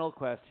fundamental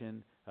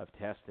question of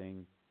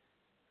testing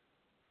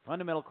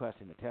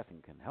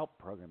can help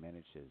program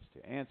managers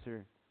to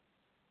answer: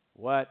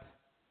 what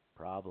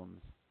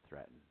problems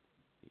threaten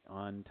the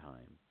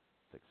on-time,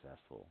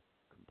 successful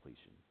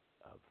completion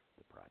of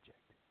the project?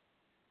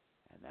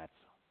 And that's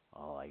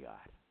all I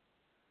got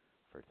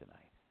for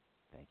tonight.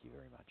 Thank you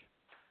very much.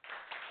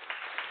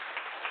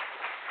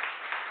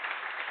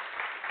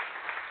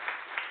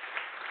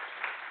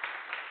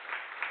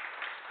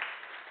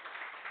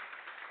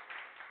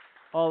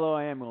 Although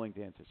I am willing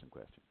to answer some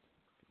questions.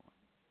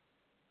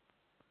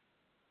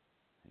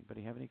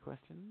 Anybody have any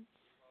questions?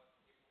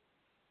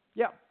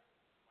 Yeah.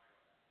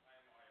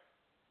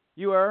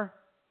 You are?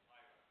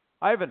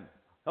 Ivan.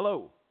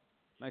 Hello.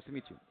 Nice to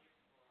meet you.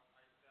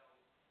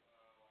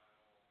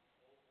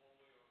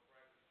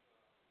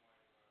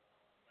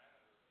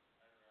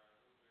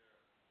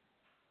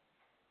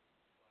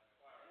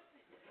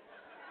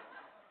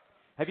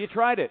 Have you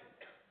tried it?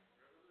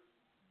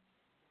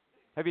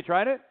 Have you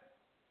tried it?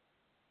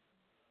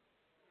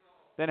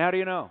 Then how do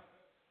you know?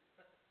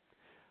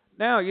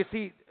 Now, you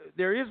see,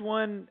 there is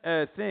one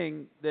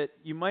thing that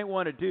you might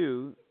want to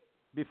do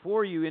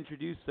before you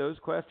introduce those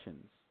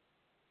questions.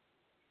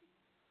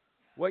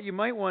 What you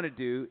might want to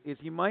do is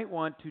you might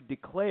want to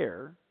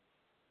declare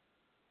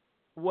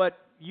what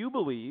you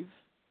believe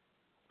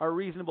are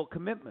reasonable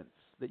commitments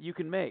that you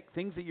can make,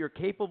 things that you're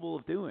capable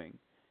of doing,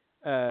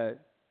 that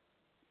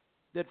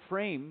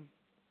frame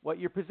what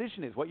your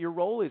position is, what your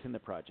role is in the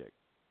project.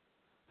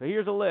 So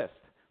here's a list.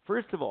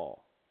 First of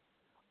all,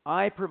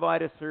 I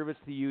provide a service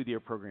to you, dear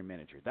program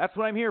manager. That's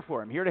what I'm here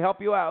for. I'm here to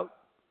help you out.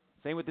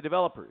 Same with the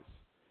developers.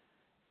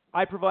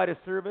 I provide a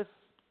service,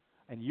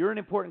 and you're an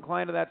important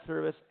client of that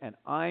service, and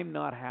I'm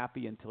not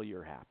happy until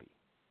you're happy.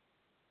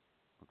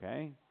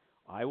 Okay?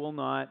 I will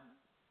not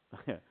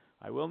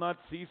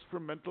cease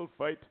from mental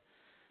fight,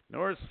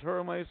 nor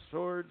throw my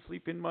sword,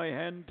 sleep in my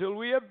hand, till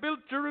we have built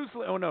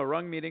Jerusalem. Oh no,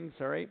 wrong meeting,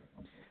 sorry.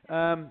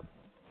 I'm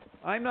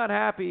not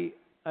happy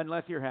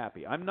unless you're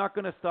happy. I'm not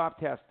going to stop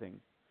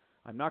testing.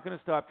 I'm not going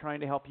to stop trying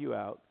to help you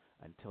out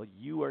until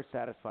you are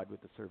satisfied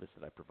with the service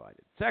that I provided.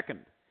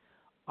 Second,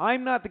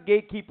 I'm not the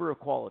gatekeeper of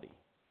quality.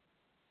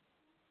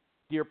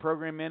 Dear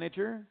program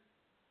manager,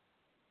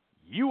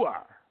 you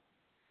are.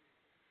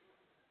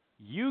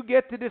 You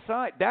get to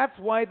decide. That's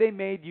why they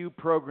made you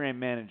program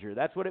manager.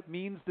 That's what it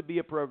means to be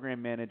a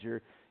program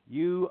manager.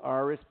 You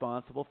are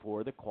responsible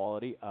for the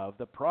quality of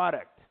the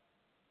product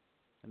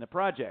and the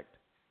project.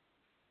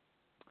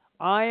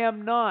 I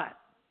am not.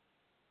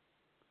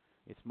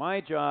 It's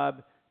my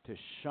job to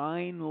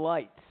shine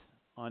light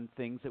on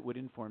things that would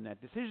inform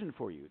that decision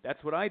for you.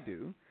 That's what I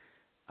do.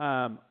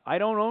 I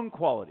don't own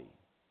quality.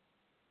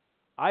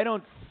 I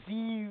don't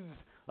seize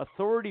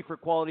authority for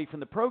quality from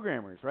the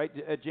programmers, right?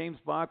 James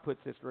Bach puts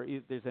this,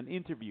 there's an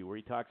interview where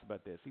he talks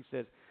about this. He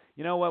says,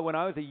 you know what, when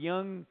I was a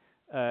young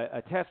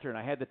a tester and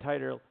I had the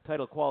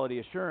title quality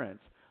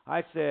assurance,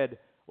 I said,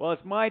 well,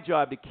 it's my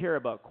job to care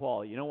about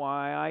quality. You know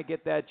why I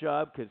get that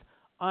job? Because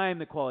I'm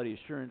the quality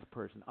assurance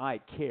person. I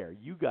care.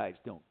 You guys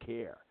don't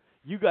care.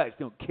 You guys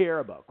don't care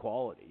about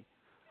quality.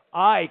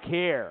 I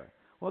care.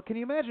 Well, can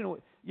you imagine,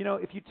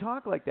 if you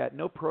talk like that,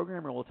 no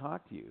programmer will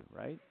talk to you,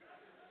 right?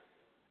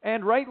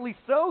 And rightly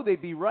so.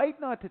 They'd be right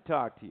not to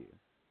talk to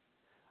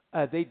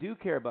you. They do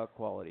care about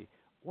quality.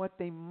 What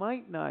they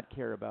might not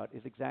care about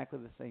is exactly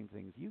the same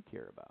things you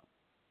care about.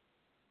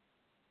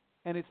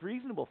 And it's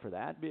reasonable for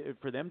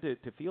them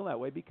to feel that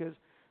way because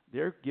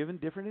they're given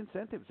different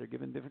incentives. They're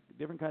given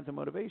different kinds of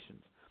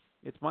motivations.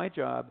 It's my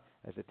job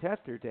as a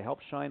tester to help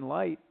shine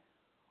light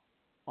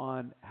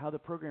on how the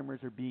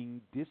programmers are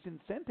being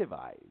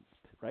disincentivized,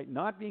 right?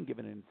 Not being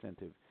given an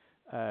incentive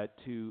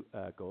to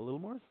go a little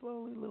more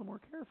slowly, a little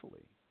more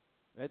carefully.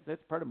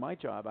 That's part of my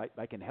job.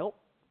 I can help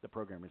the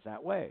programmers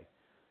that way.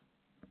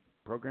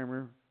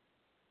 Programmer,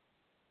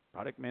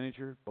 product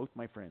manager, both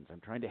my friends.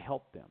 I'm trying to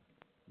help them,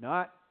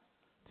 not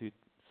to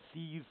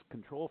seize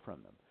control from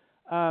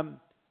them.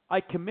 I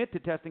commit to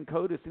testing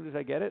code as soon as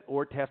I get it,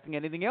 or testing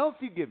anything else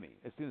you give me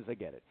as soon as I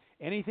get it.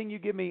 Anything you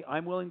give me,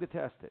 I'm willing to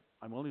test it.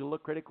 I'm willing to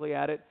look critically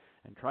at it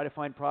and try to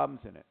find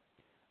problems in it.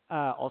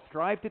 I'll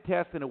strive to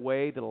test in a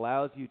way that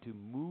allows you to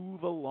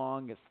move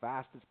along as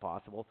fast as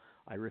possible.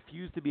 I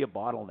refuse to be a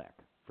bottleneck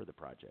for the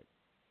project.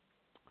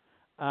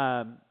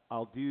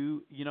 I'll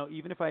do,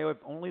 even if I have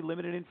only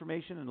limited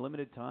information and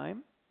limited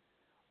time,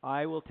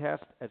 I will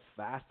test as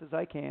fast as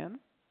I can.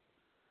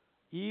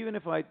 Even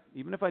if I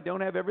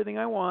don't have everything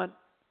I want,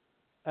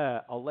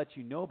 I'll let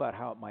you know about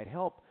how it might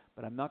help,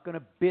 but I'm not going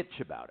to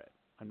bitch about it.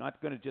 I'm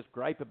not going to just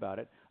gripe about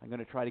it. I'm going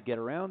to try to get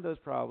around those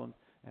problems,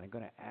 and I'm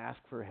going to ask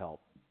for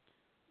help.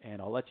 And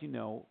I'll let you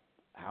know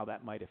how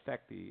that might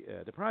affect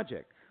the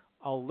project.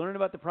 I'll learn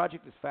about the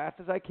project as fast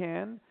as I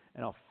can,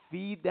 and I'll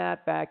feed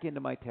that back into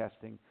my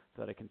testing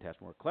so that I can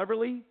test more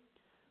cleverly.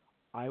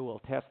 I will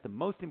test the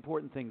most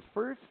important things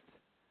first,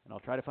 and I'll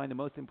try to find the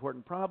most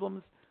important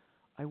problems.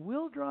 I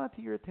will draw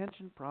to your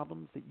attention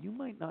problems that you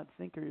might not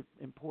think are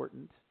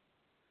important.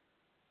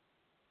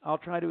 I'll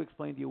try to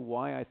explain to you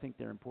why I think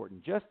they're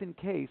important, just in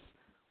case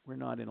we're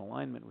not in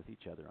alignment with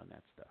each other on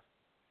that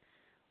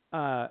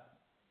stuff.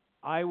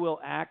 I will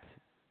act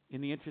in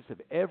the interest of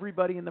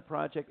everybody in the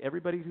project,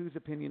 everybody whose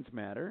opinions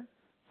matter,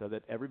 so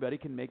that everybody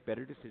can make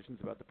better decisions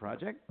about the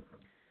project.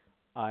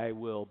 I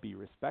will be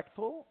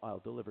respectful. I'll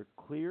deliver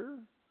clear,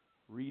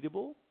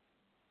 readable,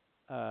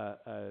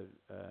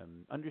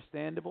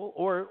 understandable,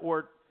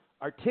 or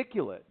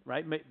articulate,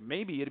 right?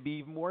 Maybe it'd be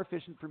even more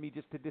efficient for me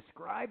just to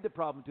describe the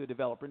problem to a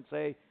developer and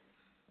say,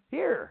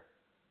 here,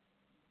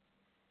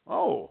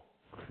 oh,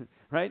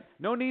 right?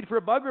 No need for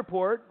a bug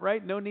report,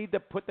 right? No need to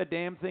put the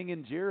damn thing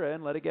in Jira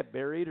and let it get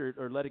buried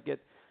or let it get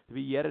to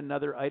be yet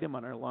another item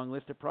on our long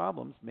list of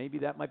problems. Maybe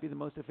that might be the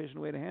most efficient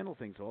way to handle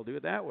things, so I'll do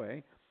it that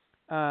way.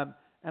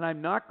 And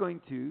I'm not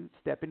going to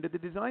step into the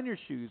designer's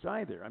shoes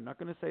either. I'm not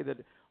going to say that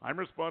I'm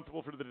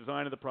responsible for the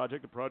design of the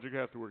project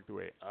has to work the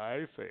way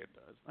I say it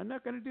does. I'm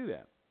not going to do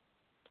that.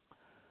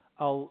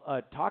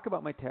 I'll talk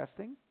about my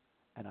testing,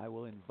 and I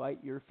will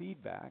invite your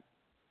feedback,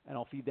 and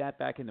I'll feed that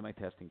back into my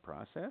testing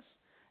process.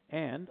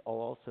 And I'll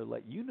also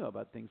let you know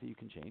about things that you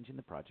can change in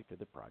the project or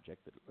the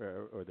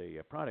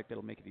product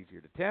that'll make it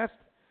easier to test.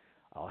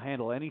 I'll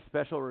handle any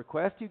special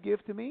request you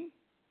give to me.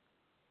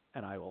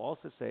 And I will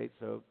also say,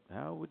 so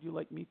how would you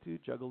like me to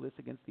juggle this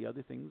against the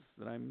other things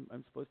that I'm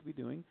supposed to be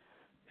doing?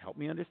 Help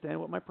me understand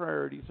what my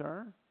priorities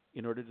are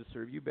in order to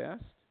serve you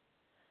best.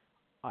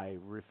 I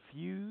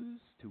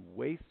refuse to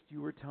waste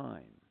your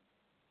time.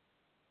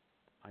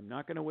 I'm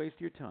not going to waste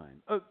your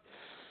time. Oh,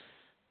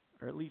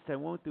 or at least I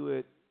won't do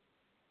it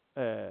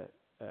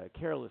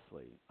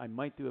carelessly. I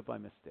might do it by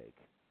mistake.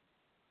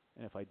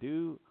 And if I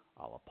do,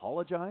 I'll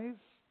apologize,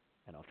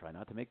 and I'll try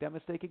not to make that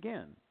mistake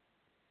again.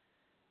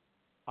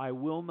 I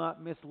will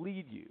not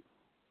mislead you.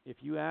 If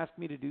you ask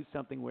me to do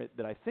something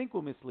that I think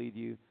will mislead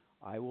you,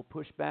 I will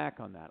push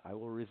back on that. I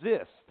will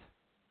resist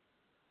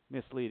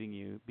misleading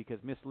you, because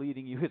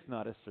misleading you is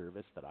not a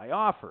service that I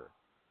offer.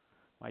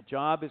 My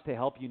job is to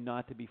help you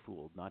not to be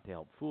fooled, not to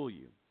help fool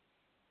you.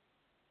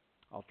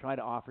 I'll try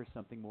to offer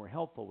something more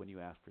helpful when you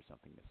ask for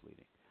something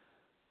misleading.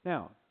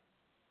 Now,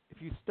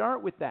 if you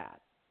start with that,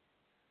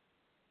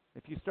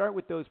 if you start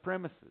with those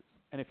premises,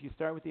 and if you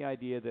start with the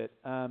idea that,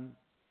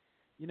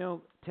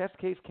 test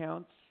case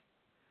counts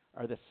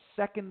are the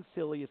second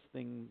silliest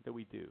thing that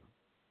we do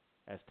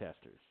as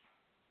testers.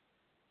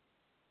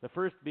 The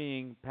first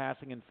being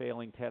passing and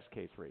failing test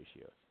case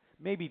ratios.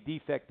 Maybe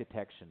defect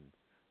detection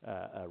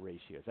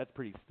ratios. That's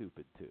pretty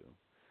stupid too.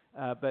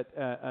 But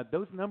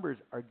those numbers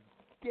are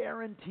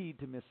guaranteed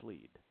to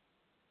mislead.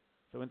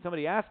 So when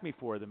somebody asks me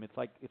for them, it's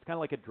kind of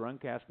like a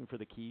drunk asking for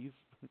the keys,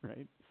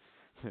 right?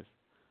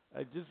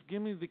 Just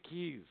give me the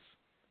keys.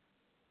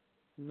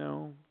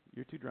 No,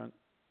 you're too drunk.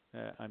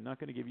 I'm not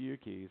going to give you your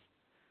keys.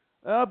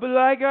 But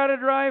I got to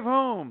drive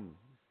home.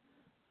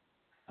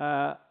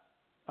 All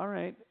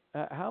right.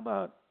 How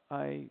about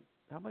I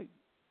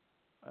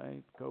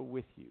go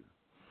with you?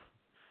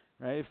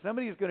 Right? If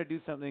somebody is going to do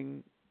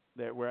something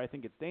where I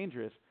think it's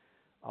dangerous,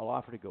 I'll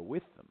offer to go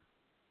with them.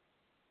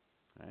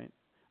 Right?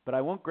 But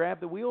I won't grab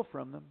the wheel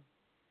from them.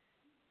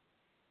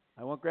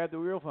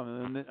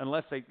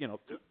 Unless they,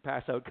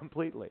 pass out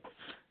completely.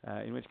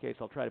 In which case,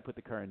 I'll try to put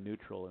the car in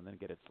neutral and then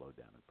get it slowed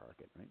down and park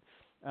it.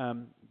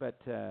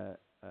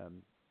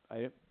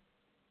 Right?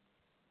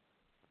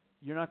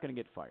 You're not going to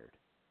get fired.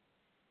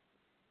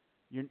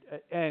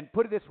 And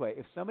put it this way: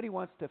 if somebody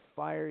wants to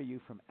fire you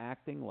from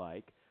acting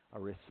like a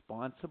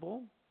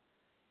responsible,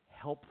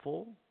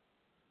 helpful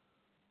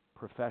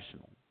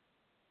professional,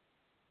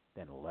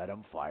 then let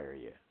them fire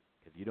you,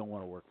 because you don't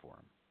want to work for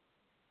them.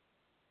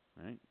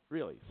 Right?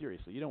 Really,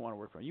 seriously, you don't want to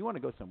work for them. You want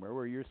to go somewhere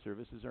where your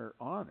services are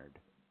honored,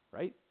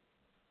 right?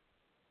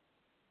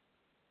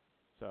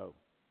 So,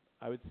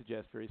 I would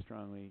suggest very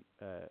strongly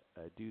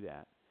do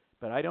that.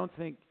 But I don't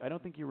think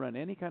you run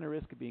any kind of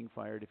risk of being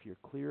fired if you're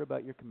clear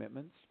about your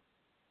commitments,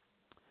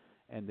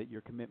 and that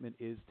your commitment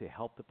is to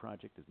help the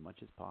project as much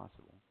as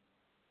possible.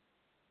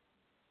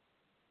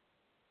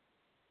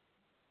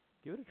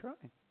 Give it a try.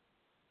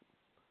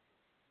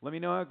 Let me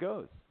know how it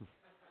goes.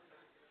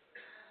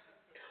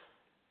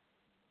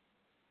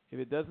 If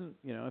it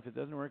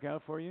doesn't work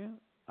out for you,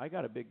 I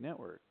got a big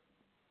network.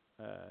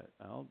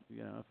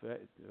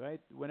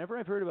 Whenever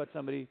I've heard about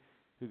somebody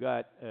who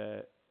got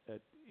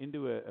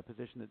into a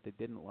position that they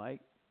didn't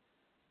like,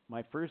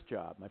 my first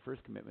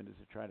commitment is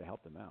to try to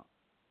help them out.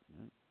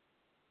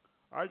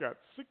 I got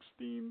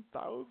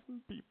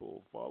 16,000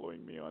 people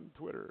following me on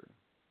Twitter.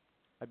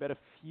 I bet a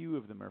few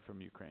of them are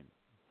from Ukraine.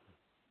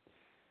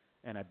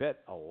 And I bet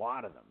a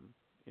lot of them,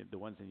 the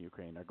ones in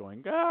Ukraine, are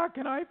going,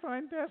 can I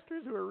find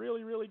testers who are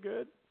really, really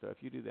good? So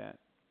if you do that,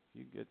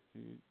 if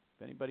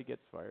anybody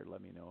gets fired,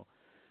 let me know.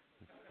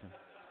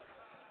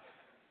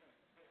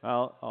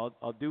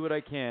 I'll do what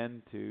I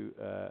can to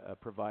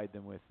provide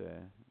them with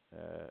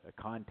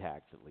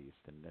contacts at least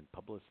and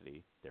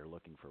publicity. They're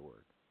looking for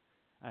work.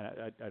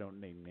 I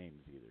don't name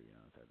names either.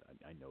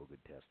 I know a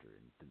good tester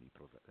in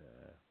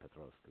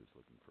Petrovsk who's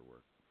looking for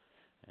work,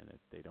 and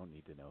they don't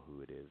need to know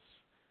who it is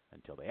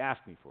until they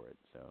ask me for it.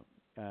 So,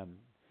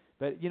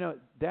 but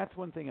that's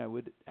one thing I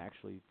would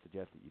actually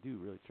suggest that you do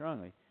really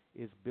strongly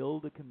is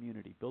build a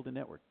community, build a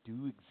network,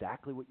 do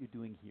exactly what you're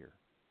doing here.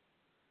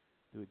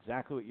 Do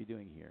exactly what you're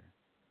doing here.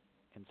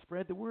 And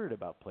spread the word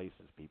about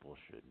places people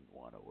shouldn't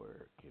want to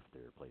work if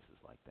there are places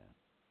like that.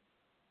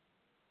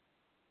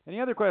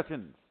 Any other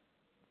questions?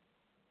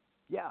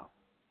 Yeah.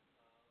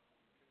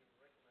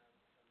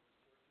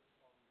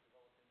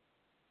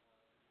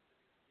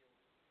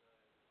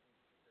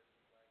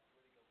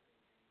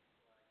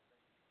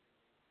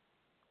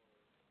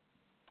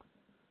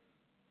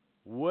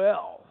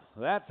 Well,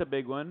 that's a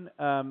big one.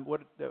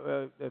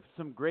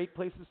 Some great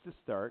places to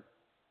start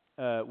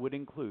would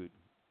include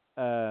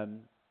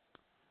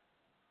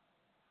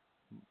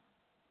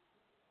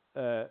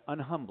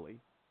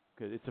unhumbly,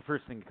 because it's the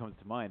first thing that comes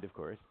to mind, of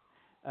course,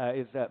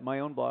 is my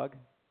own blog,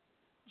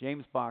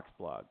 James Box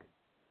blog.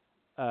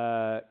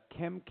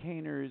 Kem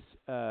Kaner's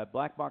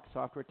black box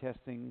software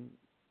testing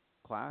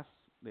class,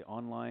 the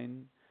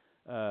online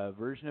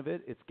version of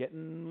it. It's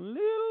getting a little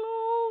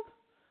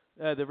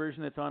old. The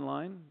version that's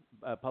online,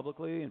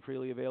 publicly and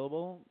freely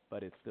available,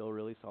 but it's still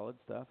really solid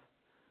stuff.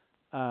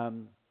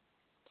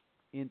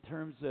 In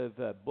terms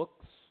of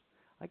books,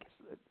 I guess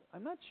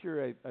I'm not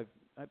sure. I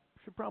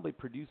should probably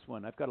produce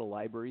one. I've got a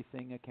Library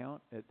Thing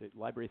account. The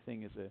Library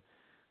Thing is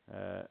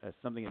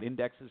something that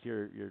indexes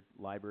your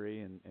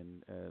library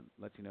and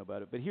lets you know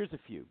about it. But here's a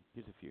few.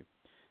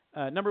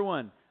 Number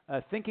one,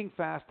 Thinking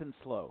Fast and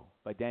Slow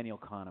by Daniel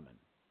Kahneman.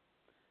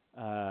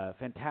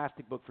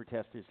 Fantastic book for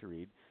testers to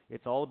read.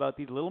 It's all about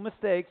these little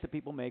mistakes that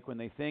people make when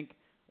they think,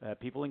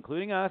 people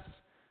including us.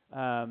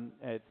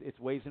 It's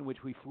ways in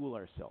which we fool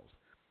ourselves.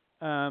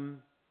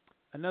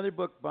 Another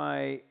book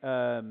by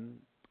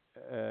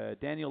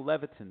Daniel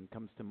Levitin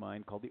comes to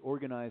mind called The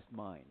Organized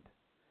Mind,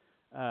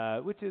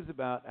 which is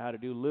about how to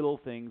do little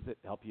things that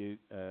help you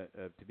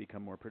to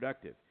become more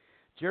productive.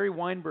 Jerry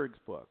Weinberg's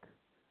book,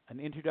 An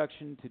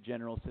Introduction to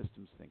General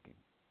Systems Thinking.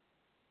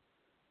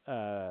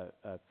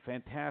 A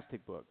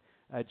fantastic book.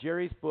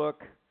 Jerry's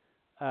book,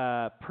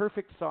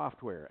 Perfect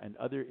Software and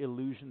Other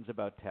Illusions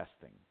About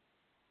Testing.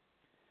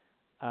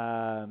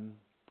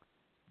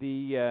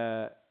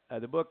 The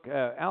book,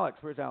 Alex,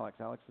 where's Alex?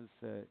 Alex was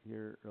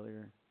here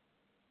earlier.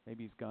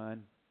 Maybe he's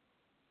gone.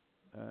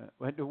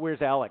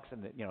 Where's Alex?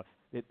 And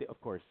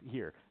of course,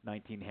 here,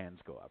 19 hands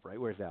go up, right?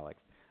 Where's Alex?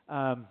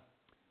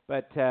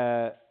 But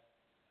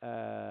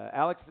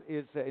Alex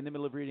is in the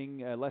middle of reading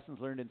Lessons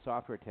Learned in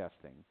Software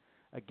Testing.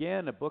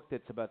 Again, a book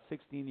that's about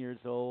 16 years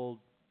old.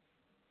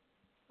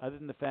 Other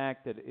than the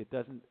fact that it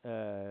doesn't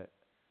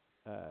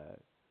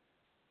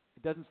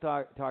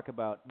talk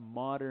about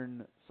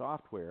modern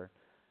software,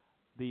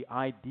 the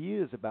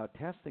ideas about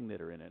testing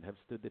that are in it have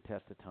stood the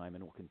test of time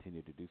and will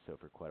continue to do so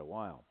for quite a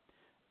while.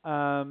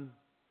 On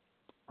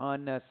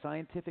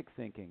scientific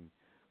thinking,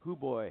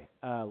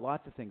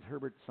 lots of things.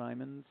 Herbert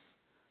Simon's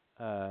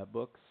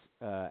books,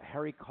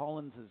 Harry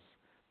Collins's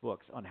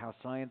books on how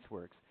science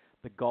works,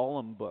 the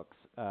Golem books.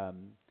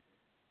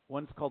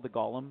 One's called The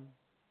Golem,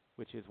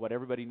 which is what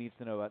everybody needs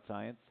to know about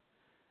science.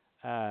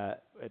 And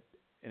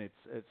it's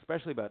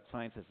especially about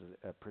science as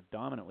a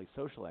predominantly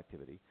social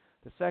activity.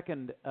 The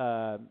second,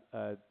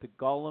 The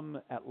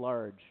Golem at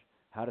Large,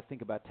 How to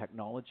Think About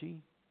Technology,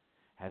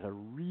 has a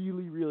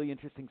really, really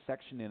interesting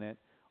section in it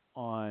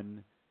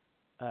on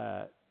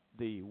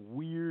the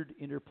weird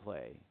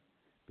interplay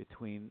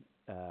between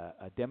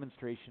a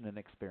demonstration and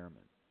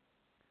experiment.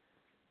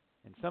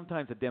 And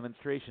sometimes a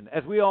demonstration,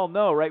 as we all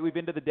know, right? We've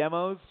been to the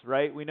demos,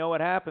 right? We know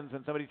what happens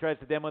when somebody tries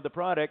to demo the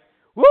product.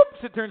 Whoops,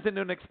 it turns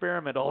into an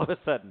experiment all of a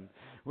sudden,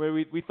 where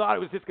we thought it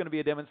was just going to be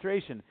a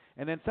demonstration.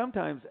 And then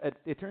sometimes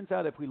it turns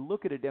out if we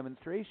look at a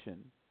demonstration,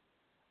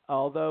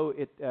 although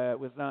it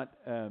was not,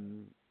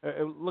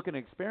 look at an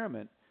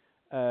experiment,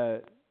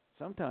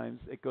 sometimes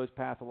it goes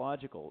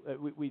pathological.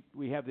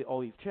 We have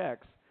all these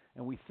checks,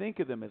 and we think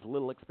of them as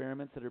little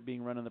experiments that are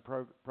being run on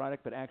the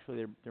product, but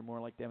actually they're more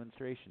like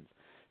demonstrations.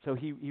 So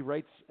he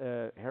writes,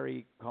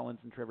 Harry Collins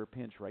and Trevor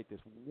Pinch write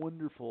this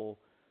wonderful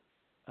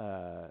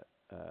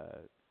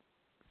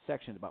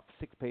section, about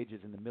 6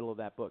 pages in the middle of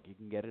that book. You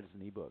can get it as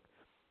an ebook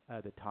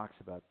that talks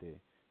about the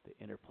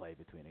interplay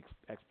between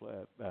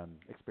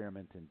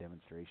experiment and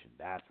demonstration.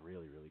 That's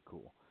really, really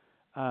cool.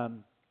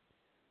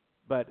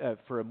 But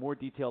for a more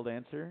detailed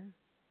answer,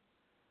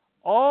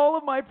 all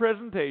of my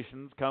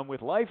presentations come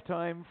with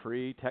lifetime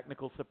free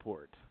technical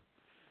support.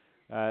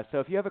 So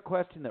if you have a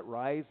question that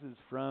rises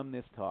from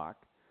this talk,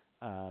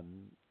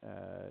 um,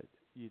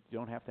 you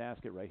don't have to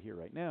ask it right here,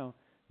 right now.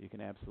 You can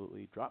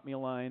absolutely drop me a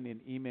line in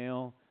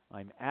email.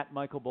 I'm at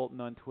Michael Bolton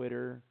on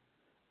Twitter.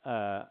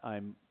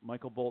 I'm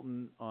Michael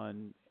Bolton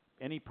on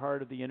any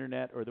part of the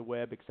internet or the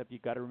web, except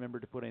you've got to remember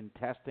to put in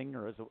testing,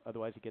 or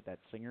otherwise you get that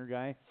singer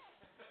guy.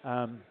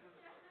 Um,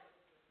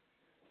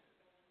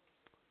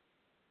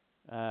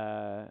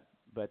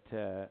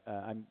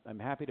 I'm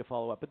happy to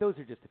follow up. But those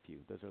are just a few.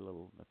 Those are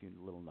a few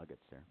little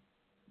nuggets there.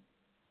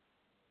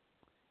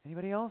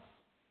 Anybody else?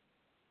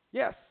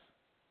 Yes.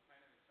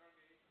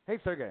 Hey,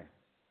 Sergey.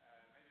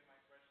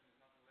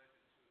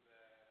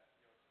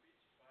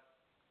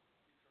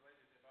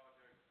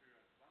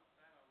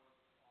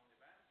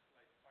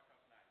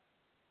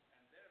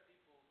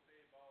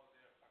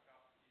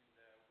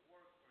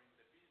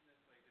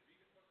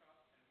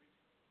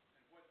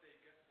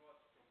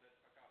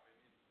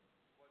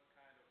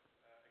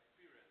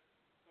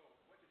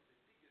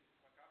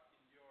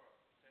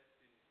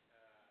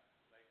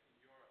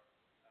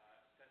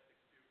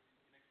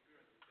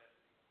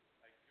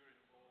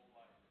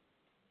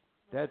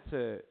 That's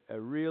a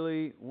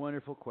really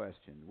wonderful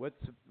question.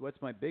 What's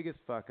my biggest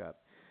fuck up?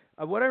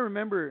 What I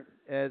remember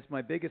as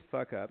my biggest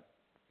fuck up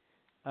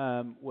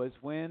was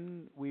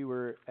when we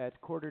were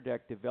at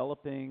Quarterdeck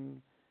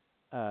developing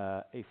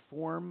a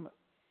form,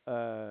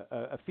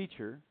 a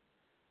feature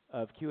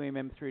of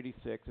QAMM386.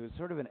 It was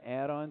sort of an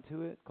add-on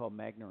to it called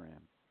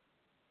Magnaram.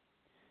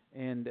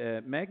 And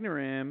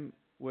Magnaram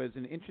was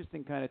an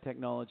interesting kind of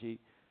technology.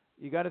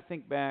 You got to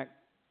think back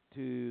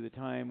to the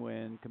time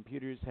when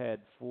computers had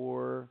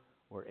 4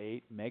 or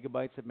 8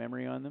 megabytes of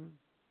memory on them.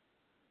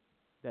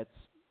 That's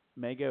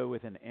mega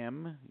with an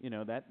M,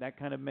 that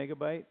kind of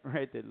megabyte,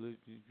 right? That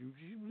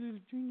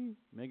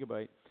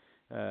megabyte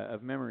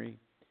of memory.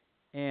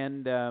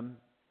 And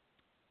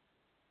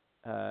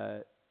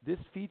this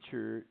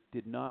feature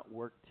did not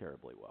work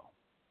terribly well.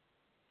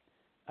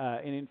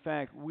 And in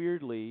fact,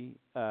 weirdly,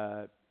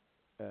 the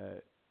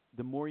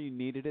more you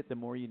needed it,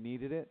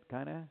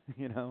 kind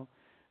of,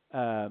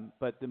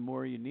 but the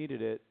more you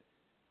needed it,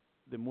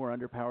 the more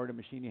underpowered a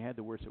machine you had,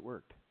 the worse it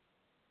worked.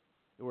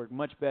 It worked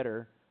much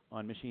better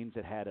on machines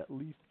that had at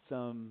least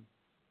some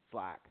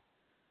slack.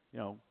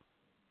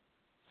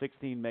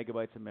 16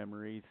 megabytes of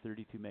memory,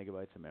 32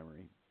 megabytes of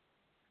memory.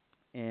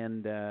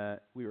 And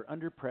we were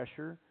under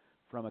pressure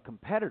from a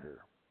competitor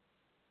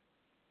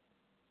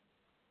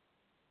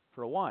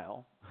for a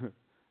while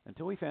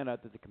until we found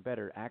out that the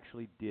competitor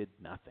actually did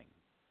nothing.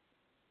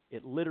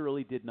 It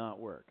literally did not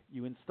work.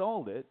 You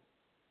installed it,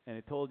 and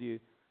it told you,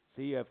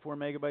 see, you have 4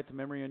 megabytes of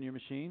memory on your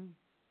machine.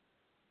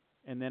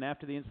 And then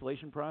after the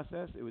installation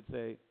process, it would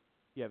say,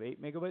 you have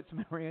 8 megabytes of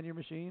memory on your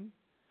machine?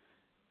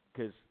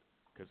 Because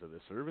of the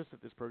service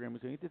that this program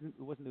was doing, it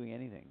wasn't doing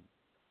anything.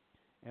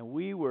 And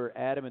we were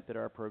adamant that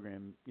our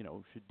program,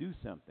 should do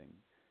something.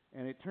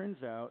 And it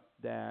turns out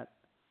that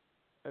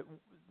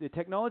the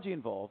technology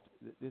involved,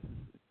 this is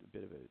a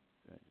bit of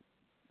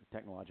a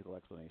technological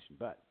explanation,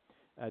 but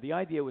the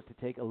idea was to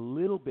take a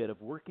little bit of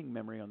working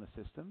memory on the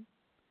system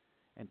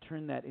and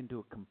turn that into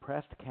a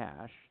compressed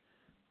cache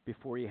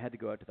before you had to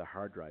go out to the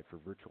hard drive for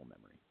virtual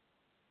memory.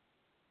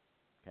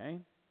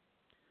 Okay?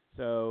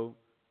 So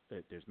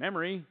there's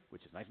memory,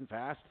 which is nice and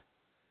fast,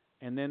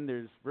 and then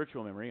there's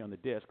virtual memory on the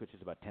disk, which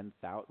is about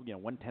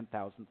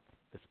 1/10,000th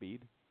the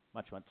speed,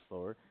 much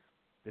slower.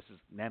 This is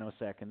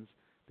nanoseconds.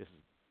 This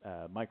is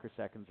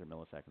microseconds or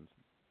milliseconds.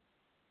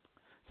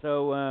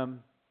 So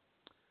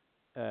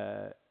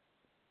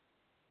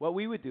what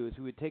we would do is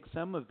we would take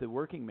some of the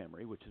working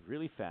memory, which is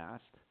really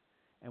fast,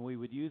 and we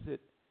would use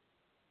it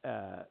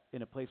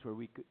in a place where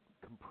we could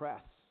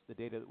compress the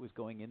data that was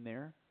going in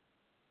there,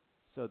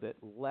 so that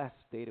less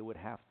data would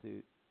have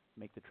to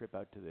make the trip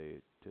out to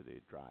the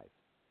drive.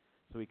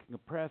 So we can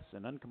compress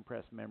and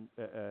uncompress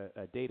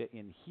data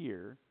in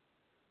here,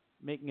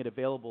 making it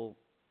available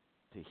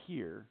to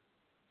here,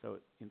 so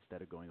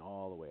instead of going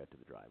all the way out to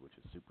the drive, which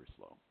is super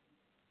slow.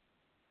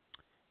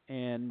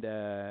 And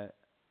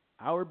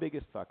our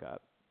biggest fuck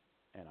up,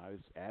 and I was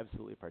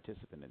absolutely a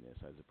participant in this,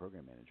 I was a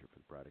program manager for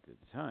the product at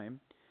the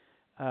time,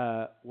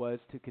 was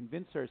to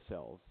convince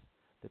ourselves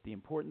that the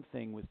important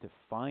thing was to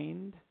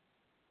find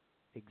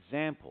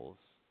examples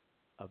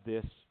of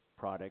this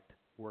product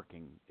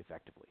working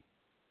effectively,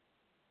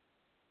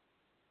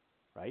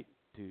 right?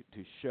 To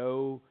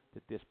show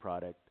that this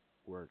product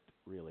worked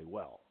really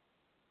well.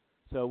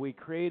 So we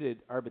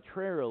created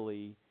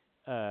arbitrarily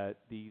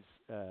these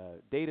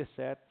data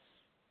sets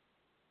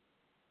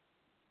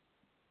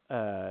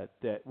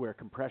where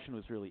compression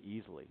was really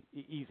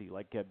easy,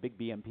 like big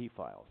BMP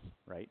files,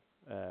 right?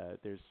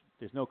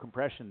 There's no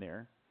compression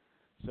there.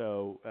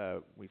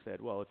 So we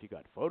said, well, if you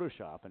got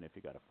Photoshop and if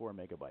you got a 4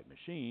 megabyte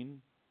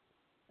machine,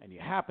 and you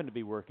happen to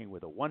be working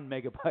with a 1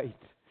 megabyte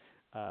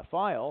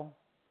file,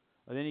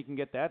 well, then you can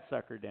get that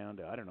sucker down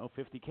to,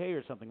 50K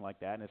or something like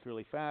that, and it's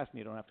really fast, and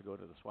you don't have to go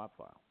to the swap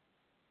file.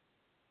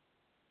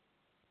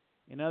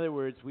 In other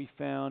words, we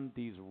found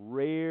these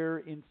rare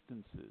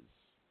instances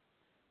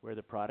where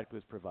the product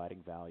was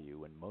providing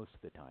value, and most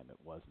of the time it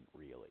wasn't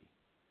really.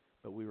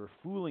 but we were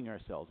fooling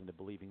ourselves into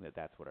believing that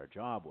that's what our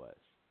job was.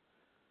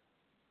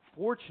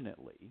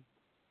 Fortunately,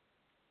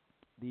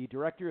 the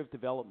director of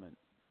development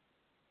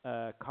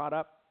caught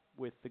up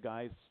with the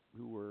guys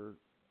who were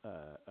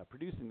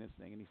producing this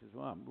thing, and he says,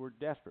 well, we're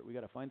desperate. We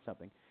got to find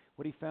something.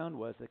 What he found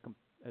was that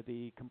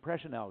the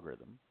compression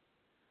algorithm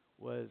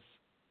was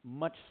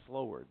much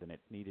slower than it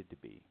needed to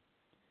be.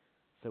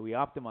 So we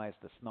optimized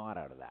the snot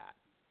out of that.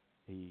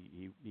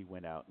 He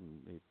went out and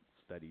he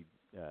studied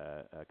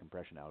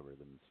compression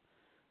algorithms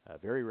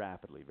very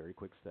rapidly, very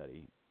quick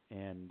study,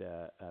 and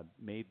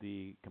made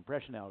the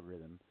compression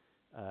algorithm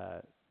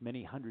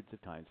many hundreds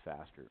of times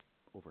faster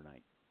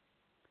overnight.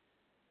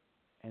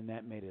 And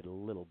that made it a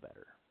little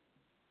better.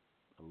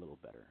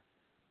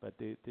 But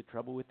the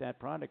trouble with that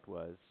product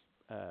was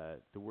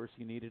the worse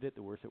you needed it,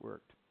 the worse it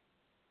worked.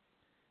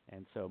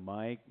 And so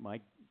my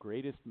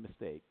greatest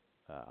mistake,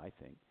 I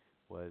think,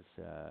 was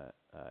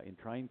in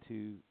trying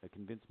to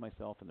convince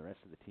myself and the rest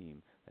of the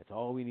team that's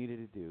all we needed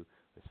to do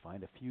was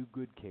find a few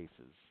good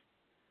cases,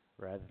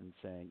 rather than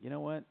saying, you know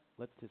what,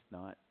 let's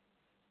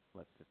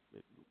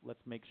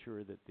make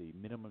sure that the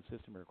minimum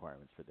system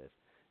requirements for this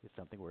is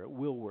something where it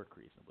will work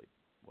reasonably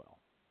well.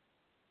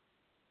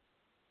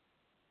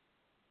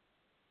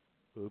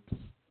 Oops.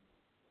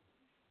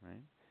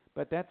 Right?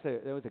 But that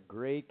was a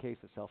great case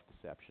of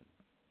self-deception.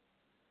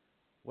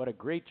 What a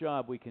great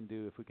job we can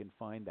do if we can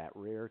find that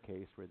rare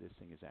case where this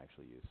thing is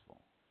actually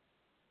useful.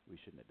 We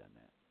shouldn't have done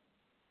that.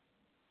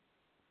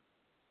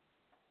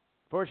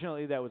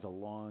 Fortunately, that was a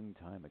long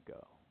time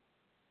ago.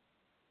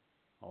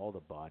 All the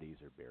bodies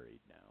are buried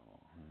now.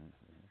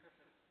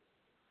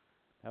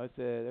 That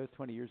was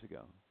 20 years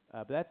ago.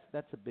 But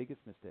that's the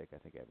biggest mistake I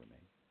think I ever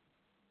made.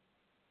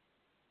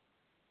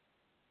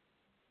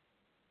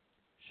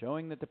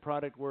 Showing that the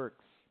product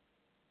works.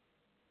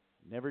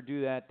 Never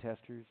do that,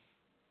 testers.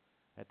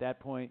 At that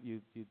point,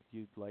 you'd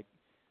like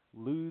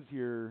lose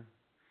your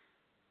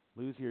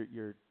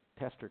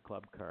tester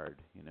club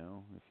card, you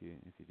know, if you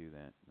do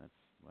that. That's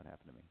what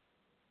happened to me.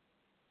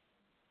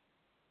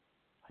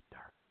 A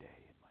dark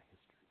day in my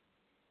history.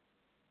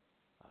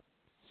 A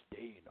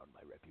stain on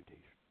my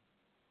reputation.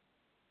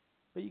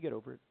 But you get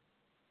over it.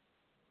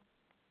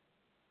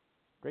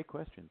 Great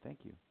question. Thank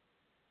you.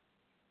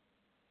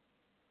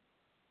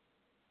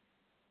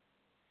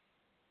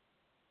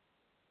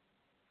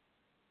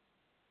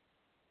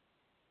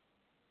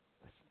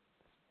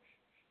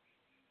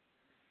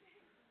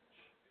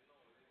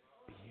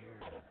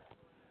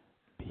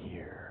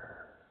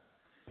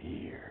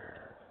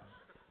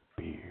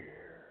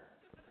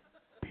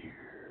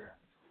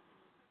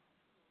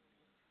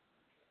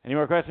 Any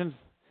more questions?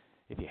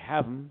 If you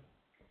have them,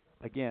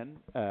 again,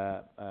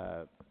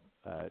 at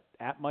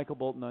Michael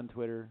Bolton on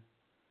Twitter,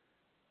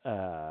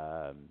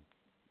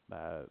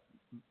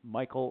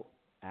 Michael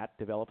at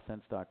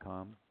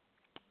developsense.com,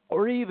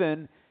 or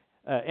even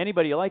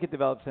anybody you like at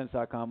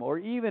developsense.com, or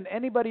even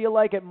anybody you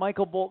like at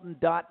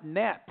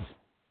michaelbolton.net.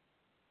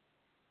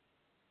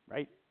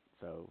 Right?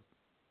 So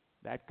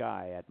that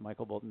guy at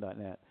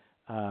michaelbolton.net.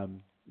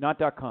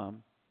 Not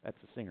 .com. That's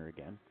the singer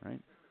again,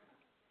 right?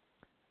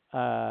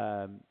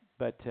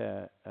 But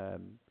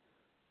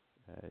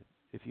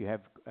if you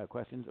have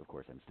questions, of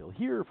course, I'm still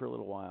here for a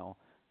little while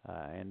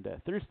and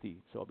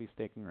thirsty, so I'll be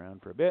sticking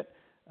around for a bit.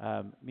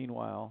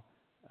 Meanwhile,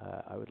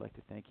 I would like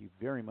to thank you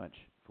very much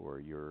for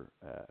your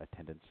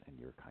attendance and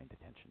your kind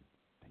attention.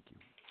 Thank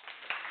you.